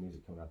a lot of good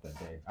music coming out that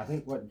day. I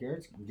think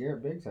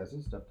Garrett Biggs has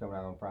his stuff coming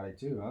out on Friday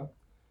too, huh?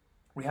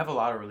 we have a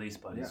lot of release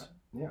buddies.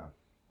 Yeah.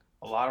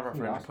 A lot of our Pretty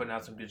friends awesome. are putting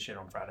out some good shit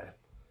on Friday.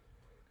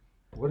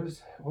 What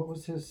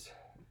was his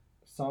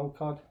song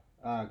called?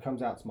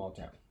 Comes Out Small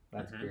Town.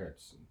 That's Mhm.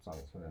 Garrett's song.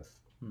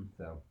 Hmm.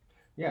 So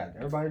yeah,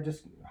 everybody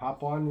just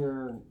hop on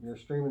your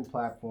streaming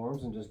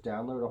platforms and just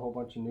download a whole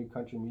bunch of new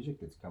country music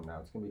that's coming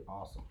out. It's gonna be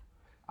awesome.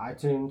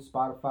 iTunes,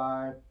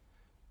 Spotify,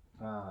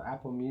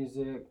 Apple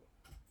Music.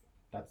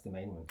 That's the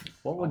main one.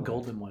 What All would of it.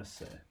 Golden West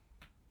say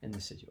in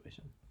this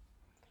situation?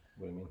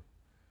 What do you mean?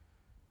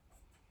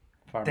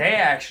 Farmer. They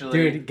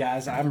actually Dude,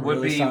 guys, I'm would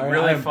really be sorry.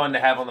 really I'm- fun to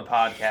have on the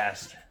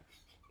podcast.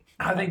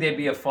 I think they'd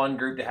be a fun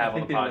group to have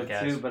I on think the they would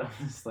podcast. too, but I'm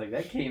just like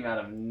that came out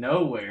of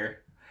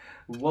nowhere.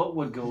 What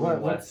would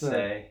Golden What's West the-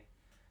 say?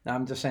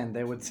 I'm just saying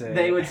they would say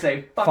They would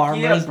say, "Fuck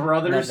farmers, yeah,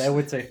 brothers." No, they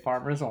would say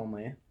farmers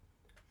only.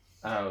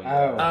 Oh, Oh,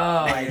 yeah.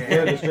 Oh, like yeah.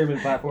 they're the streaming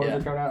platforms Yeah.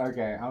 are coming out.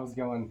 Okay, I was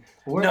going.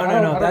 No, I no, don't-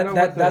 no. I don't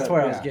know what That's the-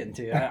 where I was yeah. getting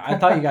to. I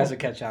thought you guys would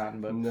catch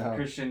on, but No.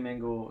 Christian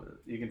Mingle.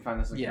 You can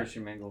find us on Yeah.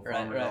 Christian Mingle. Right,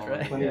 Farmers right, Only.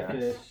 right. Plenty Yeah.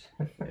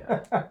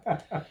 of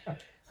fish.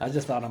 I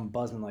just thought I'm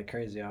buzzing like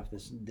crazy off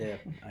this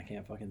dip. I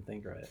can't fucking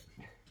think right.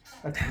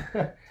 Trying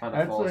to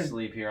That's fall like-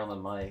 asleep here on the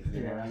mic.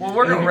 You Yeah. know? Well,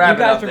 we're gonna You wrap it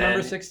guys up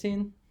remember then.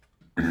 16?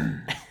 All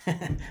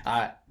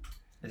right,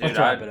 Dude, let's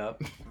wrap it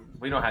up.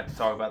 we don't have to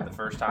talk about the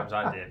first times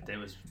I dipped. It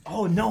was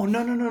Oh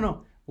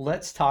no!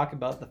 Let's talk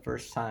about the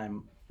first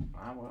time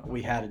I will.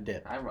 we had a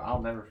dip.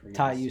 I'll never forget.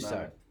 Ty, this you moment.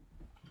 start.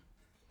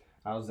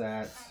 I was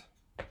at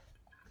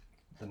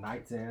the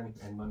Knights Inn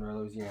in Monroe,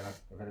 Louisiana.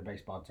 We had a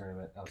baseball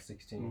tournament. I was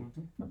 16.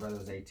 Mhm. My brother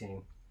was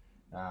 18.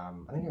 I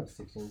think I was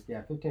 16.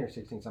 Yeah, 15 or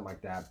 16, something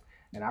like that.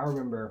 And I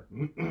remember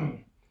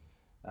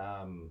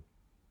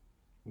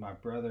my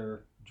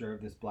brother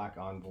drove this black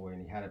Envoy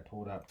and he had it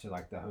pulled up to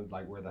like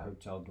where the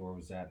hotel door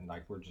was at, and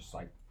like we're just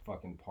like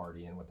fucking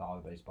partying with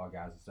all the baseball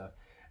guys and stuff.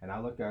 And I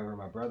look over,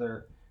 my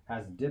brother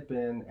has a dip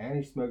in and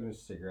he's smoking a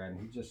cigarette and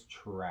he just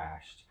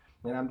trashed.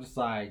 And I'm just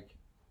like,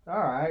 all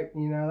right,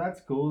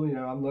 that's cool.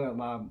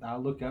 I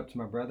look up to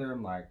my brother.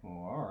 I'm like, well,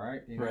 all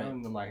right, Right.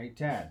 and I'm like, hey,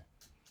 Tad,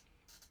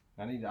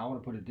 I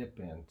want to put a dip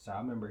in. So I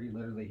remember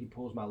he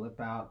pulls my lip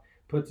out,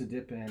 puts a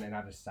dip in, and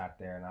I just sat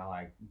there and I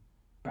like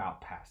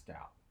about passed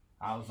out.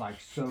 I was like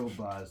so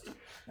buzzed,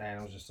 and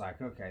I was just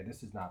like, okay,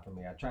 this is not for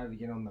me. I tried to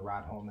get on the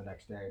ride home the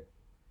next day,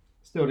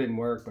 still didn't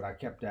work, but I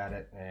kept at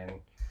it, and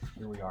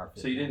here we are.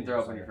 So you didn't throw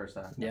up on 15 your first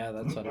time? Yeah,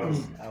 that's what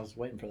I was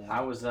waiting for that.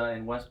 I was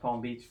in West Palm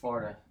Beach,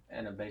 Florida,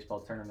 in a baseball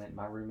tournament.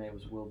 My roommate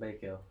was Will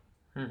Baco.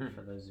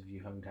 For those of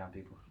you hometown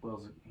people,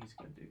 he's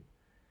a good dude.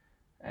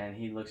 And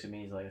he looks at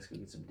me, he's like, let's go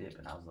get some dip.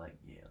 And I was like,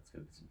 yeah, let's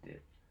go get some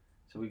dip.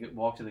 So we could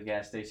walk to the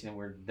gas station, and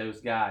we're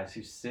those guys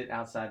who sit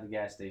outside the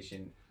gas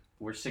station.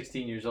 We're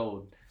 16 years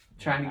old,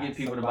 trying to get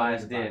people to buy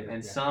us dip,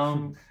 and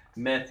some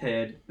meth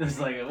head was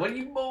like, "What do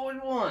you boys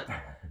want?"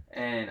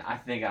 And I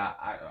think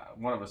I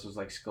one of us was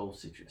like Skull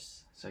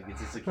Citrus, so he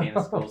gets us a can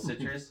of Skull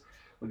Citrus.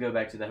 We go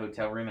back to the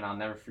hotel room, and I'll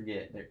never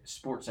forget. The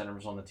Sports Center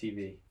was on the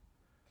TV.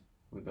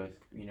 We both,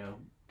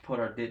 put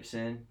our dips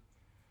in.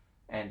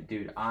 And,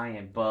 dude, I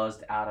am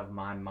buzzed out of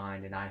my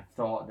mind. And I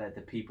thought that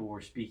the people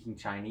were speaking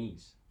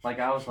Chinese. Like,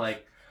 I was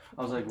like,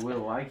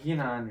 Will, why can't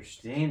I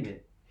understand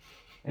it?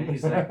 And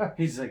he's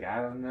like,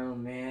 I don't know,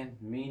 man.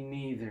 Me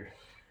neither.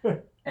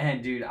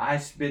 And, dude, I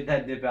spit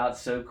that dip out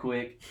so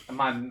quick.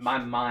 My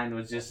mind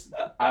was just,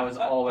 I was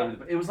all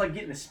over it was like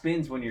getting the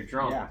spins when you're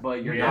drunk,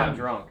 but you're not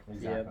drunk.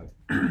 Exactly.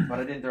 But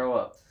I didn't throw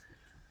up.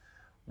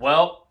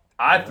 Well,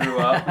 I threw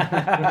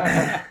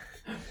up.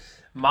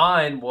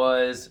 Mine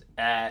was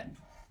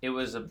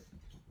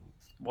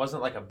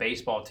wasn't like a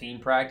baseball team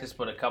practice,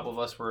 but a couple of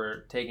us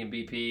were taking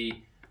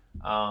BP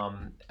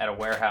at a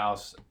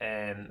warehouse,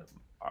 and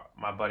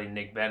my buddy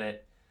Nick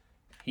Bennett,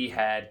 he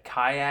had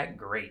kayak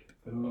grape.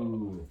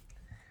 Ooh.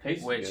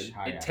 Tastes Which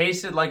good. it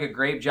tasted like a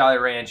grape Jolly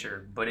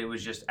Rancher, but it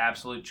was just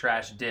absolute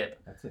trash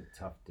dip. That's a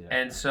tough dip.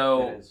 And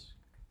so It is.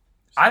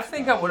 I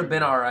think I would have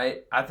been all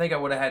right. I think I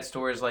would have had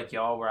stories like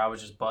y'all where I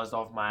was just buzzed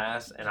off my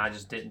ass and I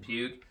just didn't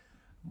puke.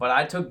 But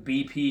I took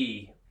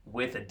BP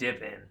with a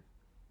dip in.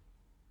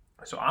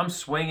 So I'm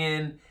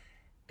swinging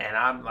and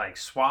I'm like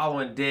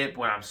swallowing dip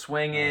when I'm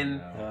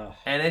swinging. Oh, no. Ugh.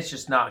 And it's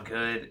just not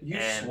good. You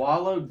and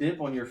swallow dip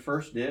on your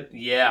first dip?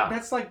 yeah.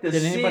 That's like the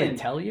Did sin. anybody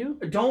tell you?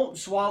 Don't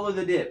swallow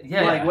the dip.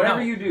 Yeah, like whatever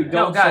no. you do, No,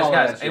 don't guys, swallow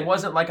that shit. it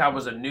wasn't like I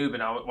was a noob,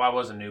 and I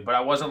wasn't a noob, but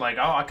I wasn't like,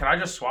 oh, can I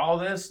just swallow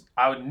this?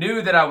 I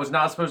knew that I was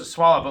not supposed to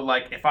swallow, but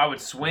like if I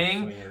would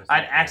swing,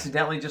 I'd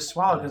accidentally just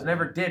swallow because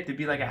never dipped. It'd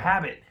be like a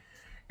habit.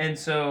 And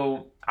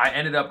so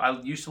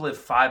I used to live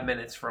 5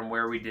 minutes from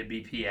where we did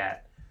BP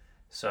at.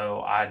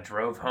 So I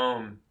drove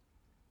home.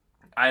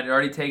 I had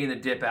already taken the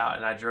dip out,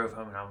 and I drove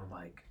home, and I'm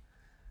like,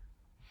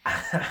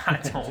 I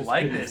don't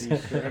like this.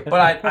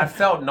 But I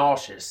felt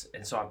nauseous,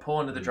 and so I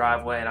pull into the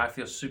driveway, and I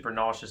feel super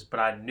nauseous,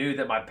 but I knew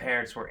that my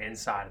parents were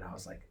inside, and I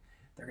was like,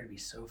 they're going to be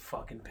so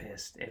fucking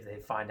pissed if they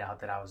find out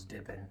that I was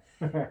dipping.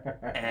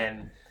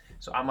 And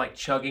so I'm like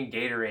chugging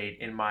Gatorade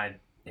in my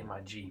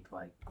Jeep,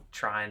 like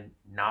trying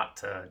not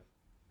to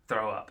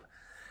throw up.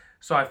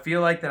 So I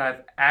feel like that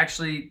I've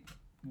actually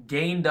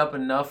gained up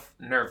enough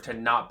nerve to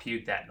not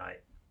puke that night.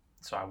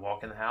 So I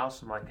walk in the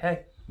house. I'm like,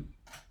 hey,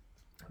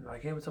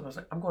 what's up? I was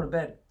like, I'm going to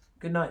bed.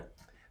 Good night.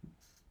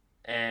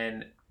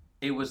 And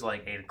it was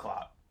like 8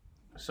 o'clock.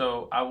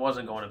 So I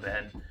wasn't going to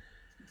bed.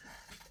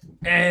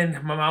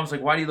 And my mom's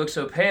like, why do you look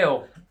so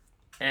pale?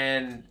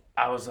 And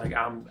I was like,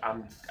 I'm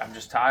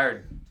just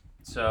tired.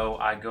 So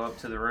I go up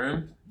to the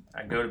room.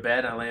 I go to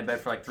bed. I lay in bed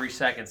for like 3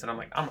 seconds. And I'm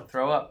like, I'm going to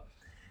throw up.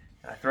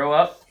 And I throw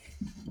up.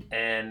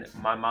 And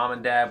my mom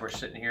and dad were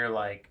sitting here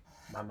like,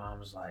 my mom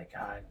was like,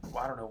 I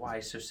don't know why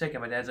he's so sick.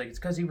 And my dad's like, it's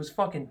because he was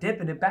fucking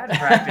dipping in batting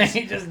practice.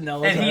 He just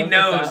knows. And he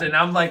knows. And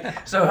I'm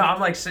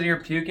like, sitting here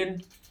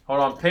puking. Hold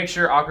on,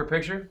 awkward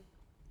picture.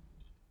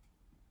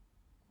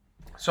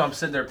 So I'm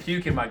sitting there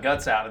puking my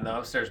guts out in the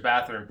upstairs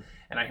bathroom.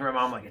 And I hear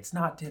my mom like, it's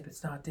not dip.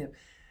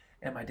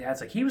 And my dad's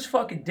like, he was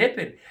fucking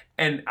dipping.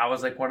 And I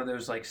was like one of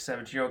those like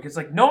 17-year-old kids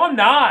like, no, I'm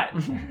not.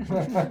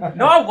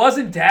 No, I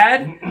wasn't,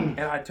 Dad.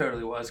 And I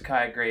totally was.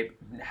 Kayak grape.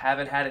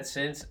 Haven't had it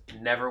since.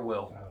 Never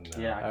will. Oh, no.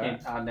 Yeah, I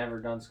can't. I've never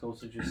done Skull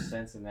Citrus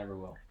since and never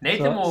will.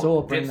 Nathan so will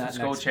we'll dip bring some that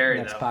Skull next, Cherry,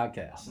 next though.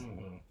 podcast.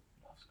 Mhm.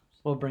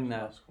 We'll bring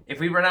that. If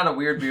we run out of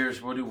weird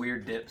beers, we'll do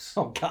weird dips.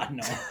 Oh God,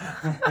 no!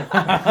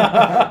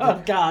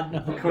 Oh God,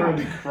 no! Corey will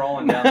be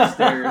crawling down the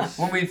stairs.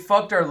 When we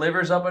fucked our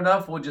livers up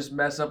enough, we'll just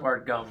mess up our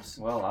gums.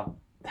 Well,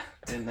 I've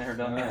been there,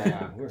 done Oh, that.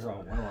 yeah, we're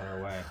on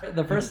our way.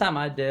 The first time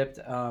I dipped,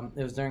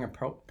 it was during a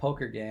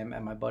poker game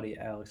at my buddy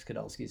Alex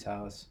Kadelsky's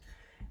house,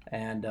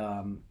 and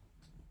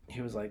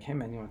he was like, "Hey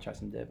man, you want to try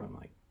some dip?" I'm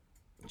like,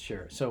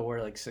 "Sure." So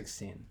we're like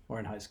 16, we're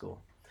in high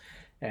school,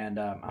 and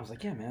I was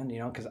like, "Yeah, man,"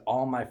 because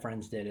all my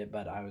friends did it,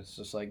 but I was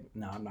just like,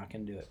 "No, I'm not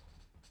gonna do it."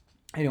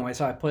 Anyway,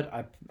 so I put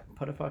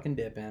a fucking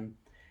dip in,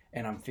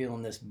 and I'm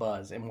feeling this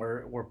buzz, and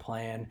we're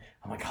playing.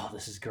 I'm like, "Oh,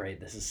 this is great.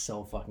 This is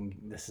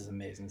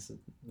amazing." This is,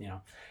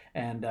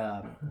 and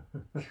I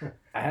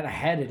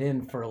had it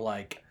in for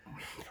like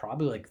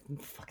probably like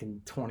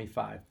fucking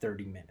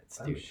 25-30 minutes,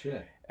 Oh, dude.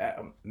 shit.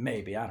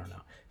 Maybe, I don't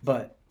know.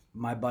 But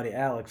my buddy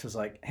Alex was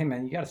like, "Hey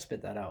man, you got to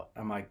spit that out."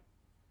 I'm like,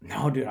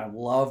 "No, dude, I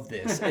love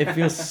this. It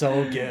feels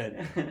so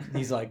good."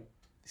 He's like,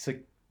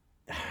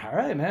 "All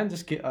right, man,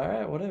 all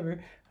right,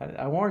 whatever.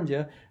 I warned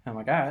you." I'm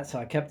like, "All right." So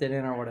I kept it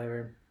in or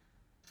whatever.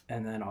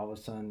 And then all of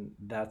a sudden,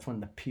 that's when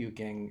the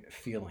puking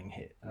feeling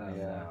hit. Oh, Yeah.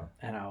 no.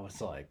 And I was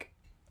like,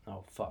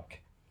 "Oh fuck!"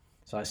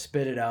 So I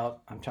spit it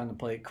out. I'm trying to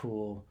play it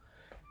cool,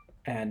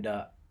 and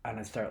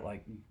I start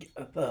like,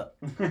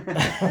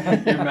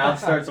 Your mouth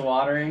starts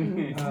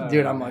watering.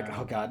 dude. I'm like,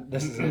 "Oh God,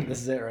 this is it.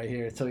 This is it right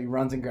here." So he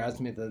runs and grabs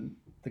me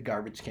the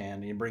garbage can,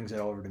 and he brings it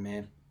over to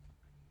me,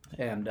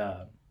 and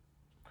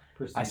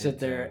I sit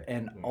there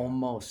and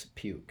almost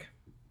puke.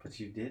 But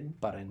you didn't.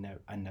 but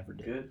I never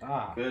did. Good.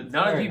 Ah, Good.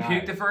 None of Very you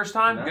puked the nice. first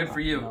time? No. Good for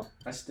you. No.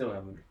 I still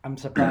haven't. I'm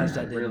surprised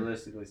I didn't.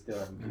 Realistically, still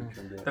haven't puked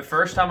from dip. The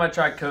first time I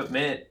tried Coke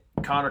Mint,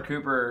 Connor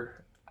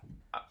Cooper,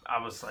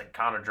 I was like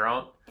kind of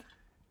drunk.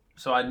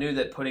 So I knew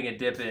that putting a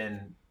dip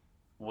in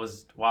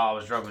was, while I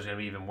was drunk, was going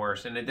to be even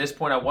worse. And at this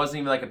point, I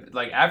wasn't even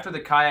like after the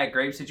kayak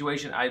grape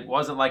situation, I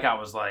wasn't like, I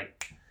was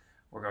like,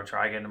 we're going to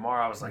try again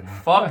tomorrow. I was like,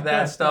 fuck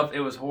that stuff. It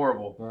was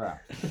horrible. All right.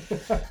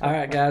 All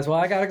right, guys. Well,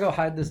 I gotta go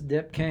hide this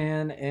dip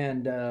can,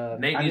 and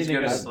Nate I needs to need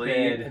go to to go to sleep.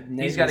 bed.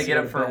 Nate He's got to needs get to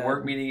up go to for a bed.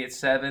 work meeting at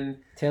 7.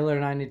 Taylor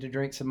and I need to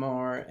drink some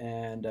more.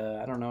 And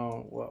I don't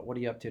know what are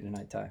you up to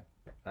tonight, Ty?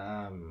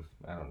 I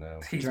don't know.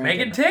 He's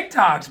Drinking. making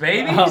TikToks,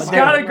 baby. Oh, He's dude.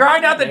 got to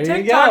grind out the There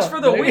you TikToks go.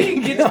 for the There you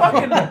week. It's go.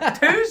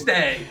 fucking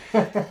Tuesday.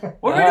 What are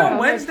we All right. doing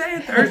Wednesday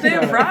and Thursday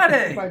and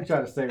Friday? Might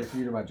try to stay with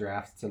you to my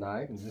drafts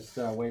tonight and just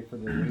wait for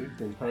the week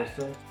in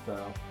person. So.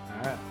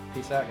 All right.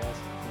 Peace out, guys.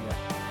 See ya.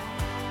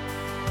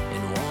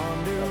 and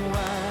wonder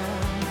why